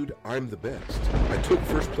 Dude, I'm the best. I took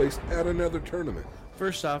first place at another tournament.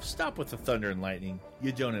 First off, stop with the thunder and lightning.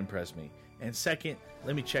 You don't impress me. And second,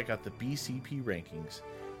 let me check out the BCP rankings.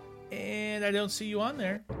 And I don't see you on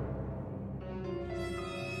there.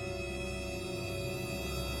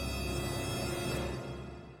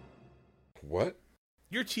 What?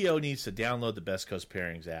 Your TO needs to download the Best Coast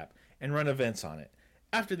Pairings app and run events on it.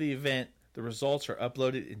 After the event, the results are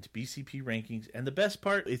uploaded into BCP rankings, and the best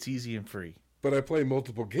part, it's easy and free. But I play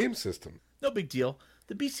multiple game systems. No big deal.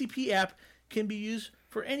 The BCP app can be used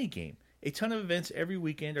for any game. A ton of events every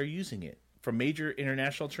weekend are using it, from major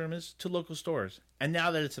international tournaments to local stores. And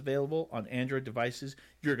now that it's available on Android devices,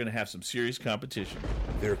 you're going to have some serious competition.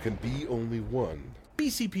 There can be only one.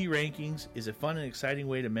 BCP Rankings is a fun and exciting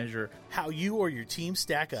way to measure how you or your team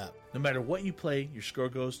stack up. No matter what you play, your score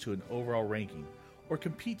goes to an overall ranking, or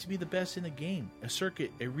compete to be the best in a game, a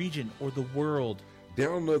circuit, a region, or the world.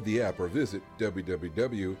 Download the app or visit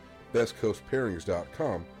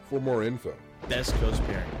www.bestcoastpairings.com for more info. Best Coast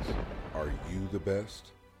Pairings. Are you the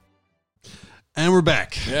best? And we're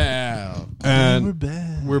back. Yeah. And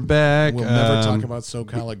we're back. We'll never talk about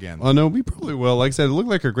SoCal again. Oh, no, we probably will. Like I said, it looked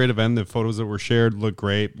like a great event. The photos that were shared looked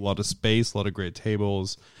great. A lot of space, a lot of great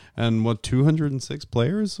tables. And 206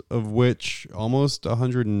 players, of which almost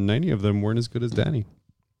 190 of them weren't as good as Danny.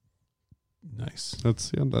 Nice.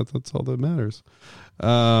 That's all that matters.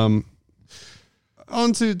 On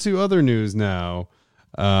to other news now.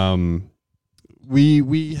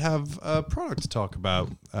 We have a product to talk about.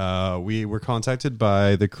 We were contacted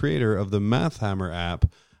by the creator of the Math Hammer app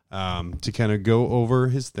to kind of go over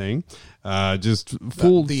his thing. Just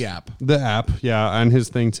full the app. The app, yeah, and his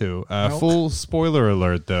thing too. Full spoiler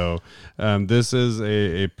alert, though. This is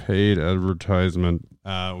a paid advertisement,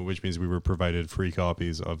 which means we were provided free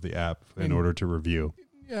copies of the app in order to review.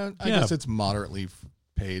 Yeah, I guess it's moderately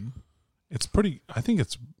paid. It's pretty. I think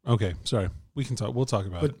it's okay. Sorry, we can talk. We'll talk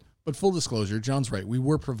about it. But full disclosure, John's right. We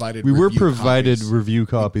were provided. Review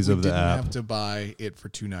copies of the didn't app. Have to buy it for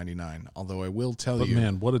 $2.99. Although I will tell But you,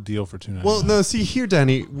 man, what a deal for $2.99. Well, no, see here,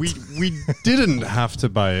 Danny, we didn't have to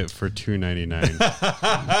buy it for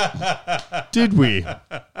 $2.99, did we?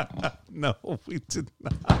 no, we did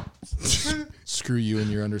not. screw you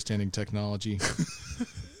and your understanding technology.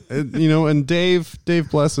 And Dave,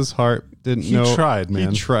 bless his heart, didn't know. He tried,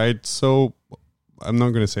 man. He tried so. I'm not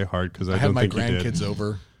going to say hard because I had don't my think he did. grandkids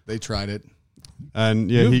over. They tried it. And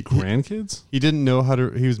yeah, You he have grandkids. He didn't know how to.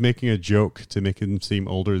 He was making a joke to make him seem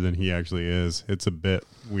older than he actually is. It's a bit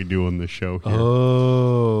we do on the show here.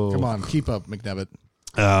 Oh, Come on, keep up, McNevitt.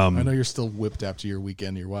 I know you're still whipped after your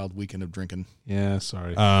wild weekend of drinking. Yeah,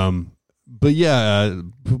 sorry. But yeah,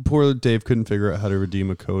 poor Dave couldn't figure out how to redeem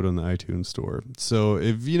a code on the iTunes store. So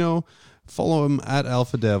if follow him at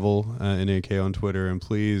Alpha Devil NAK on Twitter, and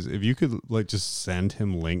please, if you could just send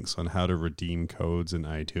him links on how to redeem codes in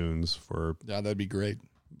iTunes for that'd be great.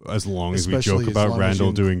 As long as we Especially joke as about long as Randall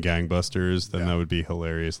you- doing gangbusters, then that would be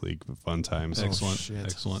hilariously fun times. Excellent. Shit.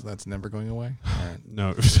 Excellent. So that's never going away. All right.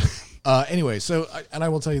 No. Anyway, so I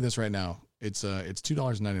will tell you this right now. It's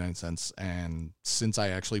 $2.99, and since I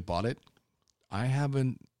actually bought it, I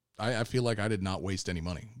feel like I did not waste any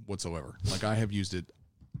money whatsoever. Like I have used it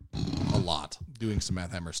a lot doing some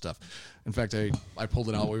Math Hammer stuff. In fact, I pulled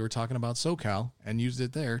it out while we were talking about SoCal and used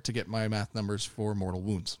it there to get my math numbers for Mortal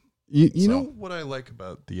Wounds. You know what I like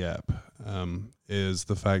about the app is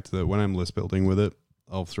the fact that when I'm list building with it,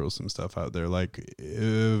 I'll throw some stuff out there. Like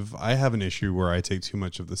if I have an issue where I take too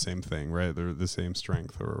much of the same thing, right? They're the same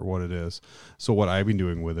strength or what it is. So what I've been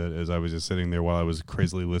doing with it is I was just sitting there while I was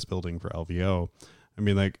crazily list building for LVO. I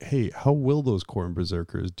mean, like, hey, how will those Khorne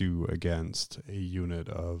Berserkers do against a unit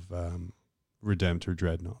of Redemptor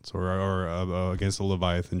Dreadnoughts or against a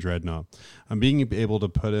Leviathan Dreadnought? I'm being able to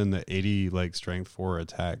put in the 80 strength 4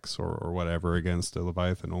 attacks or whatever against a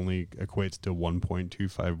Leviathan only equates to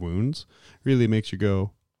 1.25 wounds. Really makes you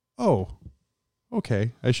go, oh,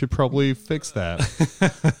 okay, I should probably fix that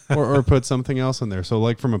or put something else in there.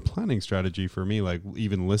 So from a planning strategy for me,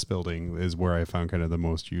 even list building is where I found kind of the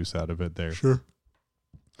most use out of it there. Sure.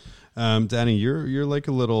 Danny, you're like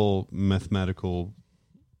a little mathematical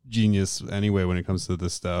genius anyway when it comes to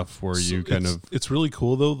this stuff where you kind of... It's really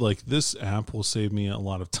cool, though. Like, this app will save me a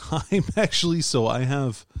lot of time, actually. So I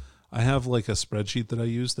have like a spreadsheet that I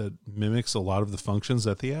use that mimics a lot of the functions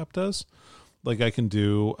that the app does. Like I can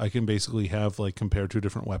basically have like compare two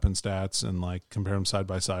different weapon stats and like compare them side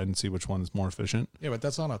by side and see which one is more efficient. Yeah, but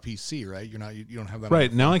that's on a PC, right? You don't have that.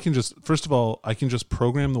 Right. Now I can just, first of all, I can just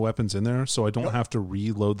program the weapons in there so I don't have to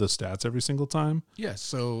reload the stats every single time. Yeah.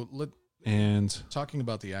 So talking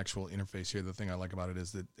about the actual interface here, the thing I like about it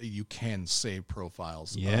is that you can save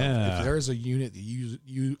profiles. Yeah. If there is a unit that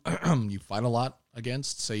you fight a lot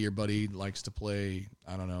against, say your buddy likes to play,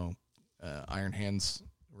 I don't know, Iron Hands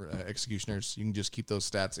executioners, you can just keep those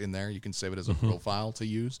stats in there. You can save it as a profile to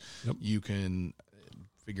use. Yep. You can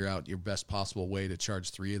figure out your best possible way to charge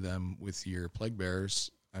 3 of them with your plague bearers.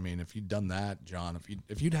 I mean, if you'd done that, John,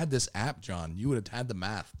 if you'd had this app, John, you would have had the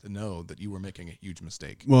math to know that you were making a huge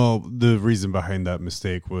mistake. Well, the reason behind that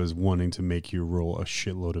mistake was wanting to make you roll a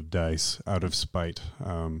shitload of dice out of spite,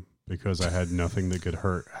 because I had nothing that could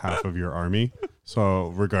hurt half of your army. So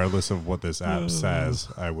regardless of what this app says,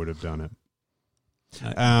 I would have done it.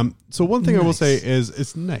 So one thing I will say is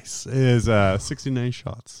it's nice is 69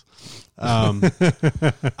 shots.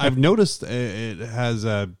 I've noticed it has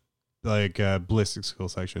a ballistic skill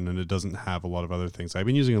section, and it doesn't have a lot of other things. I've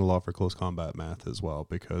been using it a lot for close combat math as well,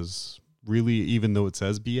 because really, even though it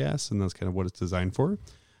says BS and that's kind of what it's designed for,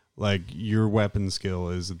 like your weapon skill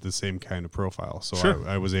is the same kind of profile. So sure.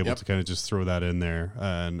 I was able to kind of just throw that in there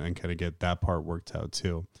and kind of get that part worked out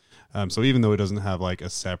too. So even though it doesn't have like a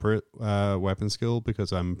separate weapon skill,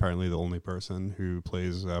 because I'm apparently the only person who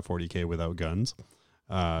plays 40k without guns,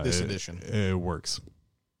 this edition, it works.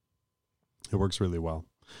 It works really well.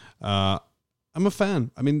 I'm a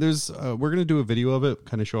fan. I mean, we're gonna do a video of it,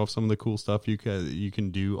 kind of show off some of the cool stuff you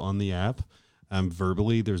can do on the app.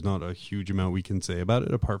 Verbally, there's not a huge amount we can say about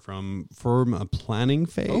it apart from a planning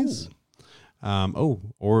phase.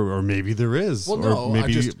 Or maybe there is. Well, or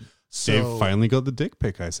maybe Dave finally got the dick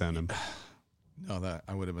pic I sent him. No, that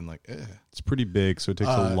I would have been like, It's pretty big, so it takes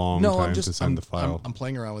a long time to send the file. I'm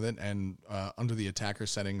playing around with it, and under the attacker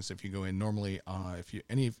settings, if you go in normally, if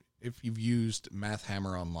you've used Math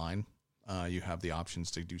Hammer Online, you have the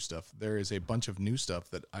options to do stuff. There is a bunch of new stuff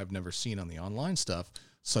that I've never seen on the online stuff,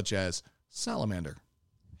 such as Salamander,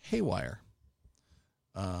 Haywire,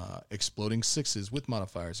 exploding 6s with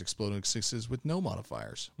modifiers, exploding 6s with no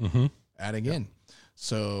modifiers, adding in.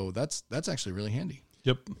 So that's actually really handy.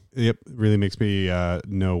 Yep. Really makes me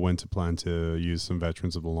know when to plan to use some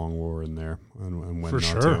Veterans of the Long War in there and when for not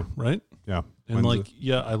sure, to. right? Yeah. And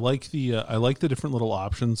I like the different little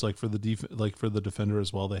options, like for the Defender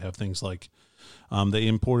as well. They have things like they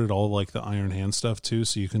imported all like the Iron Hand stuff too,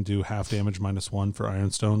 so you can do half damage -1 for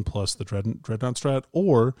Ironstone plus the Dreadnought strat,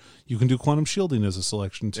 or you can do Quantum Shielding as a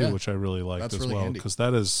selection too, which I really liked as really well, because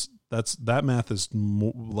that math is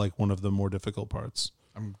like one of the more difficult parts.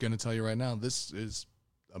 I'm gonna tell you right now, this is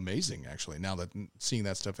amazing actually, now that seeing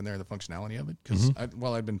that stuff in there, the functionality of it, because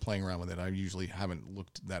while I've been playing around with it, I usually haven't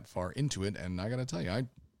looked that far into it, and I gotta tell you, I'm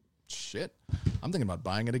thinking about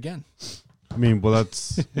buying it again. I mean, well,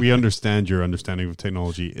 we understand your understanding of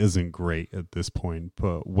technology isn't great at this point,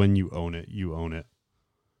 but when you own it, you own it,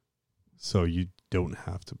 so you don't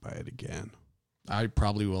have to buy it again. I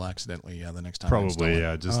probably will accidentally, the next time. Probably,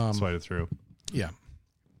 just slide it through. Yeah.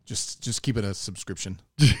 Just keep it a subscription.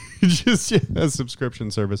 A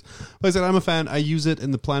subscription service. Like I said, I'm a fan. I use it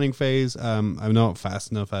in the planning phase. I'm not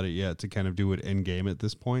fast enough at it yet to kind of do it in game at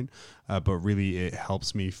this point, but really it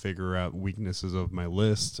helps me figure out weaknesses of my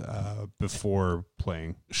list before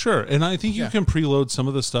playing. Sure, and I think you can preload some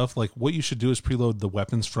of the stuff. Like what you should do is preload the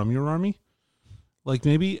weapons from your army, like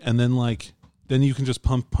maybe, and then you can just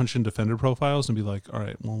punch in Defender profiles and be like, all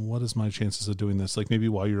right, well, what is my chances of doing this? Like maybe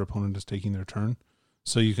while your opponent is taking their turn.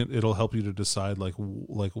 So it'll help you to decide like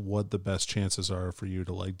what the best chances are for you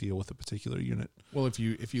to like deal with a particular unit. Well, if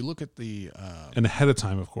you look at the and ahead of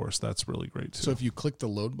time, of course, that's really great too. So if you click the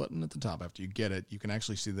load button at the top after you get it, you can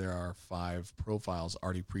actually see there are 5 profiles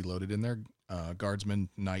already preloaded in there: Guardsman,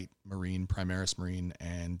 Knight, Marine, Primaris Marine,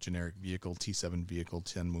 and generic vehicle, T7 vehicle,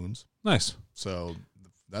 10 wounds. Nice. So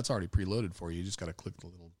that's already preloaded for you. You just got to click the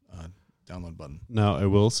little download button. Now I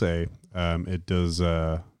will say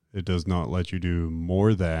it does not let you do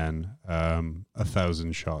more than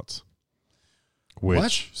 1,000 shots,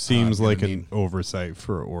 which seems like an oversight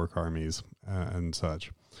for orc armies and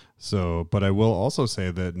such. So, but I will also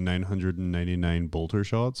say that 999 bolter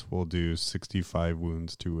shots will do 65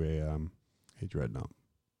 wounds to a dreadnought,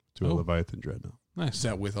 to a Leviathan dreadnought. Nice. Is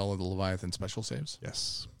that with all of the Leviathan special saves?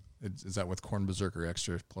 Yes. Is that with Corn Berserker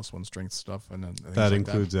extra +1 strength stuff? And that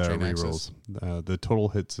includes Chain rerolls. The total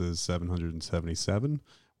hits is 777,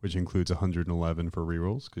 which includes 111 for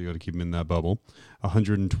rerolls because you got to keep them in that bubble.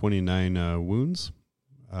 129 wounds,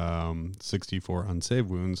 64 unsaved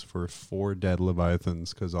wounds for 4 dead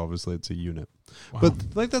Leviathans because obviously it's a unit. Wow.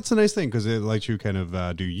 But like that's a nice thing because it lets you kind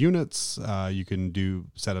of do units. You can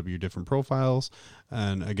set up your different profiles,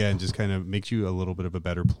 and again, just kind of makes you a little bit of a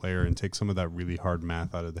better player and take some of that really hard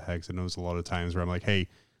math out of the hex. I know there's a lot of times where I'm like, "Hey,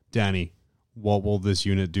 Danny, what will this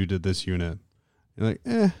unit do to this unit?" You're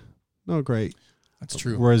like, no, great. That's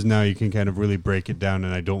true. Whereas now you can kind of really break it down,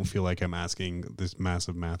 and I don't feel like I'm asking this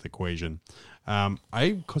massive math equation.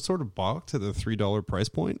 I sort of balked at the $3 price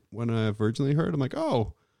point when I originally heard. I'm like,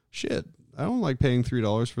 oh, shit. I don't like paying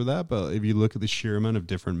 $3 for that, but if you look at the sheer amount of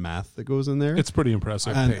different math that goes in there, it's pretty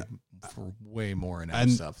impressive. I paid for way more in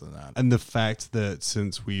stuff than that. And the fact that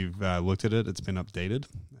since we've looked at it, it's been updated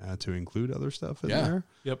to include other stuff in there.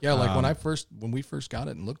 Yep. Yeah, like when we first got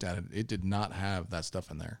it and looked at it, it did not have that stuff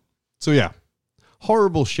in there. So yeah,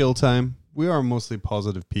 horrible shill time. We are mostly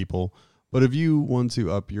positive people, but if you want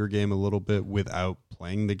to up your game a little bit without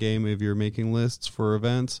playing the game, if you're making lists for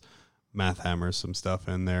events, math hammers some stuff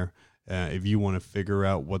in there. If you want to figure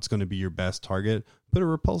out what's going to be your best target, put a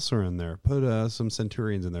repulsor in there, put some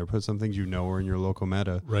centurions in there, put some things are in your local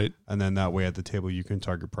meta, right? And then that way at the table you can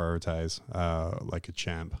target prioritize like a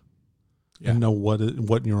champ. Yeah. And know what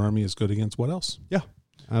in your army is good against what else. Yeah,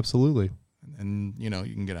 absolutely. And you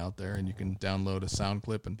can get out there and you can download a sound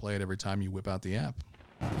clip and play it every time you whip out the app.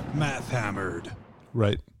 Math hammered.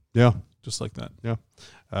 Right. Yeah. Just like that. Yeah.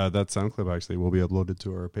 That sound clip actually will be uploaded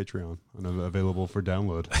to our Patreon and available for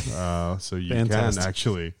download. So you can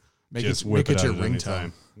actually make just it your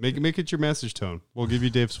ringtone. Make it your message tone. We'll give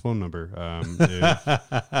you Dave's phone number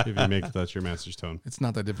if you make that's your message tone. It's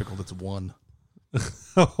not that difficult. It's 1.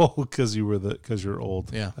 Oh, because you're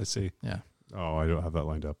old. Yeah. I see. Yeah. Oh, I don't have that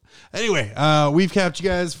lined up. Anyway, we've kept you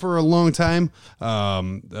guys for a long time.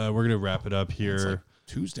 We're going to wrap it up here. It's like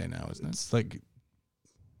Tuesday now, isn't it? It's like...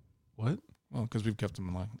 What? Well, because we've kept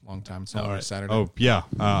them a long time. It's already Saturday. Oh, yeah.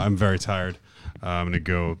 I'm very tired. I'm going to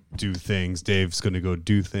go do things. Dave's going to go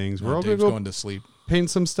do things. We're all going to sleep. Paint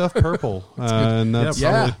some stuff purple. And that's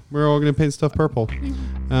we're all going to paint stuff purple.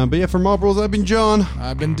 But yeah, for Mob Rules, I've been John.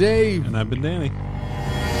 I've been Dave. And I've been Danny.